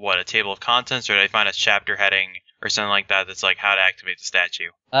a table of contents, or did I find a chapter heading or something like that that's like how to activate the statue?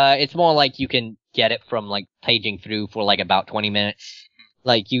 It's more like you can get it from like paging through for like about 20 minutes.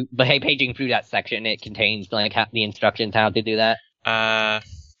 Paging through that section, it contains like the instructions how to do that.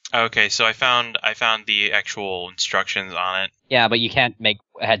 Okay, so I found the actual instructions on it. Yeah, but you can't make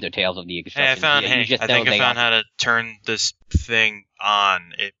heads or tails of the instructions. I think I found how to turn this thing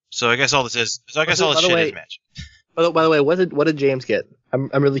on. So I guess all this is. So I guess all this shit is magic. By the way, what did James get?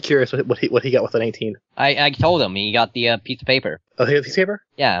 I'm really curious what he got with an 18. I told him he got the piece of paper. Oh, he got a piece of paper?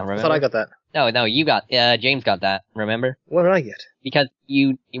 Yeah, remember? I thought I got that. No, you got. James got that. Remember? What did I get? Because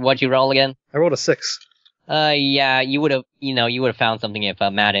what'd you roll again? I rolled a 6. Yeah, you would have found something if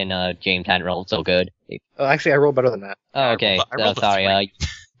Matt and James hadn't rolled so good. Actually, I rolled better than that. Oh, okay. I rolled a Sorry.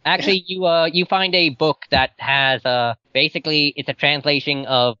 Actually, you find a book that has basically it's a translation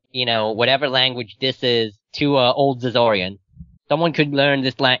of whatever language this is to Old Zazorian. Someone could learn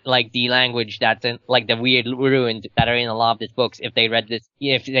this the language that's in like the weird ruins that are in a lot of these books if they read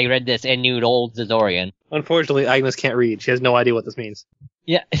this and knew Old Zazorian. Unfortunately, Agnes can't read. She has no idea what this means.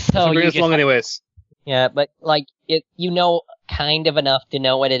 Yeah, so bring us along anyways. Yeah, but kind of enough to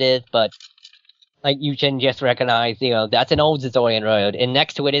know what it is, but you can just recognize, that's an old Zazorian road, and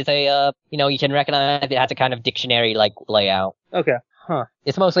next to it is a, you can recognize it has a kind of dictionary layout. Okay. Huh.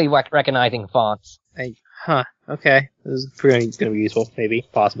 It's mostly recognizing fonts. Okay. This is pretty going to be useful, maybe,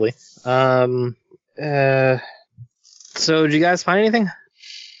 possibly. So did you guys find anything?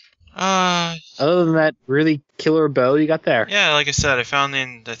 Other than that really killer bow you got there? Yeah, like I said, I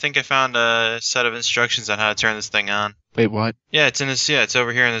think I found a set of instructions on how to turn this thing on. Wait, what? Yeah, it's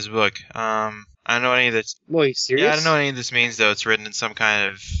over here in this book. I don't know any of this. Boy, you serious? Yeah, I don't know what any of this means though. It's written in some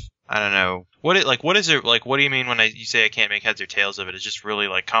kind of, I don't know. What is it like? What do you mean when you say I can't make heads or tails of it? It's just really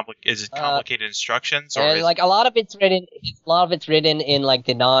like is it complicated instructions or like a lot of it's written in like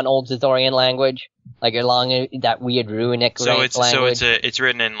the non-old Zazorian language, like along that weird runic language. It's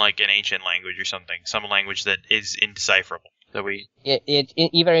written in like an ancient language or something, some language that is indecipherable. It's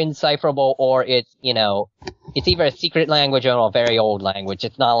either indecipherable or it's it's either a secret language or a very old language.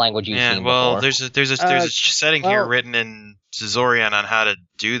 It's not a language you've seen before. there's a setting here written in Zazorian on how to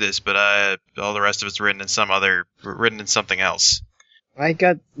do this, but all the rest of it's written in something else. I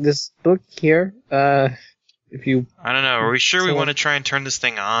got this book here. If you, I don't know. Are we sure we want to try and turn this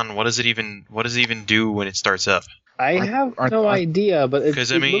thing on? What does it even do when it starts up? I have no idea, but because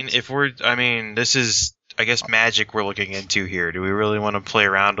this is, I guess, magic we're looking into here. Do we really want to play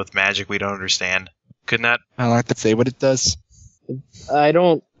around with magic we don't understand? Couldn't that? I like to say what it does. I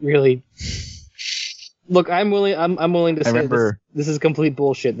don't really. Look, I'm willing to say this is complete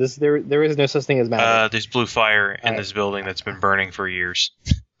bullshit. There is no such thing as magic. There's blue fire in this building that's been burning for years.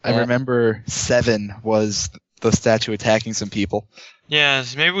 I remember 7 was the statue attacking some people. Yeah,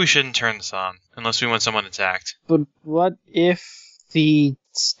 maybe we shouldn't turn this on unless we want someone attacked. But what if the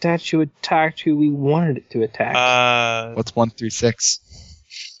statue attacked who we wanted it to attack? What's 1 through 6?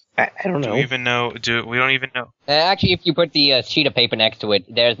 I don't know. Do we even know? We don't even know. Actually, if you put the sheet of paper next to it,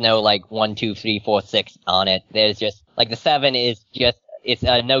 there's no like 1, 2, 3, 4, 6 on it. There's just like the 7 is just it's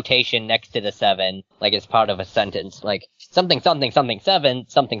a notation next to the 7, like it's part of a sentence, like something 7, something,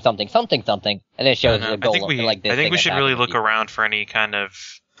 and it shows the goal. I think we should really look around for any kind of,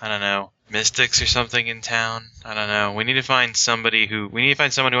 I don't know, mystics or something in town. I don't know. We need to find somebody who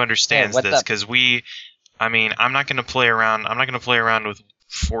understands this, because I'm not going to play around. I'm not going to play around with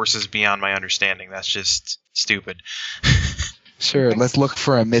forces beyond my understanding. That's just stupid. Sure, let's look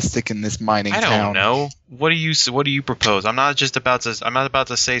for a mystic in this mining town. I don't know. What do you propose? I'm not about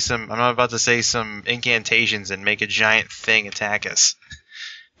to say some incantations and make a giant thing attack us.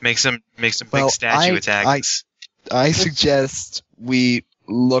 Make some big statue attack us. I suggest we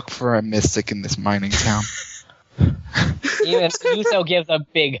look for a mystic in this mining town. Even Yuso gives a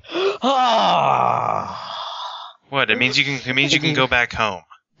big What? It means you can go back home.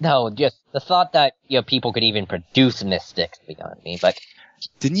 No, just the thought that people could even produce mystics beyond me. But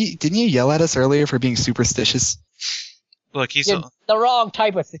didn't you yell at us earlier for being superstitious? Look, he's the wrong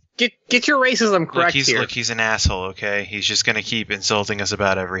type of. Get your racism correct here. Look, he's an asshole. Okay, he's just gonna keep insulting us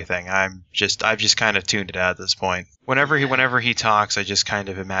about everything. I've just kind of tuned it out at this point. Whenever he talks, I just kind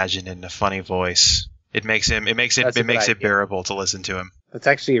of imagine it in a funny voice. It makes it bearable to listen to him. That's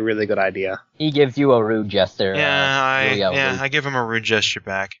actually a really good idea. He gives you a rude gesture. I give him a rude gesture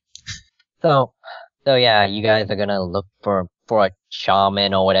back. So yeah, you guys are gonna look for a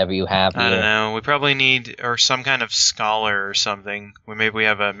shaman or whatever you have here. I don't know. We probably need some kind of scholar or something. Maybe we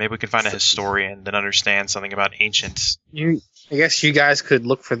can find a historian that understands something about ancients. I guess you guys could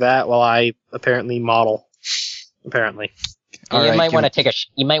look for that while I apparently model. Apparently. You might want to take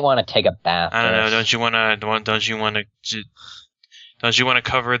a bath. I don't know. Don't you want to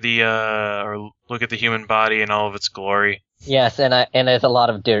cover the or look at the human body in all of its glory? Yes, and there's a lot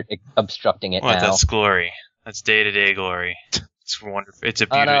of dirt obstructing it now. That's glory. That's day-to-day glory. It's wonderful. It's a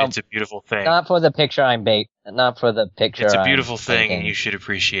beautiful thing. Not for the picture Not for the picture. It's a beautiful thing, and you should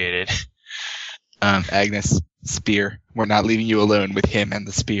appreciate it. Agnes, spear. We're not leaving you alone with him and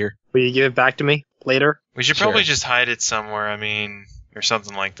the spear. Will you give it back to me later? We should probably just hide it somewhere. Or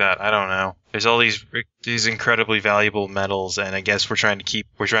something like that. I don't know. There's all these incredibly valuable metals, and I guess we're trying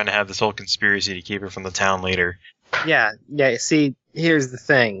to have this whole conspiracy to keep it from the town leader. Yeah. See, here's the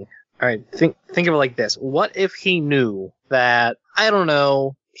thing. All right, think of it like this. What if he knew that, I don't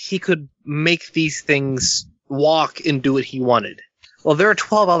know, he could make these things walk and do what he wanted? Well, there are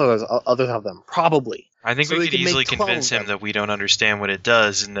 12 others of them, probably. I think we could easily convince him that we don't understand what it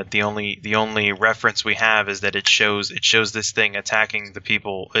does, and that the only reference we have is that it shows this thing attacking the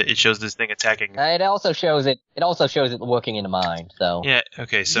people. It shows this thing attacking. It also shows it working in the mind. So yeah,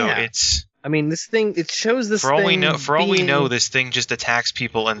 okay, so it's. This thing. It shows this. For all we know, this thing just attacks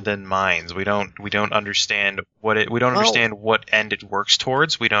people and then minds. We don't understand what it. We don't understand what end it works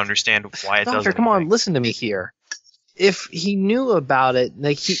towards. We don't understand why it does. Doctor, come on, listen to me here. if he knew about it,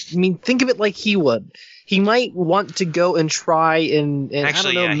 like think of it like he would. He might want to go and try and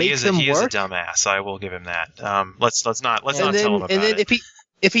Actually, I don't know, make them he is a work. dumbass. I will give him that. Let's not tell him about And then it.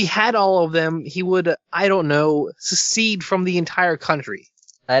 if he had all of them, he would, I don't know, secede from the entire country.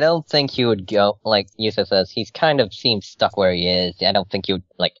 I don't think he would go, like Yusuf says, he's kind of seems stuck where he is. I don't think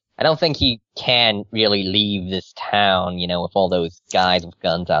he can really leave this town, with all those guys with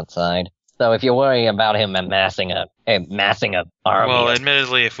guns outside. So if you're worrying about him amassing a army. Well,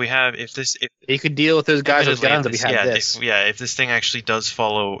 admittedly, if he could deal with those guys with guns if he had this. If this thing actually does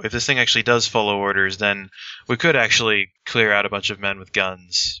follow orders, then we could actually clear out a bunch of men with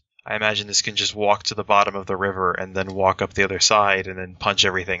guns. I imagine this can just walk to the bottom of the river and then walk up the other side and then punch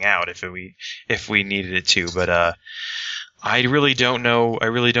everything out if we needed it to. But I really don't know. I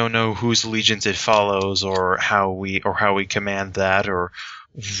really don't know whose allegiance it follows, or how we command that, or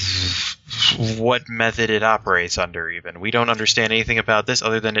what method it operates under. Even we don't understand anything about this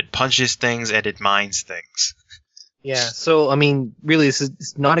other than it punches things and it mines things. Yeah. So I mean, really,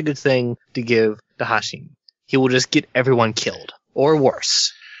 it's not a good thing to give to Hashim. He will just get everyone killed or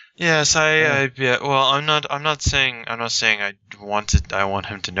worse. Yes, well, I'm not saying I want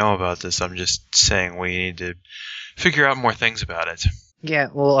him to know about this. I'm just saying we need to figure out more things about it. Yeah,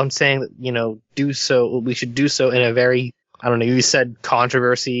 well, I'm saying that, we should do so in a very, I don't know, you said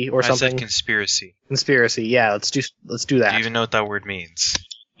controversy or something? I said conspiracy. Conspiracy, yeah, let's do that. Do you even know what that word means?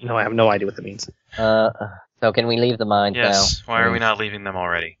 No, I have no idea what that means. So can we leave the mines now? Yes, why are we not leaving them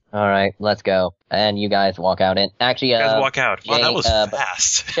already? Alright, let's go. And you guys walk out in. Actually, You guys walk out. Wow, Jay, that was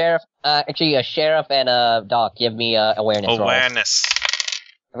fast. Sheriff, Sheriff and, Doc, give me, awareness rolls. Awareness.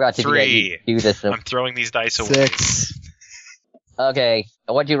 I forgot to 3. do this. I'm throwing these dice away. 6. Okay,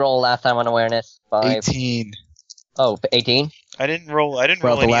 what'd you roll last time on awareness? 5? 18. Oh, 18? I didn't roll any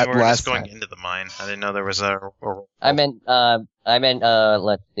awareness last going time. into the mine. I didn't know there was a I meant,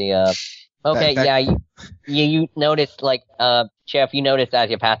 let's see, okay, Back. yeah, you noticed, Sheriff, you noticed as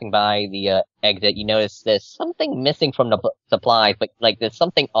you're passing by the, exit, you noticed there's something missing from the supplies, but, there's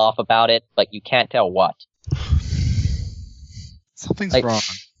something off about it, but you can't tell what. Something's Like- wrong.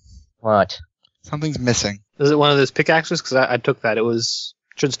 What? Something's missing. Is it one of those pickaxes? Because I took that.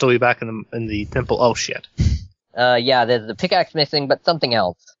 Should still be back in the temple. Oh, shit. Yeah, there's the pickaxe missing, but something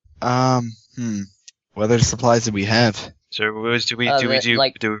else. What other supplies do we have? So do we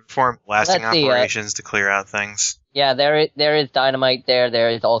perform lasting let's see, operations to clear out things? Yeah, there is dynamite there, there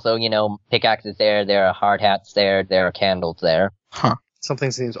is also, pickaxes there are hard hats there are candles there. Huh.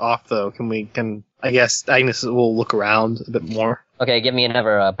 Something seems off, though. I guess Agnes will look around a bit more. Okay, give me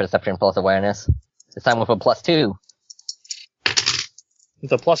another, perception plus awareness. This time with a +2.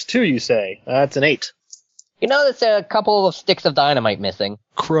 It's a +2, you say? That's an 8. You notice there are a couple of sticks of dynamite missing.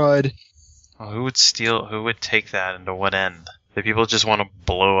 Crud. Well, who would take that, and to what end? Do people just want to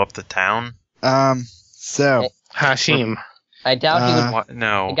blow up the town? So. Hashim. I doubt he would. What?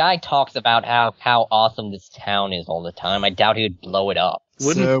 No. The guy talks about how awesome this town is all the time. I doubt he would blow it up.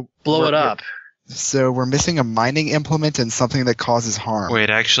 Wouldn't blow it up. So we're missing a mining implement and something that causes harm. Wait,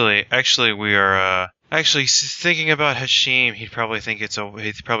 actually, we are. Thinking about Hashim, he'd probably think it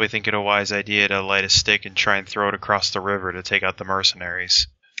a wise idea to light a stick and try and throw it across the river to take out the mercenaries.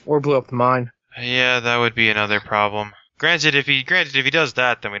 Or blow up the mine. Yeah, that would be another problem. Granted, if he does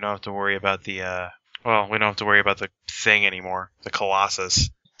that, then we don't have to worry about the thing anymore, the Colossus.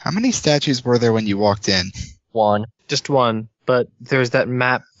 How many statues were there when you walked in? 1. Just one. But there's that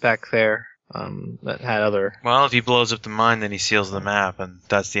map back there that had other... Well, if he blows up the mine, then he seals the map, and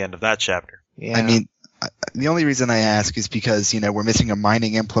that's the end of that chapter. Yeah. I mean, the only reason I ask is because, we're missing a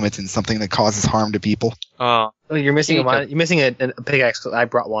mining implement and something that causes harm to people. Oh, Oh, you're missing you're missing a pickaxe. 'Cause I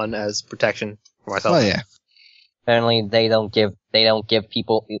brought one as protection for myself. Oh, yeah. Apparently they don't give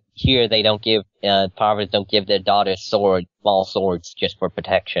people here, fathers don't give their daughters small swords just for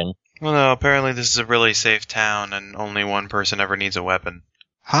protection. well, no, apparently this is a really safe town, and only one person ever needs a weapon.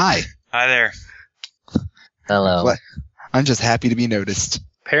 Hi. Hi there. Hello. What? I'm just happy to be noticed.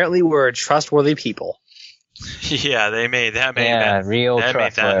 Apparently we're a trustworthy people. Yeah, they made that real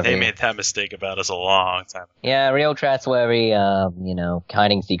trustworthy. they made that mistake about us a long time ago. Yeah, real trustworthy,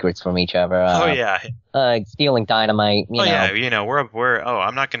 hiding secrets from each other. Oh yeah. Stealing dynamite, yeah,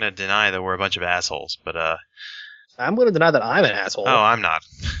 I'm not gonna deny that we're a bunch of assholes, but I'm going to deny that I'm an asshole. oh, I'm not.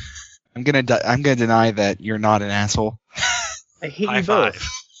 I'm gonna deny that you're not an asshole. I hate High you five. both.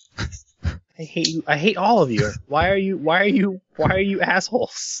 I hate you. I hate all of you. Why are you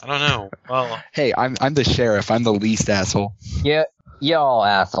assholes? I don't know. Well, Hey, I'm the sheriff. I'm the least asshole. You're all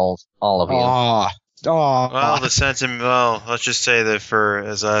assholes, all of you. Aw. let's just say that for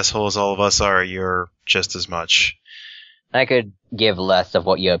as assholes as all of us are, you're just as much. I could give less of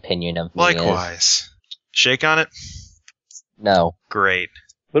what your opinion of me is. Likewise. Shake on it? No. Great.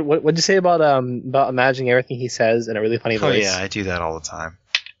 What'd you say about imagining everything he says in a really funny Oh voice? yeah, I do that all the time.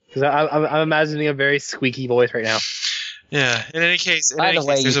 Because I'm imagining a very squeaky voice right now. Yeah. In any case, By the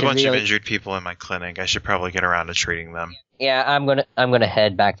way, you there's a should bunch of really- injured people in my clinic. I should probably get around to treating them. Yeah, I'm gonna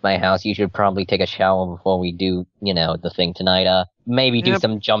head back to my house. You should probably take a shower before we do, the thing tonight. Maybe do Yep.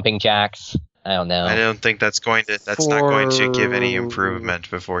 some jumping jacks. I don't know. I don't think that's not going to give any improvement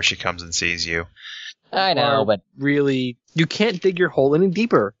before she comes and sees you. I know, Or but really, you can't dig your hole any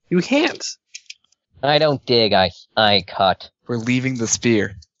deeper. You can't. I don't dig, I cut. We're leaving the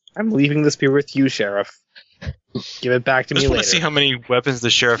spear. I'm leaving the spear with you, Sheriff. Give it back to I just me want later. to see how many weapons the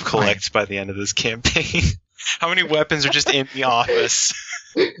sheriff collects by the end of this campaign. How many weapons are just in the office?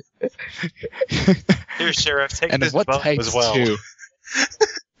 Here, Sheriff, take And this what bow types as well. too?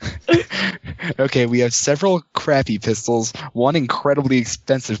 Okay, we have several crappy pistols, one incredibly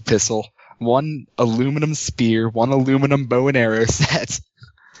expensive pistol, one aluminum spear, one aluminum bow and arrow set.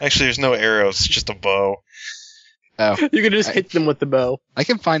 Actually, there's no arrows, it's just a bow. Oh, You can just hit them with the bow. I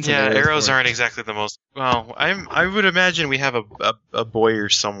can find some Yeah, arrows for it. aren't exactly the most. Well, I would imagine we have a boyer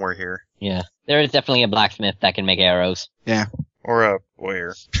somewhere here, Yeah. There is definitely a blacksmith that can make arrows. or a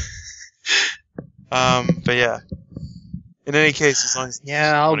boyer. But yeah. In any case, as long as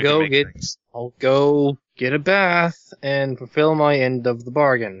Yeah, I'll somebody can go make get things. I'll go get a bath and fulfill my end of the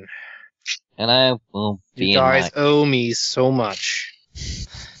bargain. And I will be You in guys my... owe me so much.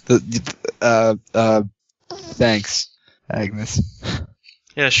 Thanks, Agnes.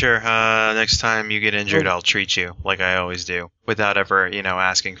 Yeah, sure. Next time you get injured, I'll treat you like I always do, without ever,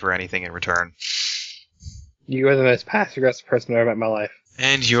 asking for anything in return. You are the most passive-aggressive person I've ever met in my life.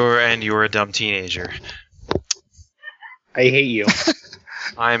 And you're a dumb teenager. I hate you.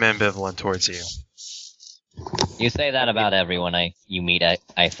 I'm ambivalent towards you. You say that about everyone you meet,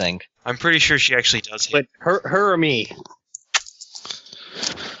 I think. I'm pretty sure she actually does hate. But her or me?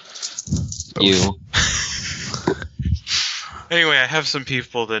 You. Anyway, I have some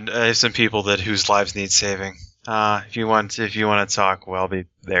people that whose lives need saving. If you want to talk, well, I'll be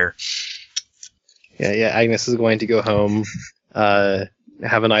there. Yeah. Agnes is going to go home,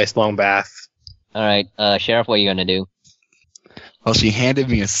 have a nice long bath. Alright, Sheriff, what are you gonna do? Well, she handed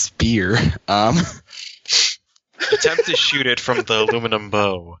me a spear. Attempt to shoot it from the aluminum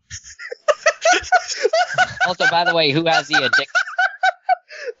bow. Also, by the way, who has the addiction?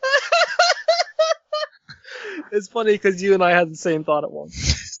 It's funny because you and I had the same thought at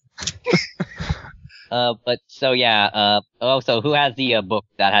once. Also, who has the book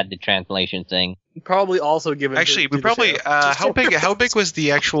that had the translation thing? Probably also given. Actually, to we the probably sheriff. how big was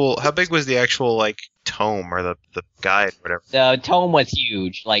the actual like tome or the guide, whatever. The tome was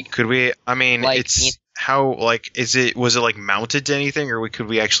huge, like, Could we? I mean, Like, it's how like was it like mounted to anything, or could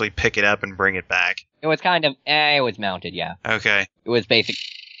we actually pick it up and bring it back? it was kind of, it was mounted, yeah. Okay, It was basic.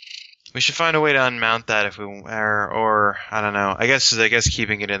 we should find a way to unmount that if we or I don't know. I guess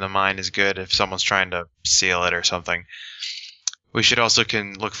keeping it in the mine is good if someone's trying to seal it or something. We should also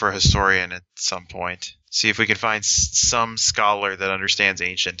can look for a historian at some point. See if we can find some scholar that understands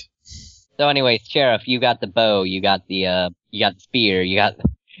ancient. So anyways, Sheriff, you got the bow, you got the spear, you got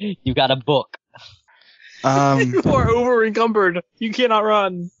a book. You are over encumbered. You cannot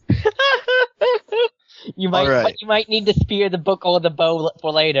run. You might, Alright. but you might need the spear, the book, or the bow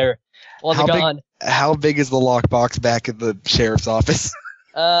for later. Or the How big- gun. How big is the lockbox back at the sheriff's office?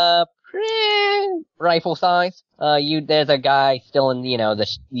 Rifle size. There's a guy still in,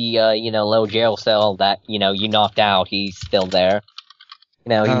 the low jail cell that, you knocked out. He's still there.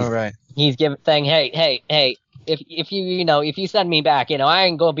 Right. He's saying, hey, if you send me back, I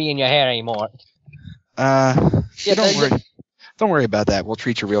ain't gonna be in your hair anymore. Don't worry about that. We'll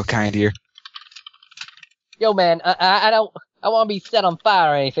treat you real kind here. Yo, man, I want to be set on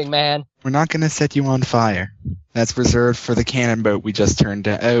fire or anything, man. We're not gonna set you on fire. That's reserved for the cannon boat we just turned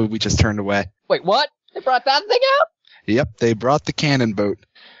away. Wait, what? They brought that thing out? Yep, they brought the cannon boat.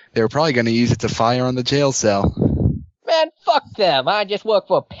 They were probably gonna use it to fire on the jail cell. Man, fuck them. I just work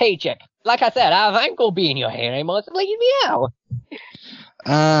for a paycheck. Like I said, I ain't gonna be in your hair anymore, so leave me out.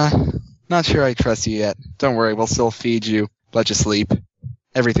 Not sure I trust you yet. Don't worry, we'll still feed you, let you sleep.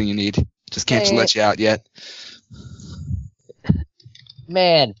 Everything you need. Just can't let you out yet.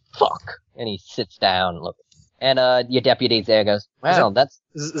 Man, fuck. And he sits down, look. And, your deputy's there goes, wow, that's,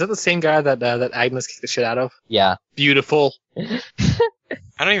 Is that the same guy that Agnes kicked the shit out of? yeah. Beautiful. I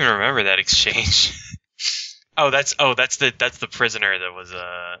don't even remember that exchange. that's the prisoner that was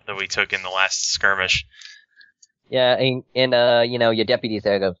that we took in the last skirmish. Yeah, and your deputy's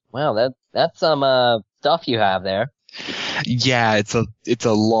there goes, wow, that's some, stuff you have there. Yeah, it's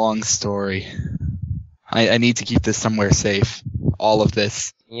a long story. I need to keep this somewhere safe. All of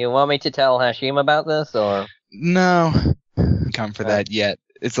this. You want me to tell Hashim about this, or? No, come for that yet.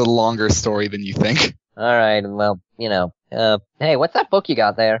 It's a longer story than you think. Alright, well, hey, what's that book you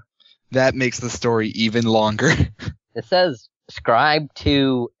got there? That makes the story even longer. It says scribe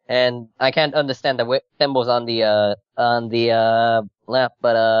to, and I can't understand the symbols on the left,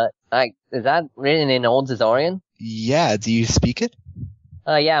 but, is that written in Old Zazorian? Yeah, do you speak it?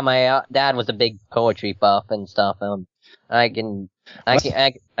 Yeah, my dad was a big poetry buff and stuff. I can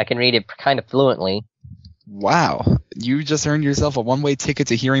read it kind of fluently. Wow, you just earned yourself a one-way ticket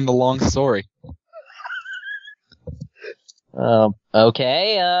to hearing the long story.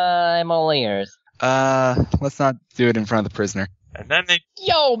 Okay, I'm all ears. Let's not do it in front of the prisoner. And then they.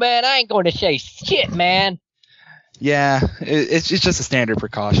 Yo, man, I ain't going to say shit, man. Yeah, it's just a standard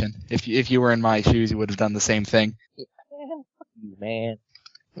precaution. If you were in my shoes, you would have done the same thing. Man, fuck you, man.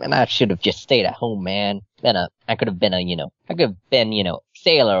 Man, I should have just stayed at home, man. I could have been a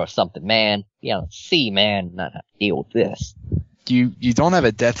sailor or something, man. Be on the sea, man. Not have to deal with this. You don't have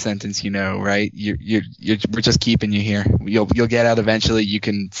a death sentence, right? We're just keeping you here. You'll get out eventually. You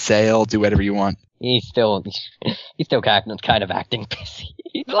can sail, do whatever you want. He's still kind of acting pissy.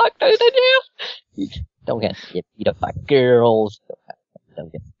 He's locked in jail. Don't get beat up by girls.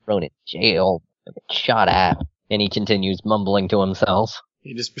 Don't get thrown in jail. Don't get shot at. And he continues mumbling to himself.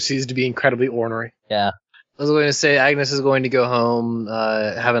 He just proceeds to be incredibly ornery. Yeah. I was going to say Agnes is going to go home,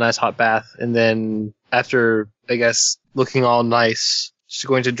 have a nice hot bath, and then after, I guess, looking all nice, she's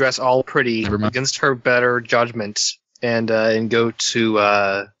going to dress all pretty against her better judgment and go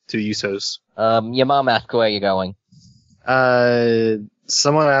to Yuso's. Your mom asked where you're going.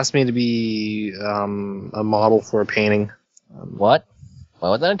 Someone asked me to be a model for a painting. What? Why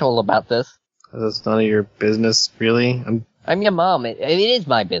wasn't I told about this? That's none of your business, really. I'm your mom. It is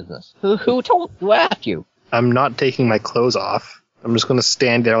my business. Who asked you? I'm not taking my clothes off. I'm just going to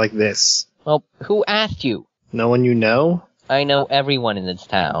stand there like this. Well, who asked you? No one you know? I know everyone in this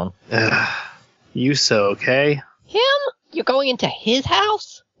town. Yuso, okay? Him? You're going into his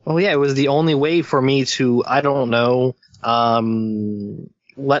house? Oh yeah, it was the only way for me to, I don't know,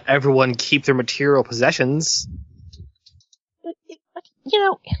 let everyone keep their material possessions.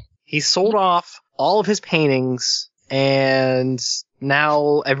 He sold off all of his paintings, and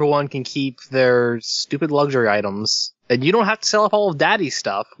now everyone can keep their stupid luxury items. And you don't have to sell off all of Daddy's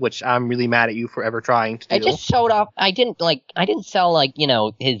stuff, which I'm really mad at you for ever trying to do. I just showed off, I didn't sell,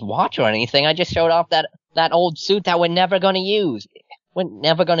 his watch or anything. I just showed off that old suit that we're never gonna use. We're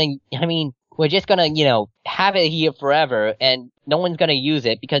just gonna, have it here forever, and no one's gonna use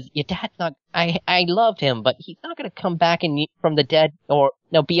it because your dad's not, I loved him, but he's not gonna come back from the dead or,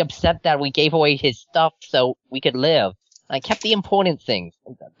 be upset that we gave away his stuff so we could live. I kept the important things.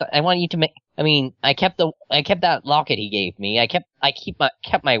 I want you to I kept that locket he gave me. I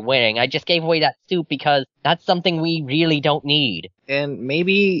kept my wearing. I just gave away that suit because that's something we really don't need. And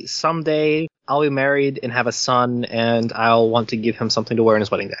maybe someday I'll be married and have a son, and I'll want to give him something to wear on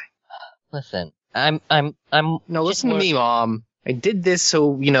his wedding day. Listen, I'm. No, listen to me, Mom. I did this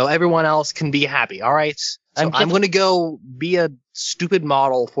so, everyone else can be happy, alright? So I'm gonna go be a stupid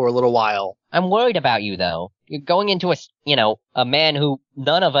model for a little while. I'm worried about you, though. You're going into a man who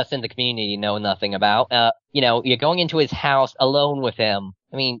none of us in the community know nothing about. You're going into his house alone with him.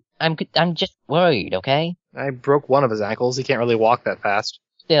 I'm just worried, okay? I broke one of his ankles. He can't really walk that fast.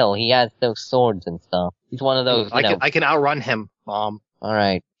 Still, he has those swords and stuff. He's one of those, I can outrun him, Mom.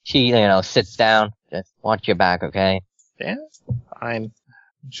 Alright. She, sits down. Just watch your back, okay? Yeah, fine.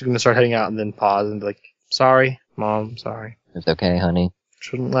 She's gonna start heading out and then pause and be like, sorry, Mom, sorry. It's okay, honey.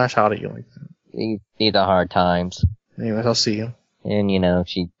 Shouldn't lash out at you like that. These are hard times. Anyways, I'll see you. And,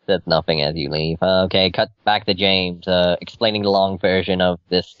 she says nothing as you leave. Okay, cut back to James, explaining the long version of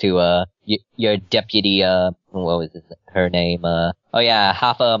this to, your deputy, what was her name?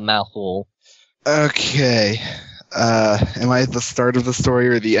 Half a mouthful. Okay. Am I at the start of the story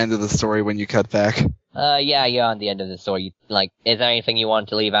or the end of the story when you cut back? Yeah, you're on the end of the story. Is there anything you want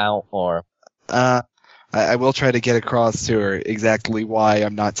to leave out, or? I will try to get across to her exactly why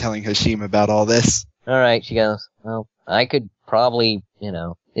I'm not telling Hashim about all this. Alright, she goes, well, I could probably,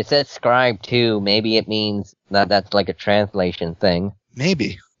 it says scribe too. Maybe it means that's like a translation thing.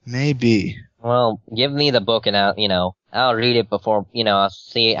 Maybe. Well, give me the book and I'll read it before, I'll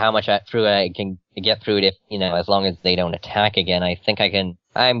see how much through I can get through it if, as long as they don't attack again. I think I can,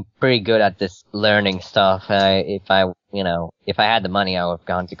 I'm pretty good at this learning stuff. If I had the money, I would have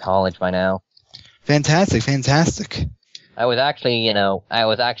gone to college by now. Fantastic. I was actually,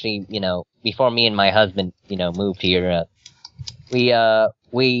 before me and my husband, moved here,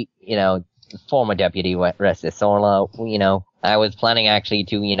 former deputy, rest his soul, I was planning actually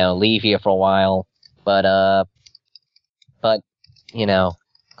to, leave here for a while, but,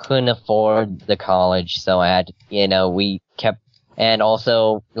 couldn't afford the college, so I had, we kept, and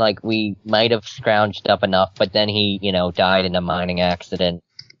also, we might have scrounged up enough, but then he, died in a mining accident.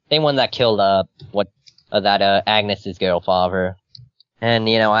 Same one that killed, Agnes's girlfather. And,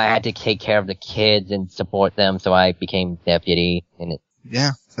 I had to take care of the kids and support them, so I became deputy, and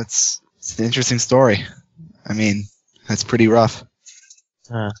Yeah, it's an interesting story. I mean, that's pretty rough.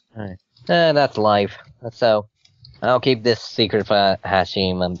 Alright. That's life. So, I'll keep this secret for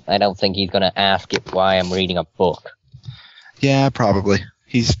Hashim. I don't think he's gonna ask it why I'm reading a book. Yeah, probably.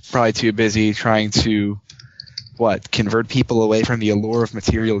 He's probably too busy trying to, convert people away from the allure of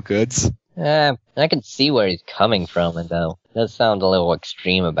material goods? I can see where he's coming from, though. It does sound a little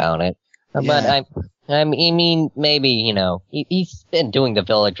extreme about it. Yeah. But I mean, maybe, he's been doing the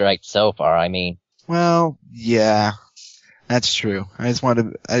village right so far, I mean. Well, yeah, that's true. I just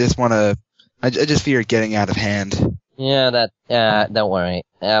fear getting out of hand. Yeah, don't worry.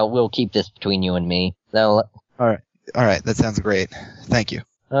 We'll keep this between you and me. So, Alright, that sounds great. Thank you.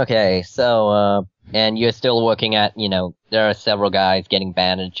 okay, so, and you're still working at, there are several guys getting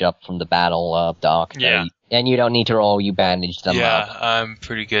bandaged up from the battle, Doc. Yeah. And you don't need to roll, you bandage them Yeah, up. I'm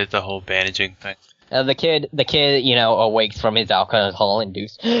pretty good at the whole bandaging thing. The kid, awakes from his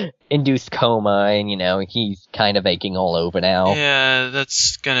alcohol-induced coma, and, he's kind of aching all over now. Yeah,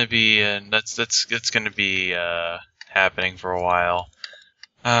 that's gonna be happening for a while.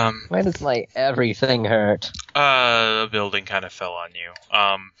 Why does my everything hurt? A building kind of fell on you.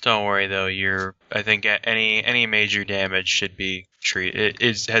 Don't worry though. I think any major damage should be treated.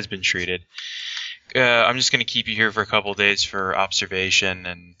 Has been treated. I'm just gonna keep you here for a couple days for observation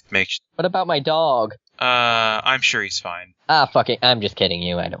and make. What about my dog? I'm sure he's fine. Fuck it. I'm just kidding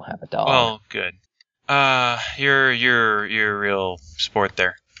you. I don't have a dog. Well, good. You're a real sport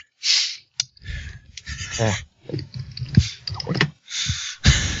there.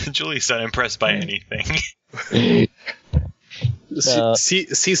 Julie's not impressed by anything.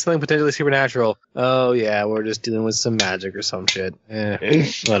 See something potentially supernatural. Oh yeah, we're just dealing with some magic or some shit.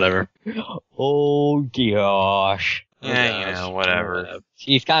 Whatever. Oh gosh. Yeah, whatever.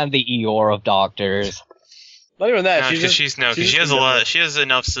 She's kind of the Eeyore of doctors. Not even that. Because she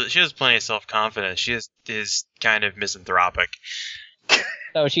has plenty of self-confidence. She is kind of misanthropic.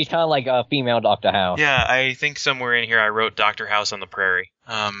 So she's kind of like a female Dr. House. Yeah, I think somewhere in here I wrote Dr. House on the Prairie.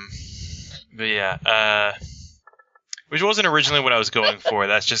 But yeah, which wasn't originally what I was going for.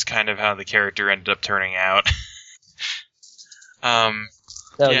 That's just kind of how the character ended up turning out.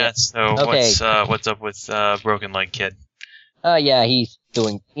 Okay. What's up with Broken Leg Kid? Yeah, he's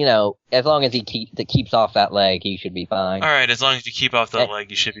doing, as long as he keeps off that leg, he should be fine. Alright, as long as you keep off that leg,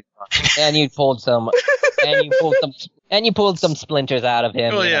 you should be fine. And you pulled some splinters out of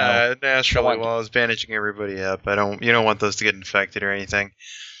him. Well, yeah, know. naturally, while I was bandaging everybody up, you don't want those to get infected or anything.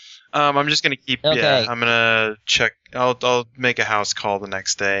 I'm just gonna keep. Okay. Yeah, I'm gonna check. I'll make a house call the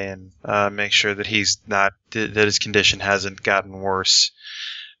next day and make sure that that his condition hasn't gotten worse.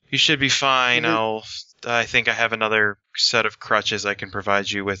 He should be fine. I think I have another set of crutches I can provide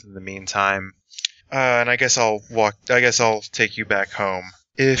you with in the meantime. And I guess I'll take you back home.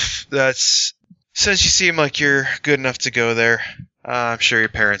 Since you seem like you're good enough to go there, I'm sure your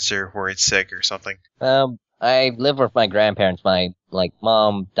parents are worried sick or something. I live with my grandparents. My,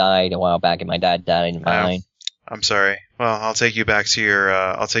 mom died a while back and my dad died in mine. I'm sorry. Well, I'll take you back to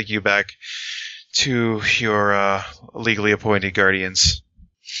your legally appointed guardians.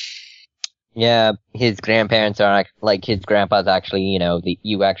 Yeah, his grandparents are his grandpa's actually,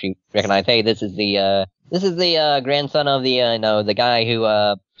 you actually recognize, hey, this is the grandson of the guy who,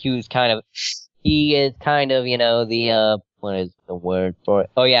 he is kind of, what is the word for it?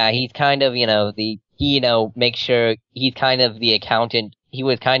 Oh yeah, he's kind of, make sure he's kind of the accountant. He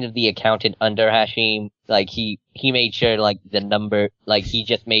was kind of the accountant under Hashim. He made sure, the number,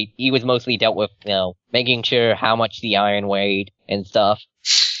 he was mostly dealt with, making sure how much the iron weighed and stuff.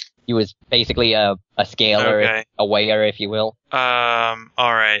 He was basically a scaler, Okay. a weigher, if you will.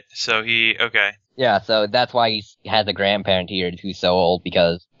 Alright, so okay. Yeah, so that's why he has a grandparent here who's so old,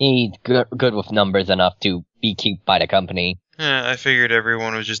 because he's good with numbers enough to be kept by the company. I figured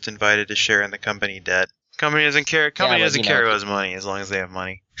everyone was just invited to share in the company debt. Company doesn't care who has money as long as they have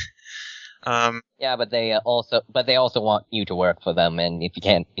money. Yeah, but they also want you to work for them, and if you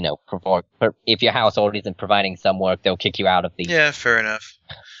can't, if your household isn't providing some work, they'll kick you out of the. Yeah, fair enough.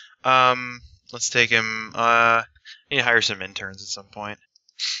 Let's take him. Need to hire some interns at some point.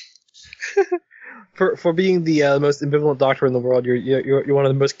 For being the most ambivalent doctor in the world, you're one of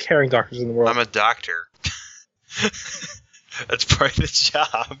the most caring doctors in the world. I'm a doctor. That's part of the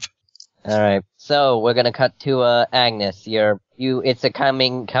job. Alright, so we're gonna cut to, Agnes. It's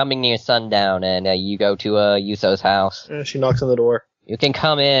coming near sundown, and, you go to, Yuso's house. She knocks on the door. You can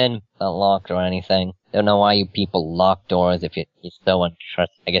come in, not locked or anything. Don't know why you people lock doors if you're so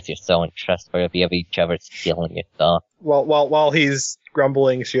I guess you're so untrustworthy of each other stealing your stuff. While he's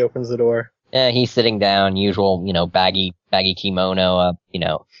grumbling, she opens the door. Yeah, he's sitting down, usual, baggy kimono,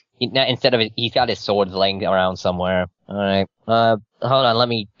 instead of he's got his swords laying around somewhere. Alright, hold on, let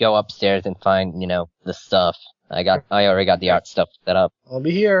me go upstairs and find, the stuff. I already got the art stuff set up. I'll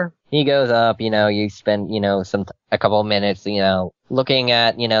be here. He goes up, you spend, a couple of minutes, looking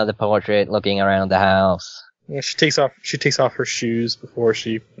at, the portrait, looking around the house. Yeah, she takes off her shoes before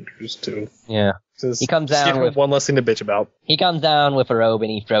she enters too. Yeah. He comes down with one less thing to bitch about. He comes down with a robe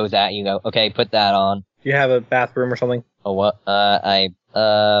and he throws at you. Go, okay, put that on. Do you have a bathroom or something? Oh, what? I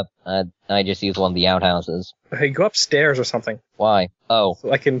just use one of the outhouses. Hey, go upstairs or something. Why? Oh.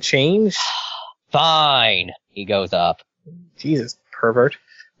 So I can change? Fine. He goes up. Jesus, pervert.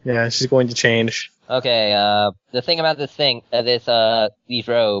 Yeah, she's going to change. Okay, the thing about these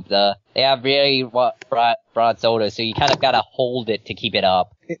robes, they have really broad shoulders, so you kind of gotta hold it to keep it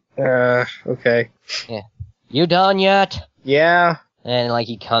up. Okay. Yeah. You done yet? Yeah. And,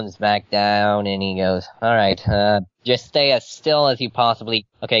 he comes back down, and he goes, alright, just stay as still as you possibly...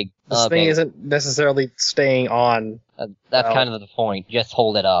 Okay, This thing isn't necessarily staying on. That's kind of the point. Just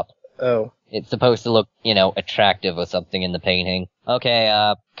hold it up. Oh. It's supposed to look, attractive or something in the painting.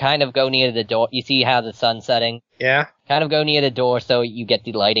 Okay, kind of go near the door. You see how the sun's setting? Yeah. Kind of go near the door so you get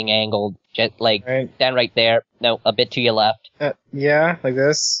the lighting angle. Just, stand right there. No, a bit to your left. Yeah, like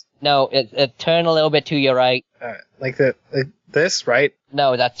this? No, turn a little bit to your right. Like this, right?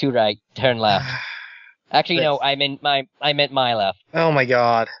 No, that's too right. Turn left. Actually, no, I meant my left. Oh my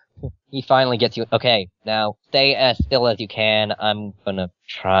god. He finally gets you. Okay, now stay as still as you can. I'm gonna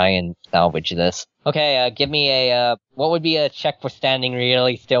try and salvage this. Okay, give me what would be a check for standing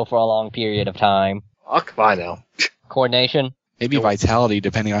really still for a long period of time? Oh, come on now. Coordination? Maybe vitality,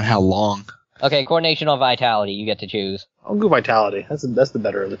 depending on how long. Okay, coordination or vitality, you get to choose. I'll go vitality. That's the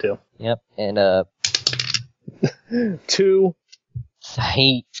better of the two. Yep, and 2. So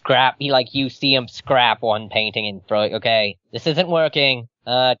you see him scrap one painting and throw it. Okay, this isn't working.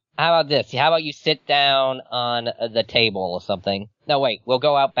 How about this? How about you sit down on the table or something? No, wait, we'll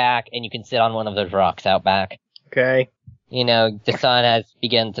go out back and you can sit on one of those rocks out back. Okay. The sun has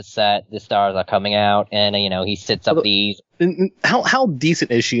begun to set, the stars are coming out, and, he sits up these. How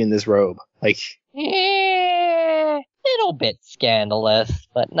decent is she in this robe? Little bit scandalous,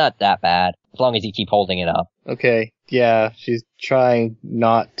 but not that bad, as long as you keep holding it up. Okay. Yeah, she's trying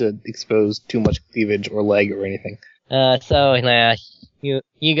not to expose too much cleavage or leg or anything.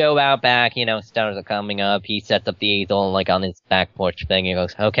 You go out back, stars are coming up, he sets up the easel, on his back porch thing, he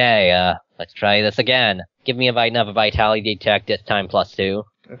goes, okay, let's try this again. Give me another vitality check, this time +2.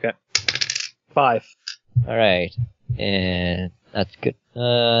 Okay. 5. Alright. And that's good.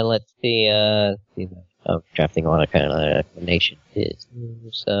 Let's see, drafting on a kind of explanation is.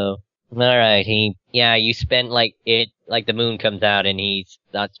 So, alright, you spent, the moon comes out and he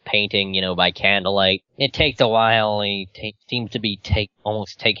starts painting, by candlelight. It takes a while, he seems to be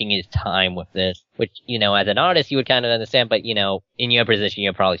almost taking his time with this, which, as an artist you would kind of understand, but, in your position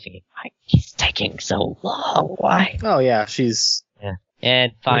you're probably thinking, why he's taking so long, why? Oh yeah, she's... Yeah.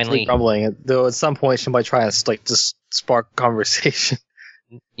 And finally... grumbling, though at some point she might try to, just spark conversation.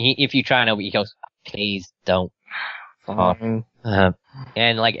 If you try to, he goes, please don't. Fine.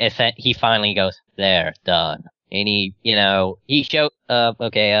 And, he finally goes, there, done. And he showed,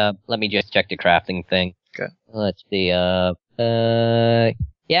 let me just check the crafting thing. Okay. Let's see, yeah,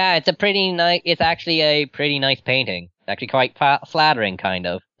 it's actually a pretty nice painting. It's actually quite flattering, kind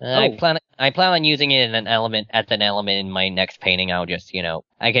of. I plan on using it as an element in my next painting. I'll just,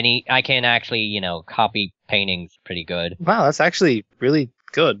 I can actually, copy paintings pretty good. Wow, that's actually really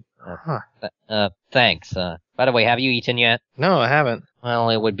good. Thanks. By the way, have you eaten yet? No, I haven't.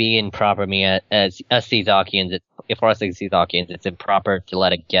 Well, it would be improper as us Seazakians. For us Seazakians, it's improper to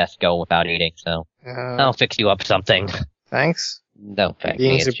let a guest go without eating. So I'll fix you up something. Thanks. Don't thank me.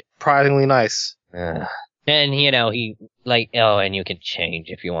 Being surprisingly nice. And and you can change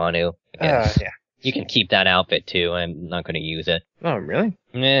if you want to. Yeah. You can keep that outfit too. I'm not going to use it. Oh, really?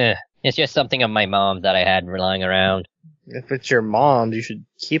 It's just something of my mom's that I had lying around. If it's your mom's, you should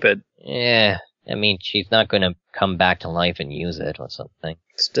keep it. Yeah. I mean, she's not going to come back to life and use it or something.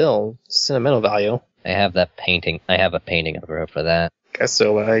 Still, sentimental value. I have that painting. I have a painting of her for that. Guess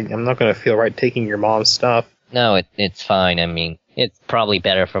so. I'm not gonna feel right taking your mom's stuff. No, it's fine. I mean, it's probably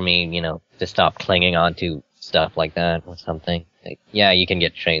better for me, to stop clinging onto stuff like that or something. Like, yeah, you can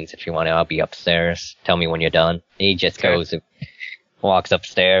get trains if you want to. I'll be upstairs. Tell me when you're done. He just goes and walks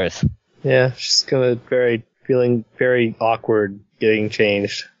upstairs. Yeah, she's feeling very awkward getting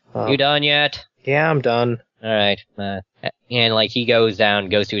changed. You done yet? Yeah, I'm done. Alright. And like he goes to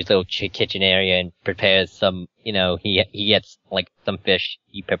his little kitchen area and prepares some, he gets like some fish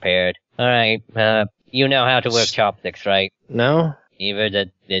he prepared. Alright, you know how to work chopsticks, right? No? Neither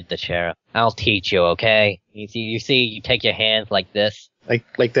did the sheriff. I'll teach you, okay? You see, you take your hands like this.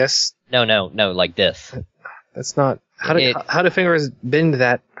 Like this? No, like this. That's not... How do fingers bend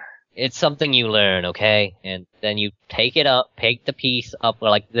that? It's something you learn, okay? And then you take the piece up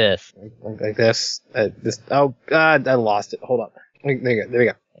like this. Like this? Oh, God, I lost it. Hold on. There we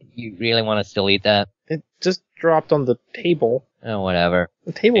go. You really want to still eat that? It just dropped on the table. Oh, whatever.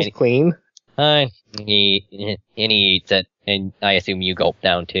 The table's clean. Fine. He eats it, and I assume you gulp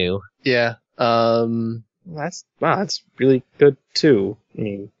down too. Yeah. That's really good too. I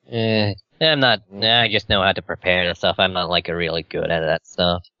mean, I just know how to prepare the stuff. I'm not like really good at that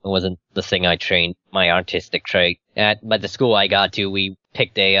stuff. It wasn't the thing I trained, my artistic trait. But the school I got to, we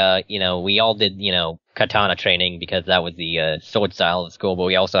picked we all did, katana training because that was the sword style of the school, but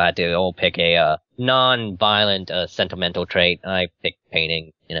we also had to all pick a non-violent, sentimental trait. I picked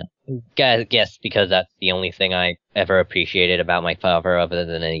painting, guess because that's the only thing I ever appreciated about my father other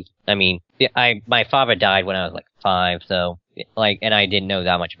than my father died when I was like 5, so and I didn't know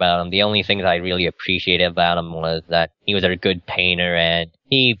that much about him. The only things I really appreciated about him was that he was a good painter and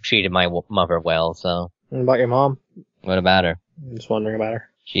he treated my mother well, so. What about your mom? What about her? I'm just wondering about her.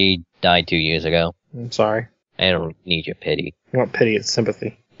 She died 2 years ago. I'm sorry. I don't need your pity. I want pity, it's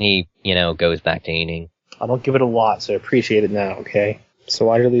sympathy. He, goes back to eating. I don't give it a lot, so appreciate it now, okay? So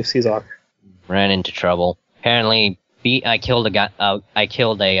why did you leave Caesar? Ran into trouble. Apparently, I killed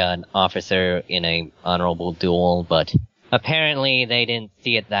an officer in a honorable duel, but apparently they didn't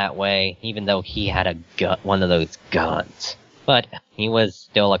see it that way, even though he had one of those guns. But he was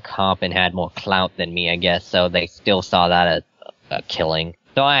still a cop and had more clout than me, I guess, so they still saw that as a killing.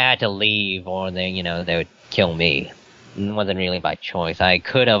 So I had to leave, or they would kill me. It wasn't really by choice. I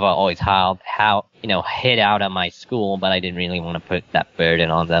could have always hid out of my school, but I didn't really want to put that burden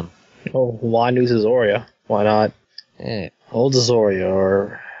on them. Oh, why New Zazoria? Why not Old Zazoria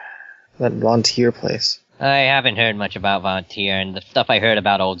or that Vontier place? I haven't heard much about Vontier, and the stuff I heard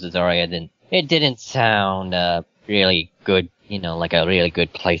about Old Zazoria didn't sound really good, like a really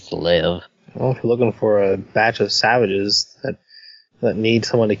good place to live. Well, if you're looking for a batch of savages that need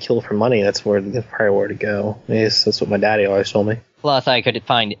someone to kill for money, that's probably where to go. Yes, that's what my daddy always told me. Plus, I could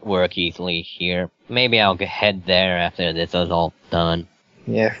find work easily here. Maybe I'll head there after this is all done.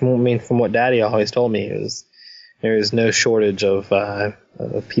 Yeah, from what daddy always told me, there is no shortage of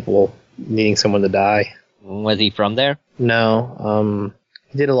people needing someone to die. Was he from there? No.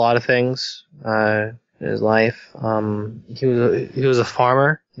 He did a lot of things in his life. He was a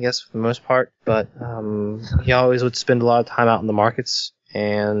farmer, I guess, for the most part, but he always would spend a lot of time out in the markets,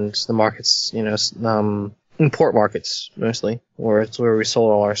 and the markets, import markets mostly, where it's where we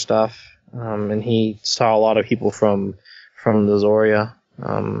sold all our stuff. And he saw a lot of people from the Zoria.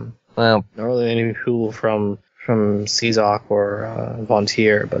 Not really any people from Czok or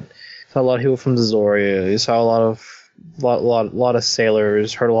Vontier, but saw a lot of people from the Zoria. He saw a lot of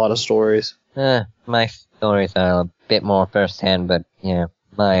sailors, heard a lot of stories. My stories are a bit more first-hand, but yeah,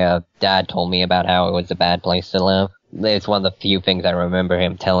 my dad told me about how it was a bad place to live. It's one of the few things I remember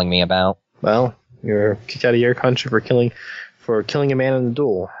him telling me about. Well, you're kicked out of your country for killing a man in a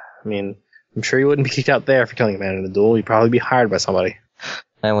duel. I mean, I'm sure you wouldn't be kicked out there for killing a man in a duel. You'd probably be hired by somebody.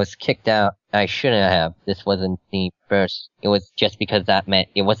 I was kicked out. I shouldn't have. This wasn't the first. It was just because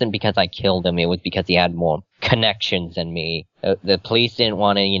it wasn't because I killed him. It was because he had more connections than me. The police didn't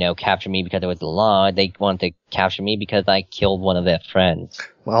want to, capture me because it was the law. They wanted to capture me because I killed one of their friends.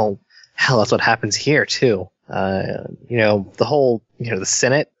 Well, hell, that's what happens here too. The whole, the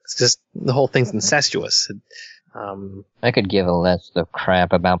Senate. It's just the whole thing's incestuous. I could give a less of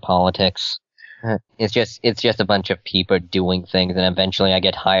crap about politics. It's just a bunch of people doing things, and eventually I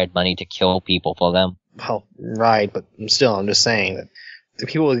get hired money to kill people for them. Well, right, but I'm just saying that the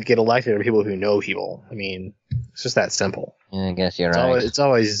people that get elected are people who know people. I mean, it's just that simple. Yeah, I guess you're right. It's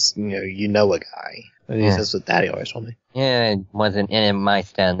always a guy. At least that's what Daddy always told me. Yeah, it wasn't, and my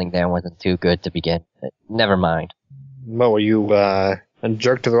standing there wasn't too good to begin. Never mind. What, were you a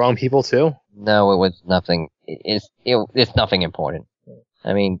jerk to the wrong people too? No, it was nothing. It's nothing important.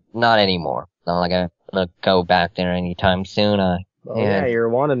 I mean, not anymore. not like I'm gonna go back there anytime soon. Oh yeah, Yeah. you're a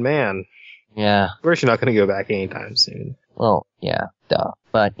wanted man. Yeah. Of course, you're not going to go back anytime soon. Well, yeah, duh.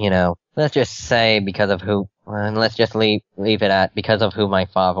 But, let's just say let's just leave it at because of who my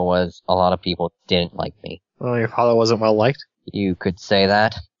father was, a lot of people didn't like me. Well, your father wasn't well liked. You could say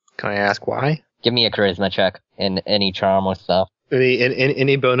that. Can I ask why? Give me a charisma check and any charm or stuff.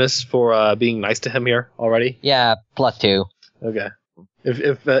 Any bonus for being nice to him here already? Yeah, +2. Okay.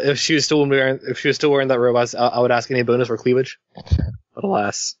 If she was still wearing that robe, I would ask any bonus for cleavage. But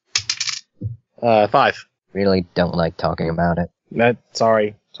alas, 5. Really don't like talking about it.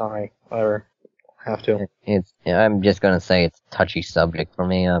 Sorry, whatever. Have to. I'm just gonna say it's a touchy subject for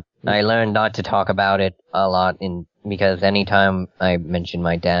me. I learned not to talk about it a lot because anytime I mentioned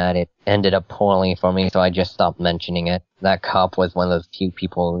my dad, it ended up poorly for me, so I just stopped mentioning it. That cop was one of those few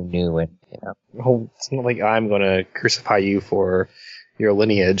people who knew it, Well, it's not like I'm gonna crucify you for your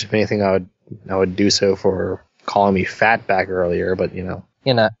lineage. If anything, I would do so for calling me fat back earlier, but You're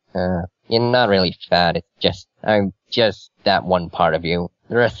not really fat, I'm just that one part of you.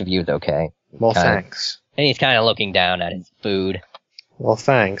 The rest of you is okay. Well, thanks. And he's kind of looking down at his food. Well,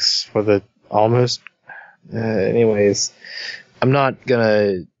 thanks for the almost. Anyways, I'm not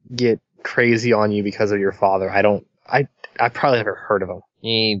gonna get crazy on you because of your father. I probably never heard of him.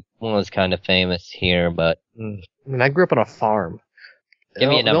 He was kind of famous here, but I mean, I grew up on a farm. give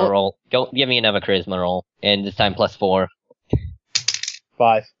me another roll. Give me another charisma roll, and this time +4.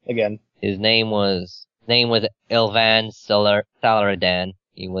 5 again. His name was Ilvan Salaradan.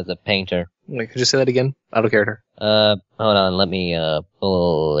 He was a painter. Wait, could you say that again? Out of character. Hold on, let me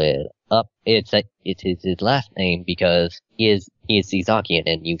pull it up. It's his last name because he is Cizakian,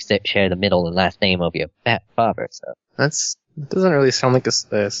 and you share the middle and last name of your fat father. So That doesn't really sound like a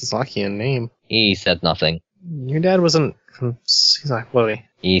Sizakian name. he says nothing. Your dad wasn't from Sizak, was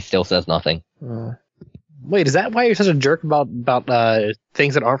he? He still says nothing. Wait, is that why you're such a jerk about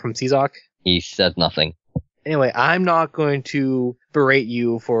things that aren't from Sizak? He says nothing. Anyway, I'm not going to berate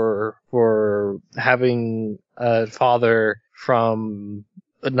you for having a father from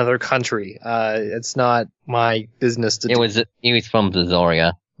another country. It's not my business to. He was from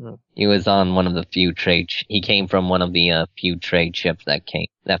Zazoria. Hmm. He was on one of the few he came from one of the few trade ships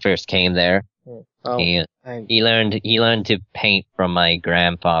that first came there. Oh, He learned to paint from my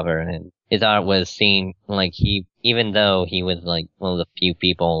grandfather, and his art was seen even though he was like one of the few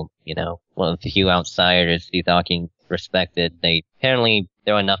people, one of the few outsiders Sizakian respected, apparently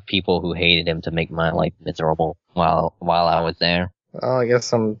there were enough people who hated him to make my life miserable while I was there. well, I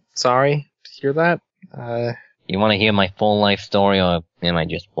guess I'm sorry to hear that. You want to hear my full life story, or am I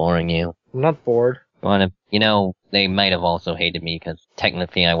just boring you? I'm not bored. They might have also hated me because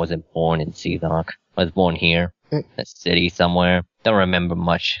technically I wasn't born in Sizak. I was born here, a city somewhere. Don't remember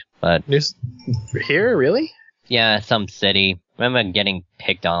much, but Here, really? yeah, some city. Remember getting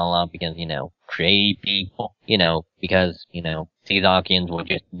picked on a lot because, crazy people, because, Sizakians were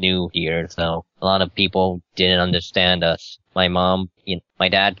just new here, so a lot of people didn't understand us. My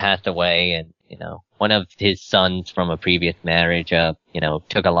dad passed away, and, one of his sons from a previous marriage,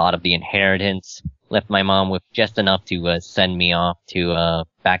 took a lot of the inheritance, left my mom with just enough to send me off to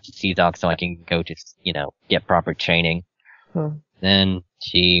back to Sizak so I can go to, get proper training. Huh. Then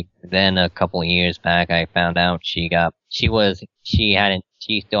a couple of years back, I found out she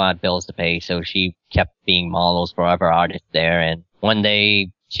still had bills to pay, so she kept being models for other artists there, and one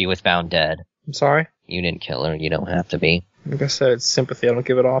day she was found dead. I'm sorry. You didn't kill her, you don't have to be. Like I said, it's sympathy. I don't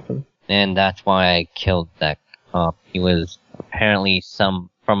give it often. And that's why I killed that cop. He was apparently from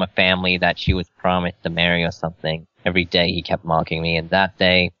a family that she was promised to marry or something. Every day he kept mocking me, and the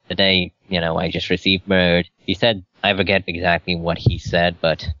day, I just received word. He said, I forget exactly what he said,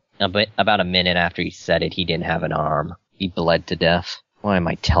 but about a minute after he said it, he didn't have an arm. He bled to death. Why am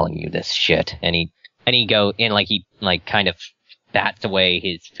I telling you this shit? And he kind of bats away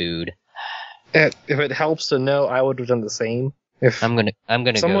his food. If it helps to know, I would have done the same. If I'm gonna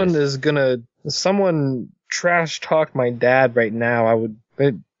someone trash talk my dad right now,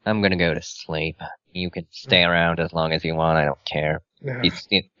 I'm gonna go to sleep. You can stay around as long as you want. I don't care.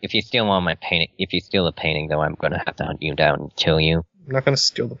 If you still want my painting, if you steal the painting, though, I'm gonna have to hunt you down and kill you. I'm not gonna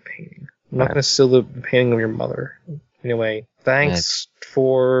steal the painting. I'm not gonna steal the painting of your mother. Anyway, thanks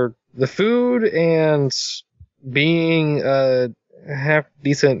for the food and being a half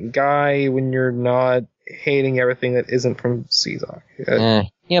decent guy when you're not hating everything that isn't from Sizak.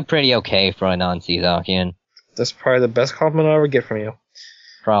 You're pretty okay for a non-Sizakian. That's probably the best compliment I'll ever get from you.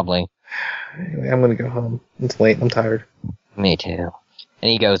 Probably. Anyway, I'm gonna go home. It's late. I'm tired. Me too.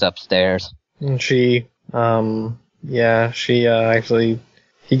 And he goes upstairs. And she, actually,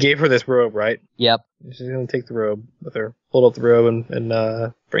 He gave her this robe, right? Yep. She's gonna take the robe with her. Hold up the robe and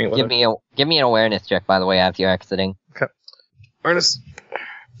bring it with her. Give me an awareness check, by the way, as you're exiting. Ernest.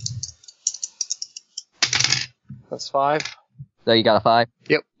 That's 5. So you got a 5?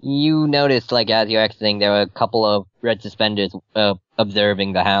 Yep. You noticed, like, as you're exiting, there were a couple of red suspenders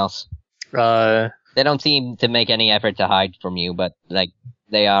observing the house. They don't seem to make any effort to hide from you, but, like,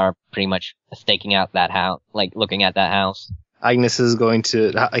 they are pretty much staking out that house, like, looking at that house. Agnes is going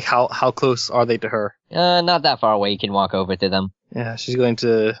to, like, how close are they to her? Not that far away. You can walk over to them. Yeah, she's going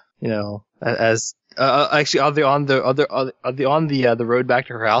to, actually, are they on the road back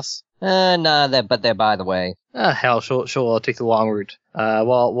to her house? No, but they're by the way. Hell, she'll take the long route.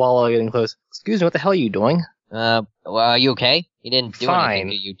 While getting close. Excuse me, what the hell are you doing? Well, are you okay? He didn't do Fine. anything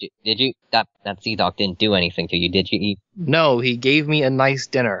to you, did you? That Sea Dog didn't do anything to you, did you? No, he gave me a nice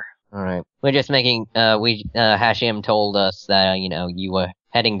dinner. Alright. We're just making, Hashim told us that, you were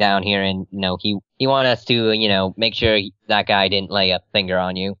heading down here and, he wanted us to, make sure that guy didn't lay a finger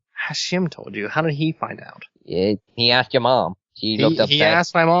on you. Hashim told you. How did he find out? He asked your mom. She looked upset. He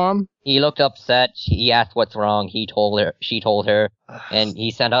asked my mom? He looked upset. He asked what's wrong. She told her, and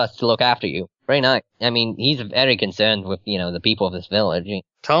he sent us to look after you. Very nice. I mean, he's very concerned with, the people of this village.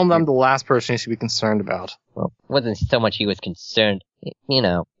 Tell him I'm the last person he should be concerned about. Well, it wasn't so much he was concerned. It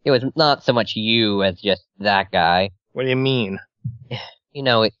was not so much you as just that guy. What do you mean?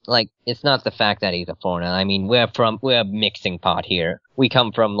 It's not the fact that he's a foreigner. I mean, we're a mixing pot here. We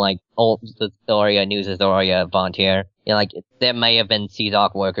come from, old Astoria, New Astoria, Vontier. There may have been Sea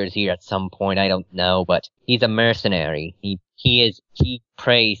Dog workers here at some point, I don't know, but he's a mercenary. He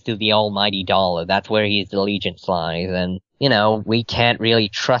prays to the almighty dollar. That's where his allegiance lies, and, we can't really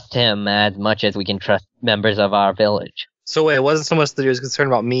trust him as much as we can trust members of our village. So wait, it wasn't so much that he was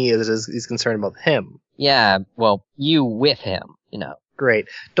concerned about me as he's concerned about him. Yeah, well, you with him, Great.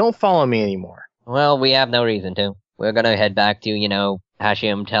 Don't follow me anymore. Well, we have no reason to. We're gonna head back to,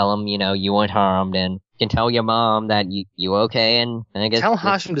 Hashim, tell him, you weren't harmed, and you can tell your mom that you okay, and I guess... Tell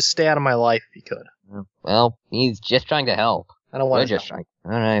Hashim to stay out of my life if he could. Well, he's just trying to help. I don't want We're to just trying.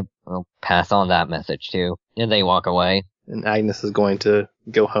 Alright, we'll pass on that message, too. And they walk away. And Agnes is going to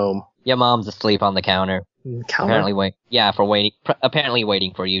go home. Your mom's asleep on the counter. Counter? Apparently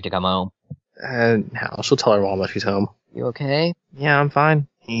waiting for you to come home. How? She'll tell her mom that she's home. You okay? Yeah, I'm fine.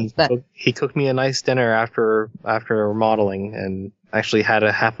 He cooked me a nice dinner after modeling and actually had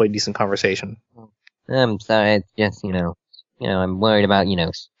a halfway decent conversation. I'm sorry, it's just, I'm worried about,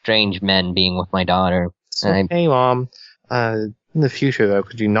 strange men being with my daughter. It's okay, Mom. In the future, though,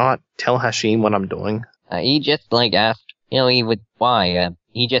 could you not tell Hashim what I'm doing? He just, asked, why?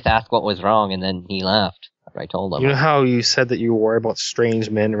 He just asked what was wrong and then he left. I told him. You know how you said that you were worried about strange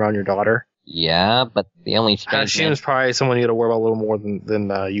men around your daughter? Yeah, but the only strange Hashim's probably someone you got to worry about a little more than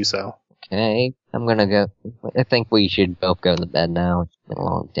Yuso. Okay, I'm gonna go. I think we should both go to bed now. It's been a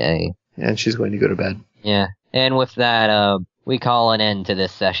long day. And she's going to go to bed. Yeah, and with that, we call an end to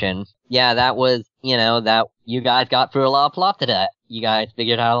this session. Yeah, that was, that you guys got through a lot of plot today. You guys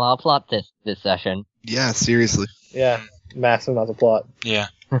figured out a lot of plot this session. Yeah, seriously. Yeah, massive amounts of plot. Yeah.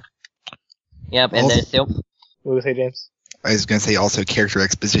 Yep, and there's still... What would you say, James? I was going to say also character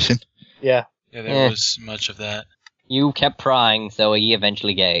exposition. Yeah. Yeah, there was much of that. You kept prying, so he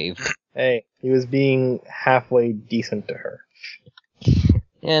eventually gave. Hey, he was being halfway decent to her.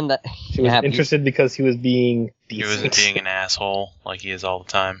 And she was interested because he was being decent. He wasn't being an asshole like he is all the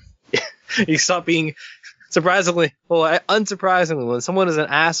time. He stopped being... unsurprisingly, when someone is an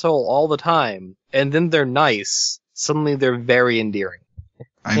asshole all the time, and then they're nice, suddenly they're very endearing.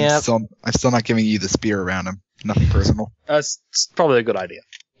 I'm still not giving you the spear around him. Nothing personal. That's probably a good idea.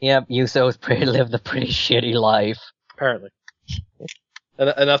 Yep, Yuso's lived a pretty shitty life. Apparently.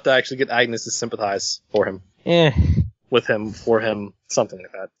 Enough to actually get Agnes to sympathize for him. Yeah. With him, for him, something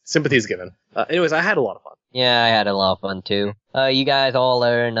like that. Sympathy is given. Anyways, I had a lot of fun. Yeah, I had a lot of fun too. You guys all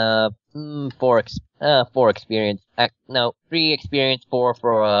learn, 4 experience. 3 experience, 4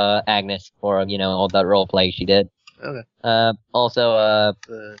 for, Agnes, for, all that role play she did. Okay. Also,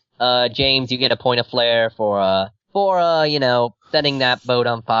 James, you get a point of flair for setting that boat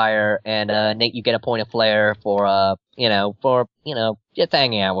on fire, and, Nate, you get a point of flair for, just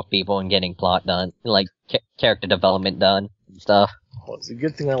hanging out with people and getting plot done, character development done and stuff. Well, it's a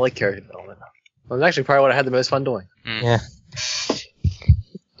good thing I like character development. Well, it's actually probably what I had the most fun doing. Yeah.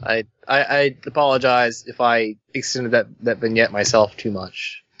 I apologize if I extended that vignette myself too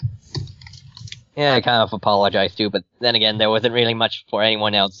much. Yeah, I kind of apologize too, but then again, there wasn't really much for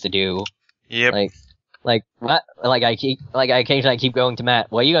anyone else to do. Yep. Like what? Like I occasionally keep going to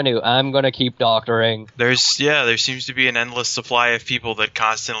Matt. What are you gonna do? I'm gonna keep doctoring. There seems to be an endless supply of people that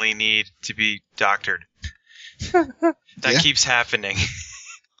constantly need to be doctored. That keeps happening.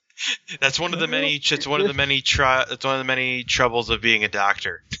 That's one of the many. It's one of the many. It's one of the many troubles of being a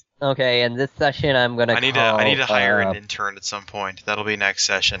doctor. Okay, in this session, I'm gonna. I need to hire an intern at some point. That'll be next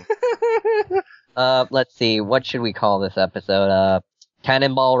session. Let's see. What should we call this episode?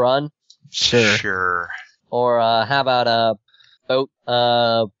 Cannonball Run? Sure. Or how about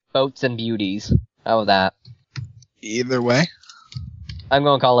Boats and Beauties? How about that? Either way. I'm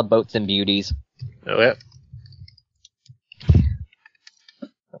gonna call it Boats and Beauties. Okay.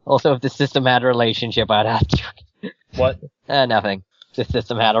 Also, if the system had a relationship, I'd have to. What? Nothing. The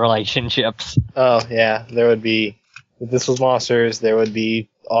system had relationships. Oh, yeah. There would be... If this was Monsters, there would be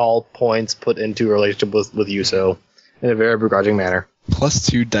all points put into a relationship with Yuso in a very begrudging manner.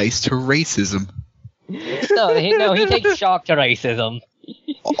 +2 dice to racism. No, he takes shock to racism.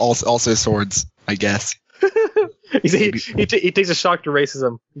 Also swords, I guess. He takes a shock to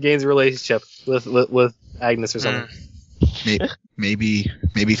racism, gains a relationship with Agnes or something. Maybe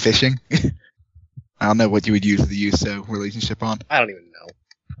fishing. I don't know what you would use the Yuso relationship on. I don't even know.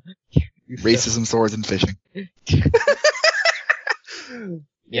 Racism, swords, and fishing.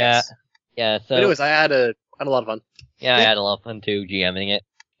 Yeah. Yeah, so... Anyways, I had a lot of fun. Yeah, I had a lot of fun too, GMing it.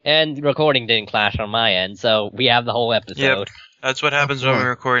 And recording didn't clash on my end, so we have the whole episode. Yep. That's what happens when we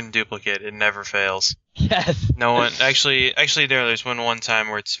record in duplicate. It never fails. Yes. No one actually there's one time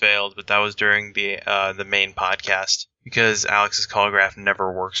where it's failed, but that was during the main podcast because Alex's call graph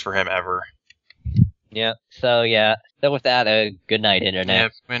never works for him ever. Yeah. So with that, good night, Internet.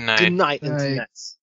 Yep. Good night. Good night, Internet.